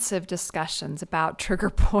extensive discussions about trigger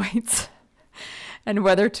points and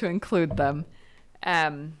whether to include them.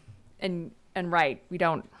 And right, we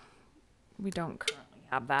don't currently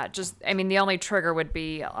have that. The only trigger would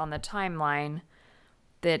be on the timeline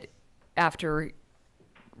that after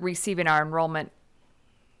receiving our enrollment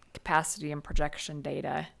capacity and projection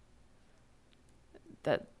data,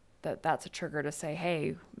 that's a trigger to say,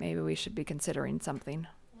 hey, maybe we should be considering something.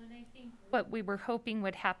 Well, and I think what we were hoping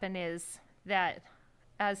would happen is that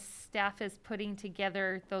as staff is putting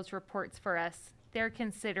together those reports for us, they're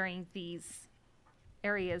considering these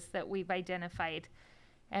areas that we've identified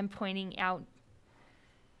and pointing out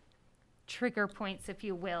trigger points, if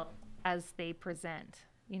you will, as they present.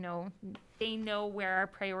 They know where our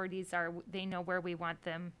priorities are. They know where we want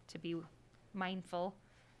them to be mindful.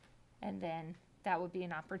 And then that would be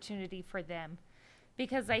an opportunity for them.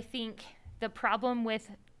 Because I think the problem with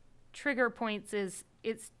trigger points is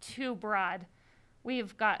it's too broad.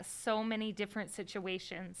 We've got so many different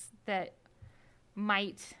situations that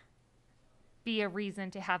might be a reason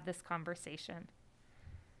to have this conversation.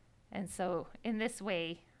 And so in this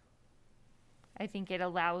way, I think it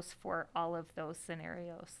allows for all of those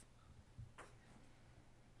scenarios.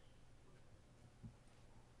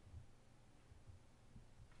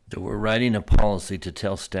 So we're writing a policy to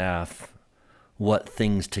tell staff what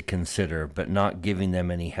things to consider, but not giving them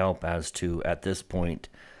any help as to, at this point,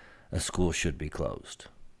 a school should be closed.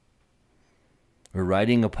 We're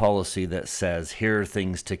writing a policy that says, here are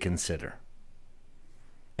things to consider.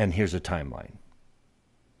 And here's a timeline.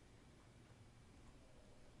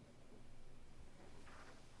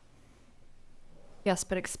 Yes,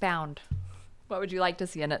 but expound. What would you like to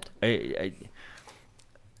see in it?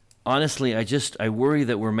 Honestly, I worry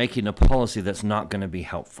that we're making a policy that's not going to be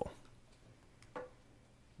helpful.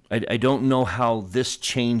 I don't know how this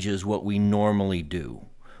changes what we normally do.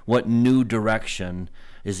 What new direction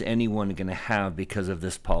is anyone going to have because of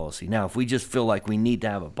this policy? Now, if we just feel like we need to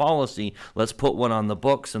have a policy, let's put one on the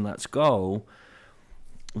books and let's go,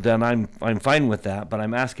 then I'm fine with that. But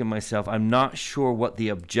I'm asking myself, I'm not sure what the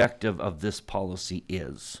objective of this policy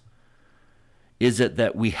is. Is it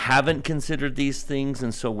that we haven't considered these things,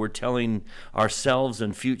 and so we're telling ourselves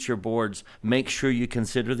and future boards, make sure you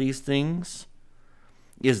consider these things?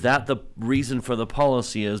 Is that the reason for the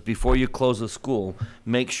policy, is before you close a school,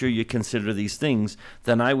 make sure you consider these things?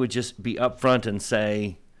 Then I would just be upfront and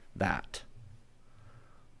say that.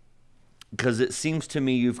 Because it seems to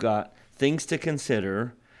me you've got things to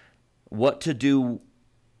consider, what to do,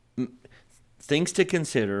 things to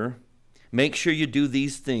consider, make sure you do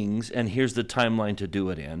these things, and here's the timeline to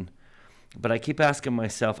do it in. But I keep asking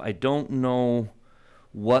myself, I don't know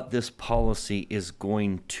what this policy is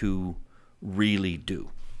going to really do.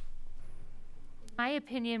 My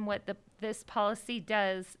opinion, what this policy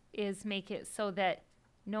does is make it so that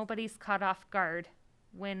nobody's caught off guard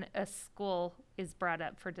when a school is brought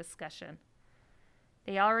up for discussion.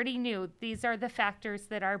 They already knew these are the factors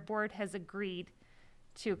that our board has agreed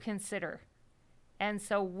to consider. And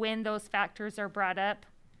so when those factors are brought up,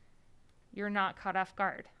 you're not caught off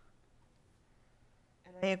guard.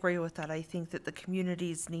 And I agree with that. I think that the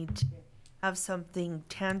communities need to have something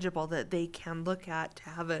tangible that they can look at to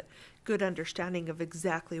have a good understanding of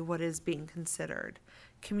exactly what is being considered.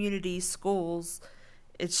 Communities, schools,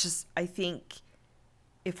 it's just, I think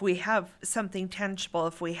if we have something tangible,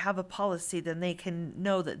 if we have a policy, then they can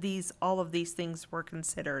know that all of these things were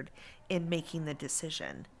considered in making the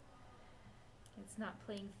decision. It's not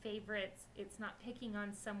playing favorites. It's not picking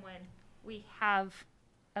on someone. We have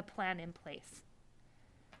a plan in place.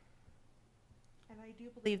 And I do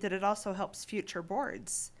believe that it also helps future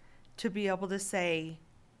boards to be able to say,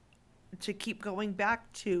 to keep going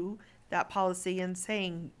back to that policy and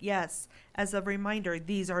saying, yes, as a reminder,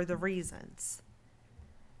 these are the reasons.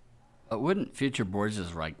 But wouldn't future boards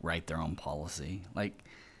just write their own policy? Like,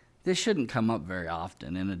 this shouldn't come up very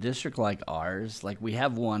often. In a district like ours, like, we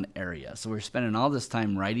have one area. So we're spending all this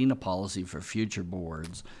time writing a policy for future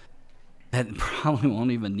boards that probably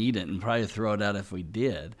won't even need it and probably throw it out if we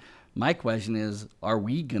did. My question is, are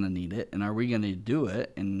we going to need it, and are we going to do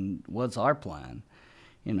it, and what's our plan?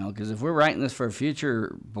 You know, because if we're writing this for a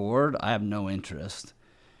future board, I have no interest.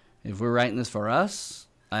 If we're writing this for us,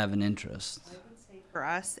 I have an interest. For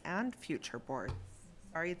us and future boards.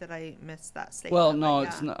 Sorry that I missed that statement. Well, no, yeah.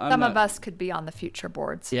 it's not. Some of us could be on the future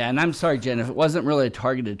boards. Yeah, and I'm sorry, Jen, if it wasn't really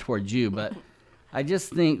targeted towards you, but I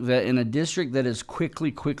just think that in a district that is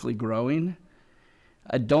quickly growing,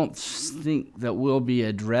 I don't think that we'll be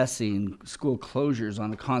addressing school closures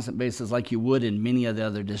on a constant basis like you would in many of the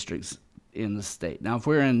other districts in the state. Now, if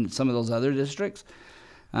we're in some of those other districts,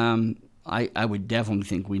 I would definitely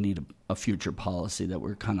think we need a future policy that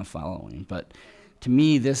we're kind of following. But to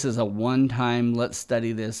me, this is a one-time, let's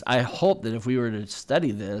study this. I hope that if we were to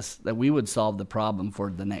study this, that we would solve the problem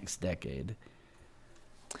for the next decade.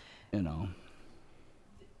 You know.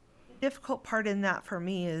 The difficult part in that for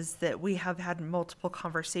me is that we have had multiple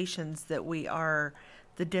conversations that we are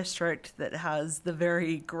the district that has the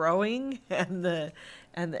very growing and the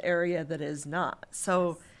area that is not.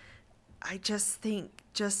 So I just think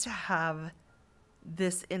just to have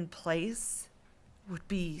this in place would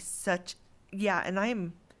be such, and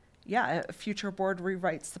a future board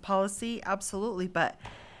rewrites the policy, absolutely, but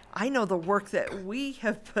I know the work that we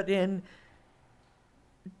have put in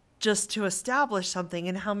just to establish something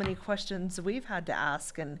and how many questions we've had to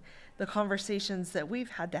ask and the conversations that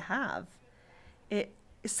we've had to have.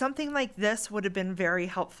 Something like this would have been very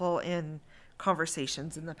helpful in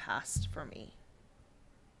conversations in the past for me.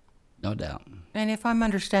 No doubt. And if I'm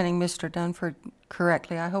understanding Mr. Dunford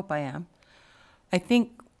correctly, I hope I am, I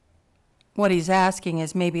think what he's asking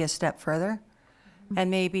is maybe a step further, and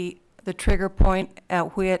maybe the trigger point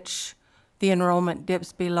at which the enrollment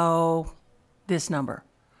dips below this number.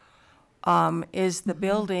 Is the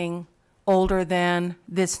building older than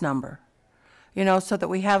this number? You know, so that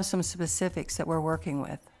we have some specifics that we're working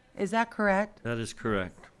with. Is that correct? That is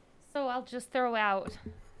correct. So I'll just throw out,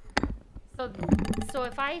 so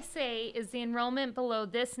if I say, is the enrollment below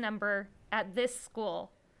this number at this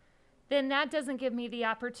school, then that doesn't give me the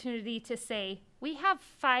opportunity to say, we have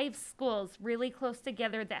 5 schools really close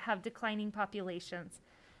together that have declining populations.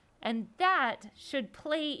 And that should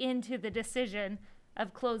play into the decision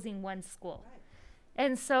of closing one school.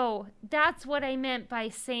 And so that's what I meant by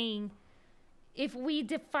saying, if we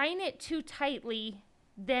define it too tightly,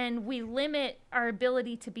 then we limit our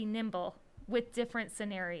ability to be nimble with different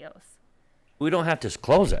scenarios. We don't have to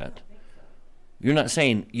close it. You're not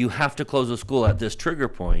saying you have to close a school at this trigger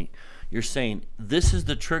point. You're saying this is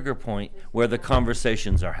the trigger point where the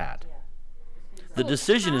conversations are had. The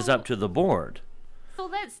decision is up to the board. So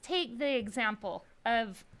let's take the example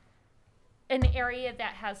of an area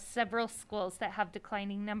that has several schools that have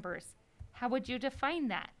declining numbers. How would you define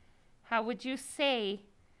that? How would you say,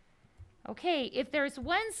 okay, if there's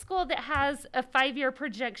one school that has a 5-year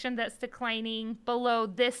projection that's declining below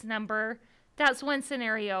this number, that's one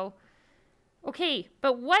scenario. Okay,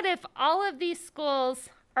 but what if all of these schools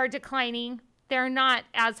are declining? They're not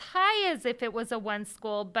as high as if it was a one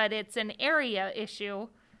school, but it's an area issue.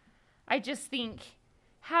 I just think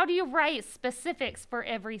how do you write specifics for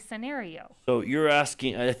every scenario? So you're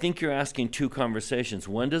asking, I think you're asking two conversations.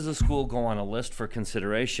 When does a school go on a list for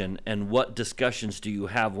consideration, and what discussions do you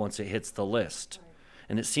have once it hits the list?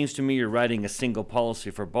 And it seems to me you're writing a single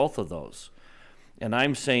policy for both of those. And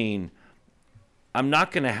I'm saying, I'm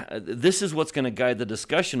not going to, this is what's going to guide the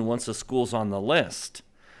discussion once a school's on the list.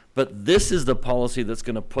 But this is the policy that's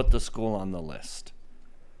going to put the school on the list.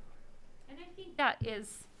 And I think that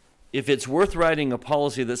is, If it's worth writing a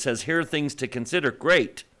policy that says, here are things to consider,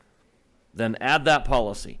 great, then add that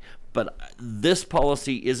policy. But this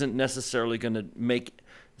policy isn't necessarily going to make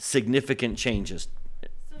significant changes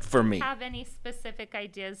for me. have any specific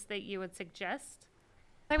ideas that you would suggest?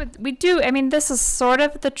 We do. I mean, this is sort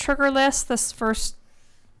of the trigger list, this first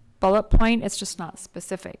bullet point. It's just not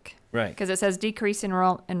specific. Right. Because it says decrease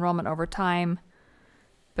enrollment over time,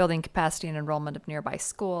 building capacity and enrollment of nearby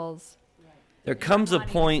schools. There comes a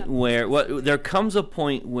point where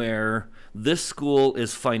this school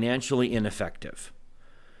is financially ineffective,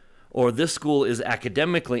 or this school is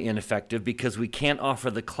academically ineffective because we can't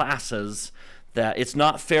offer the classes, that it's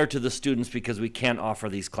not fair to the students because we can't offer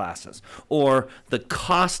these classes, or the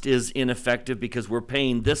cost is ineffective because we're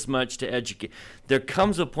paying this much to educate. There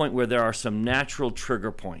comes a point where there are some natural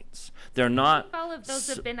trigger points. They're not. All of those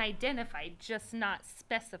have been identified, just not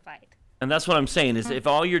specified. And that's what I'm saying, is if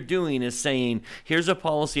all you're doing is saying, here's a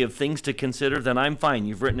policy of things to consider, then I'm fine.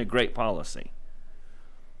 You've written a great policy.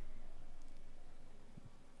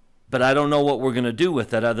 But I don't know what we're going to do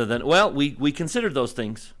with that other than, well, we considered those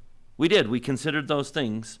things. We did. We considered those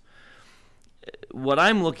things. What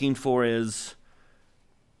I'm looking for is,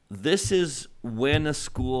 this is when a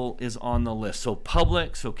school is on the list. So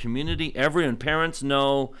public, so community, everyone, parents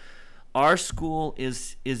know our school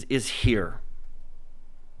is here.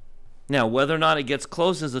 Now, whether or not it gets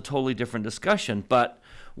closed is a totally different discussion, but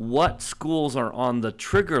what schools are on the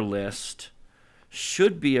trigger list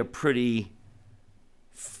should be a pretty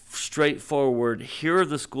straightforward, here are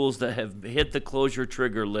the schools that have hit the closure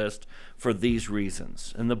trigger list for these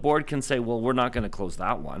reasons. And the board can say, well, we're not going to close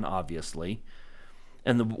that one, obviously.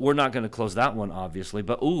 And we're not going to close that one, obviously.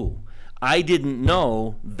 But, ooh, I didn't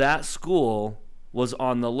know that school was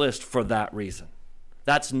on the list for that reason.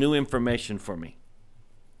 That's new information for me.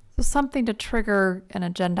 So something to trigger an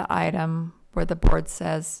agenda item where the board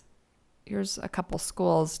says, here's a couple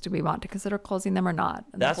schools, do we want to consider closing them or not?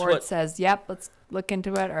 And That's the board what- says, yep, let's look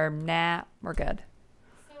into it, or nah, we're good.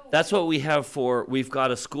 That's what we have for, we've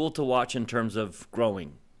got a school to watch in terms of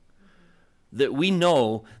growing. That we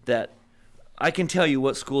know that, I can tell you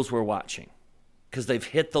what schools we're watching, because they've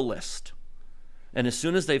hit the list. And as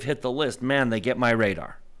soon as they've hit the list, man, they get my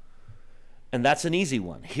radar. And that's an easy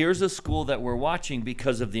one. Here's a school that we're watching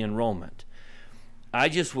because of the enrollment. I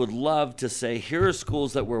just would love to say, here are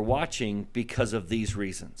schools that we're watching because of these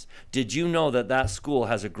reasons. Did you know that that school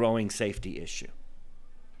has a growing safety issue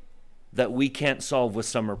that we can't solve with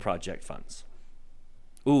summer project funds?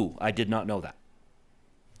 Ooh, I did not know that.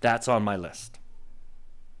 That's on my list.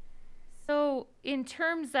 So in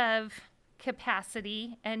terms of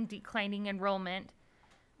capacity and declining enrollment,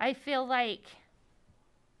 I feel like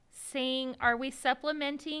saying, are we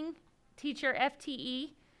supplementing teacher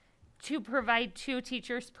FTE to provide 2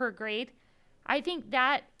 teachers per grade? I think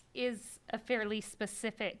that is a fairly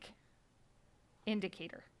specific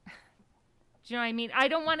indicator. Do you know what I mean? I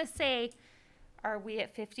don't want to say, are we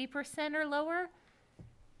at 50% or lower?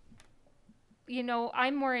 You know,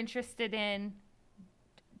 I'm more interested in,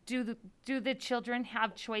 do the children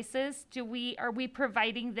have choices? Are we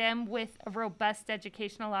providing them with a robust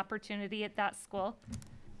educational opportunity at that school?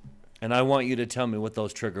 And I want you to tell me what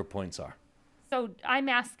those trigger points are. So I'm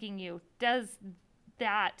asking you, does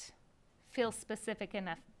that feel specific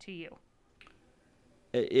enough to you?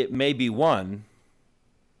 It may be one.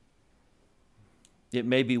 It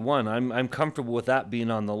may be one. I'm comfortable with that being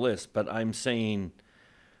on the list, but I'm saying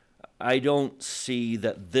I don't see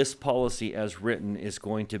that this policy as written is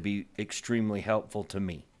going to be extremely helpful to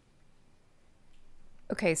me.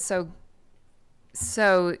 Okay, so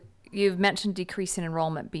you've mentioned decrease in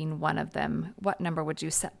enrollment being one of them. What number would you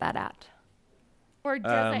set that at? Or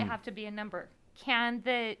does it have to be a number?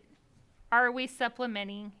 Are we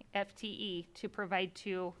supplementing FTE to provide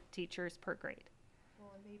 2 teachers per grade?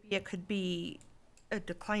 Well, maybe it could be a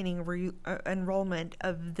declining enrollment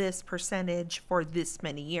of this percentage for this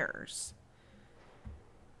many years.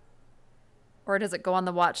 Or does it go on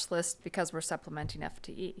the watch list because we're supplementing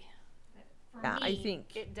FTE? For Yeah, I me,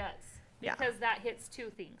 think- it does. Yeah. Because that hits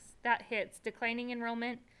 2 things. That hits declining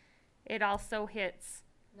enrollment. It also hits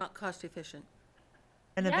Not cost efficient.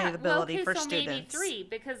 and Yeah, availability okay, for so students. maybe 3,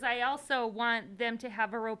 because I also want them to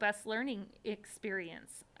have a robust learning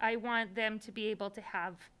experience. I want them to be able to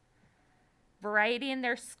have variety in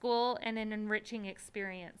their school and an enriching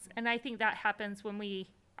experience. And I think that happens when we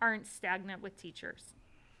aren't stagnant with teachers.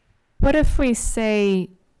 What if we say,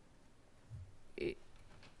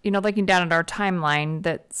 you know, looking down at our timeline,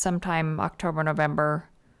 that sometime October, November,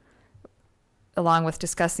 along with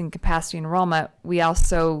discussing capacity enrollment, we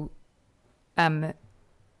also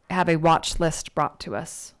have a watch list brought to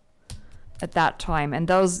us at that time, and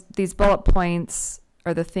these bullet points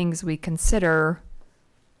are the things we consider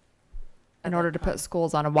in order to put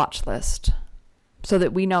schools on a watch list, so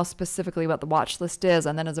that we know specifically what the watch list is,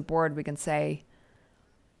 and then as a board we can say,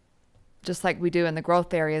 just like we do in the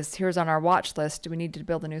growth areas, here's on our watch list. Do we need to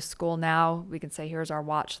build a new school now? We can say, here's our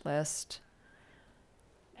watch list.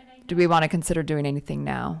 Do we want to consider doing anything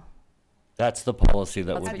now? That's the policy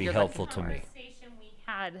that That's would what be you're helpful looking to for. me. Conversation we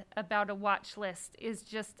had about a watch list is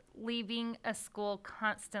just leaving a school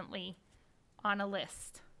constantly on a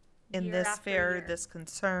list. In year this after fear, year. this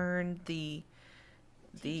concern,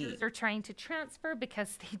 Teachers are trying to transfer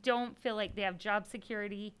because they don't feel like they have job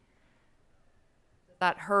security.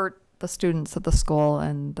 That hurt the students of the school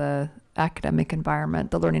and the academic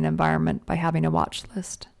environment, the learning environment, by having a watch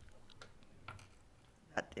list.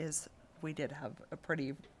 that is, we did have a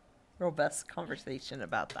pretty robust conversation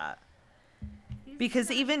about that.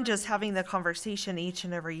 Because even just having the conversation each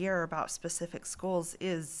and every year about specific schools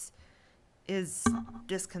is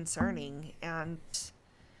disconcerting, and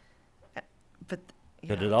but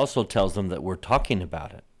It also tells them that we're talking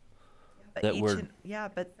about it. That we're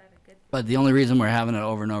But the only reason we're having it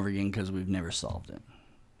over and over again because we've never solved it.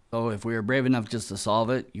 So if we were brave enough just to solve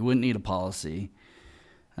it, you wouldn't need a policy.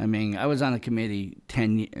 I mean, I was on a committee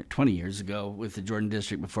 20 years ago with the Jordan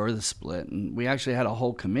District before the split, and we actually had a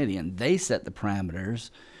whole committee, and they set the parameters.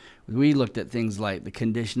 We looked at things like the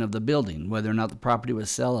condition of the building, whether or not the property was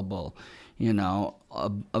sellable, you know,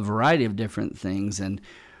 a variety of different things, and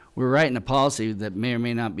we're writing a policy that may or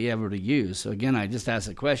may not be able to use. So again, I just asked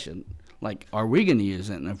the question, like, are we going to use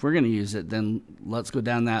it? And if we're going to use it, then let's go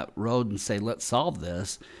down that road and say, let's solve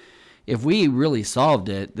this. If we really solved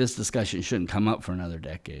it, this discussion shouldn't come up for another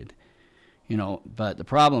decade, you know. But the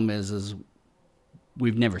problem is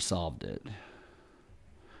we've never solved it,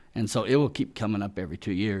 and so it will keep coming up every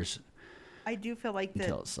 2 years. I do feel like that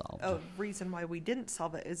Until it's solved. a reason why we didn't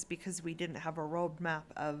solve it is because we didn't have a roadmap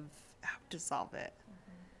of how to solve it.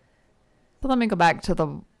 So let me go back to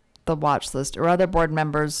the watch list. Are other board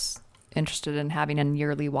members interested in having a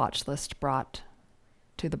yearly watch list brought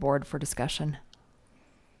to the board for discussion?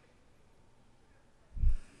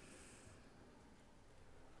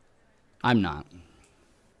 I'm not.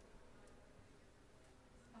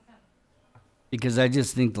 Because I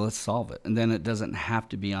just think let's solve it. And then it doesn't have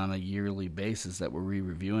to be on a yearly basis that we're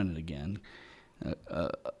re-reviewing it again.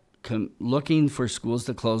 Looking for schools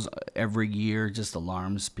to close every year just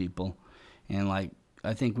alarms people. And like,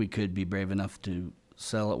 I think we could be brave enough to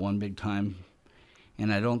sell it one big time.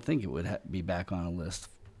 And I don't think it would be back on a list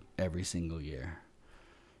every single year.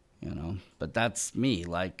 You know, but that's me.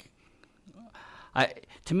 Like,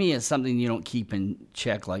 to me, it's something you don't keep in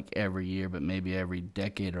check like every year, but maybe every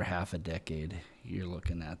decade or half a decade, you're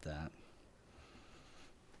looking at that.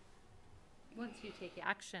 Once you take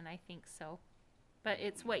action, I think so. But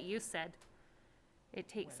it's what you said. It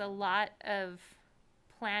takes a lot of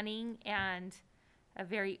planning and a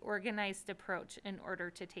very organized approach in order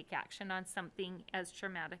to take action on something as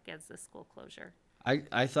traumatic as the school closure.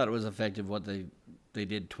 I thought it was effective what they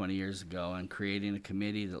did 20 years ago, and creating a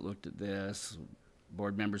committee that looked at this.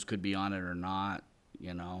 Board members could be on it or not,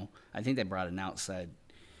 you know. I think they brought an outside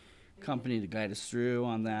company to guide us through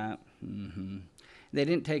on that. They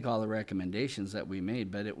didn't take all the recommendations that we made,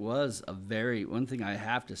 but it was one thing I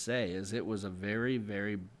have to say is it was a very,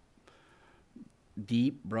 very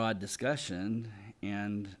deep, broad discussion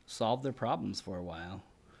and solved their problems for a while,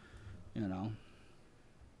 you know.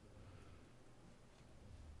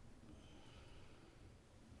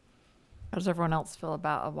 How does everyone else feel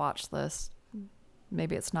about a watch list?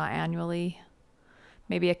 Maybe it's not annually.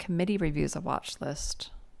 Maybe a committee reviews a watch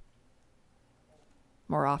list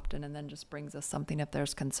more often and then just brings us something if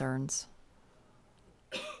there's concerns.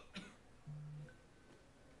 I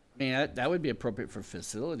mean, that would be appropriate for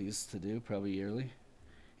facilities to do probably yearly,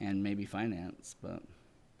 and maybe finance, but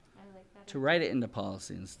to write it into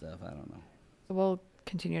policy and stuff, I don't know. So we'll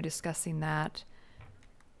continue discussing that.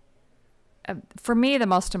 For me, the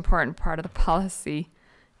most important part of the policy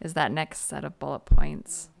is that next set of bullet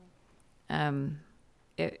points.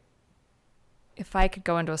 If I could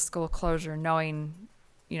go into a school closure knowing,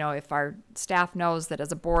 you know, if our staff knows that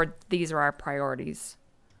as a board, these are our priorities.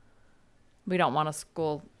 We don't want a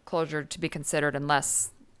school closure to be considered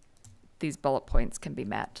unless these bullet points can be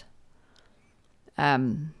met.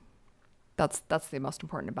 That's the most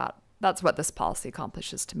important that's what this policy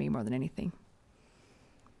accomplishes to me more than anything.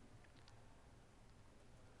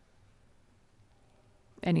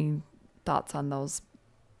 Any thoughts on those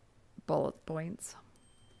bullet points?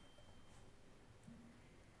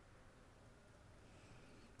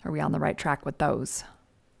 Are we on the right track with those?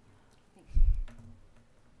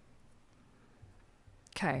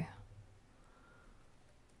 Okay.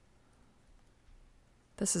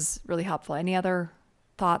 This is really helpful. Any other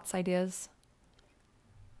thoughts, ideas?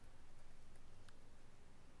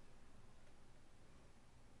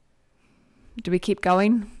 Do we keep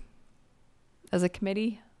going as a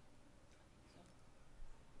committee?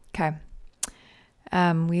 Okay.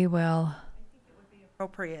 We will.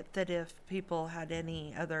 Appropriate that if people had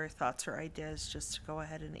any other thoughts or ideas, just to go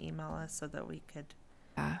ahead and email us so that we could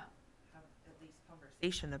have at least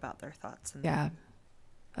conversation about their thoughts. And yeah.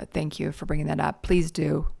 Thank you for bringing that up. Please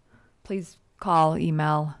do. Please call,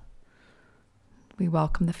 email. We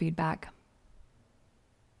welcome the feedback.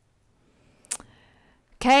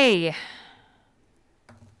 Okay.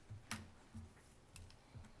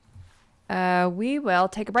 We will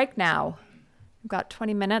take a break now. We've got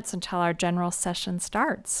 20 minutes until our general session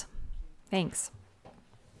starts. Thanks.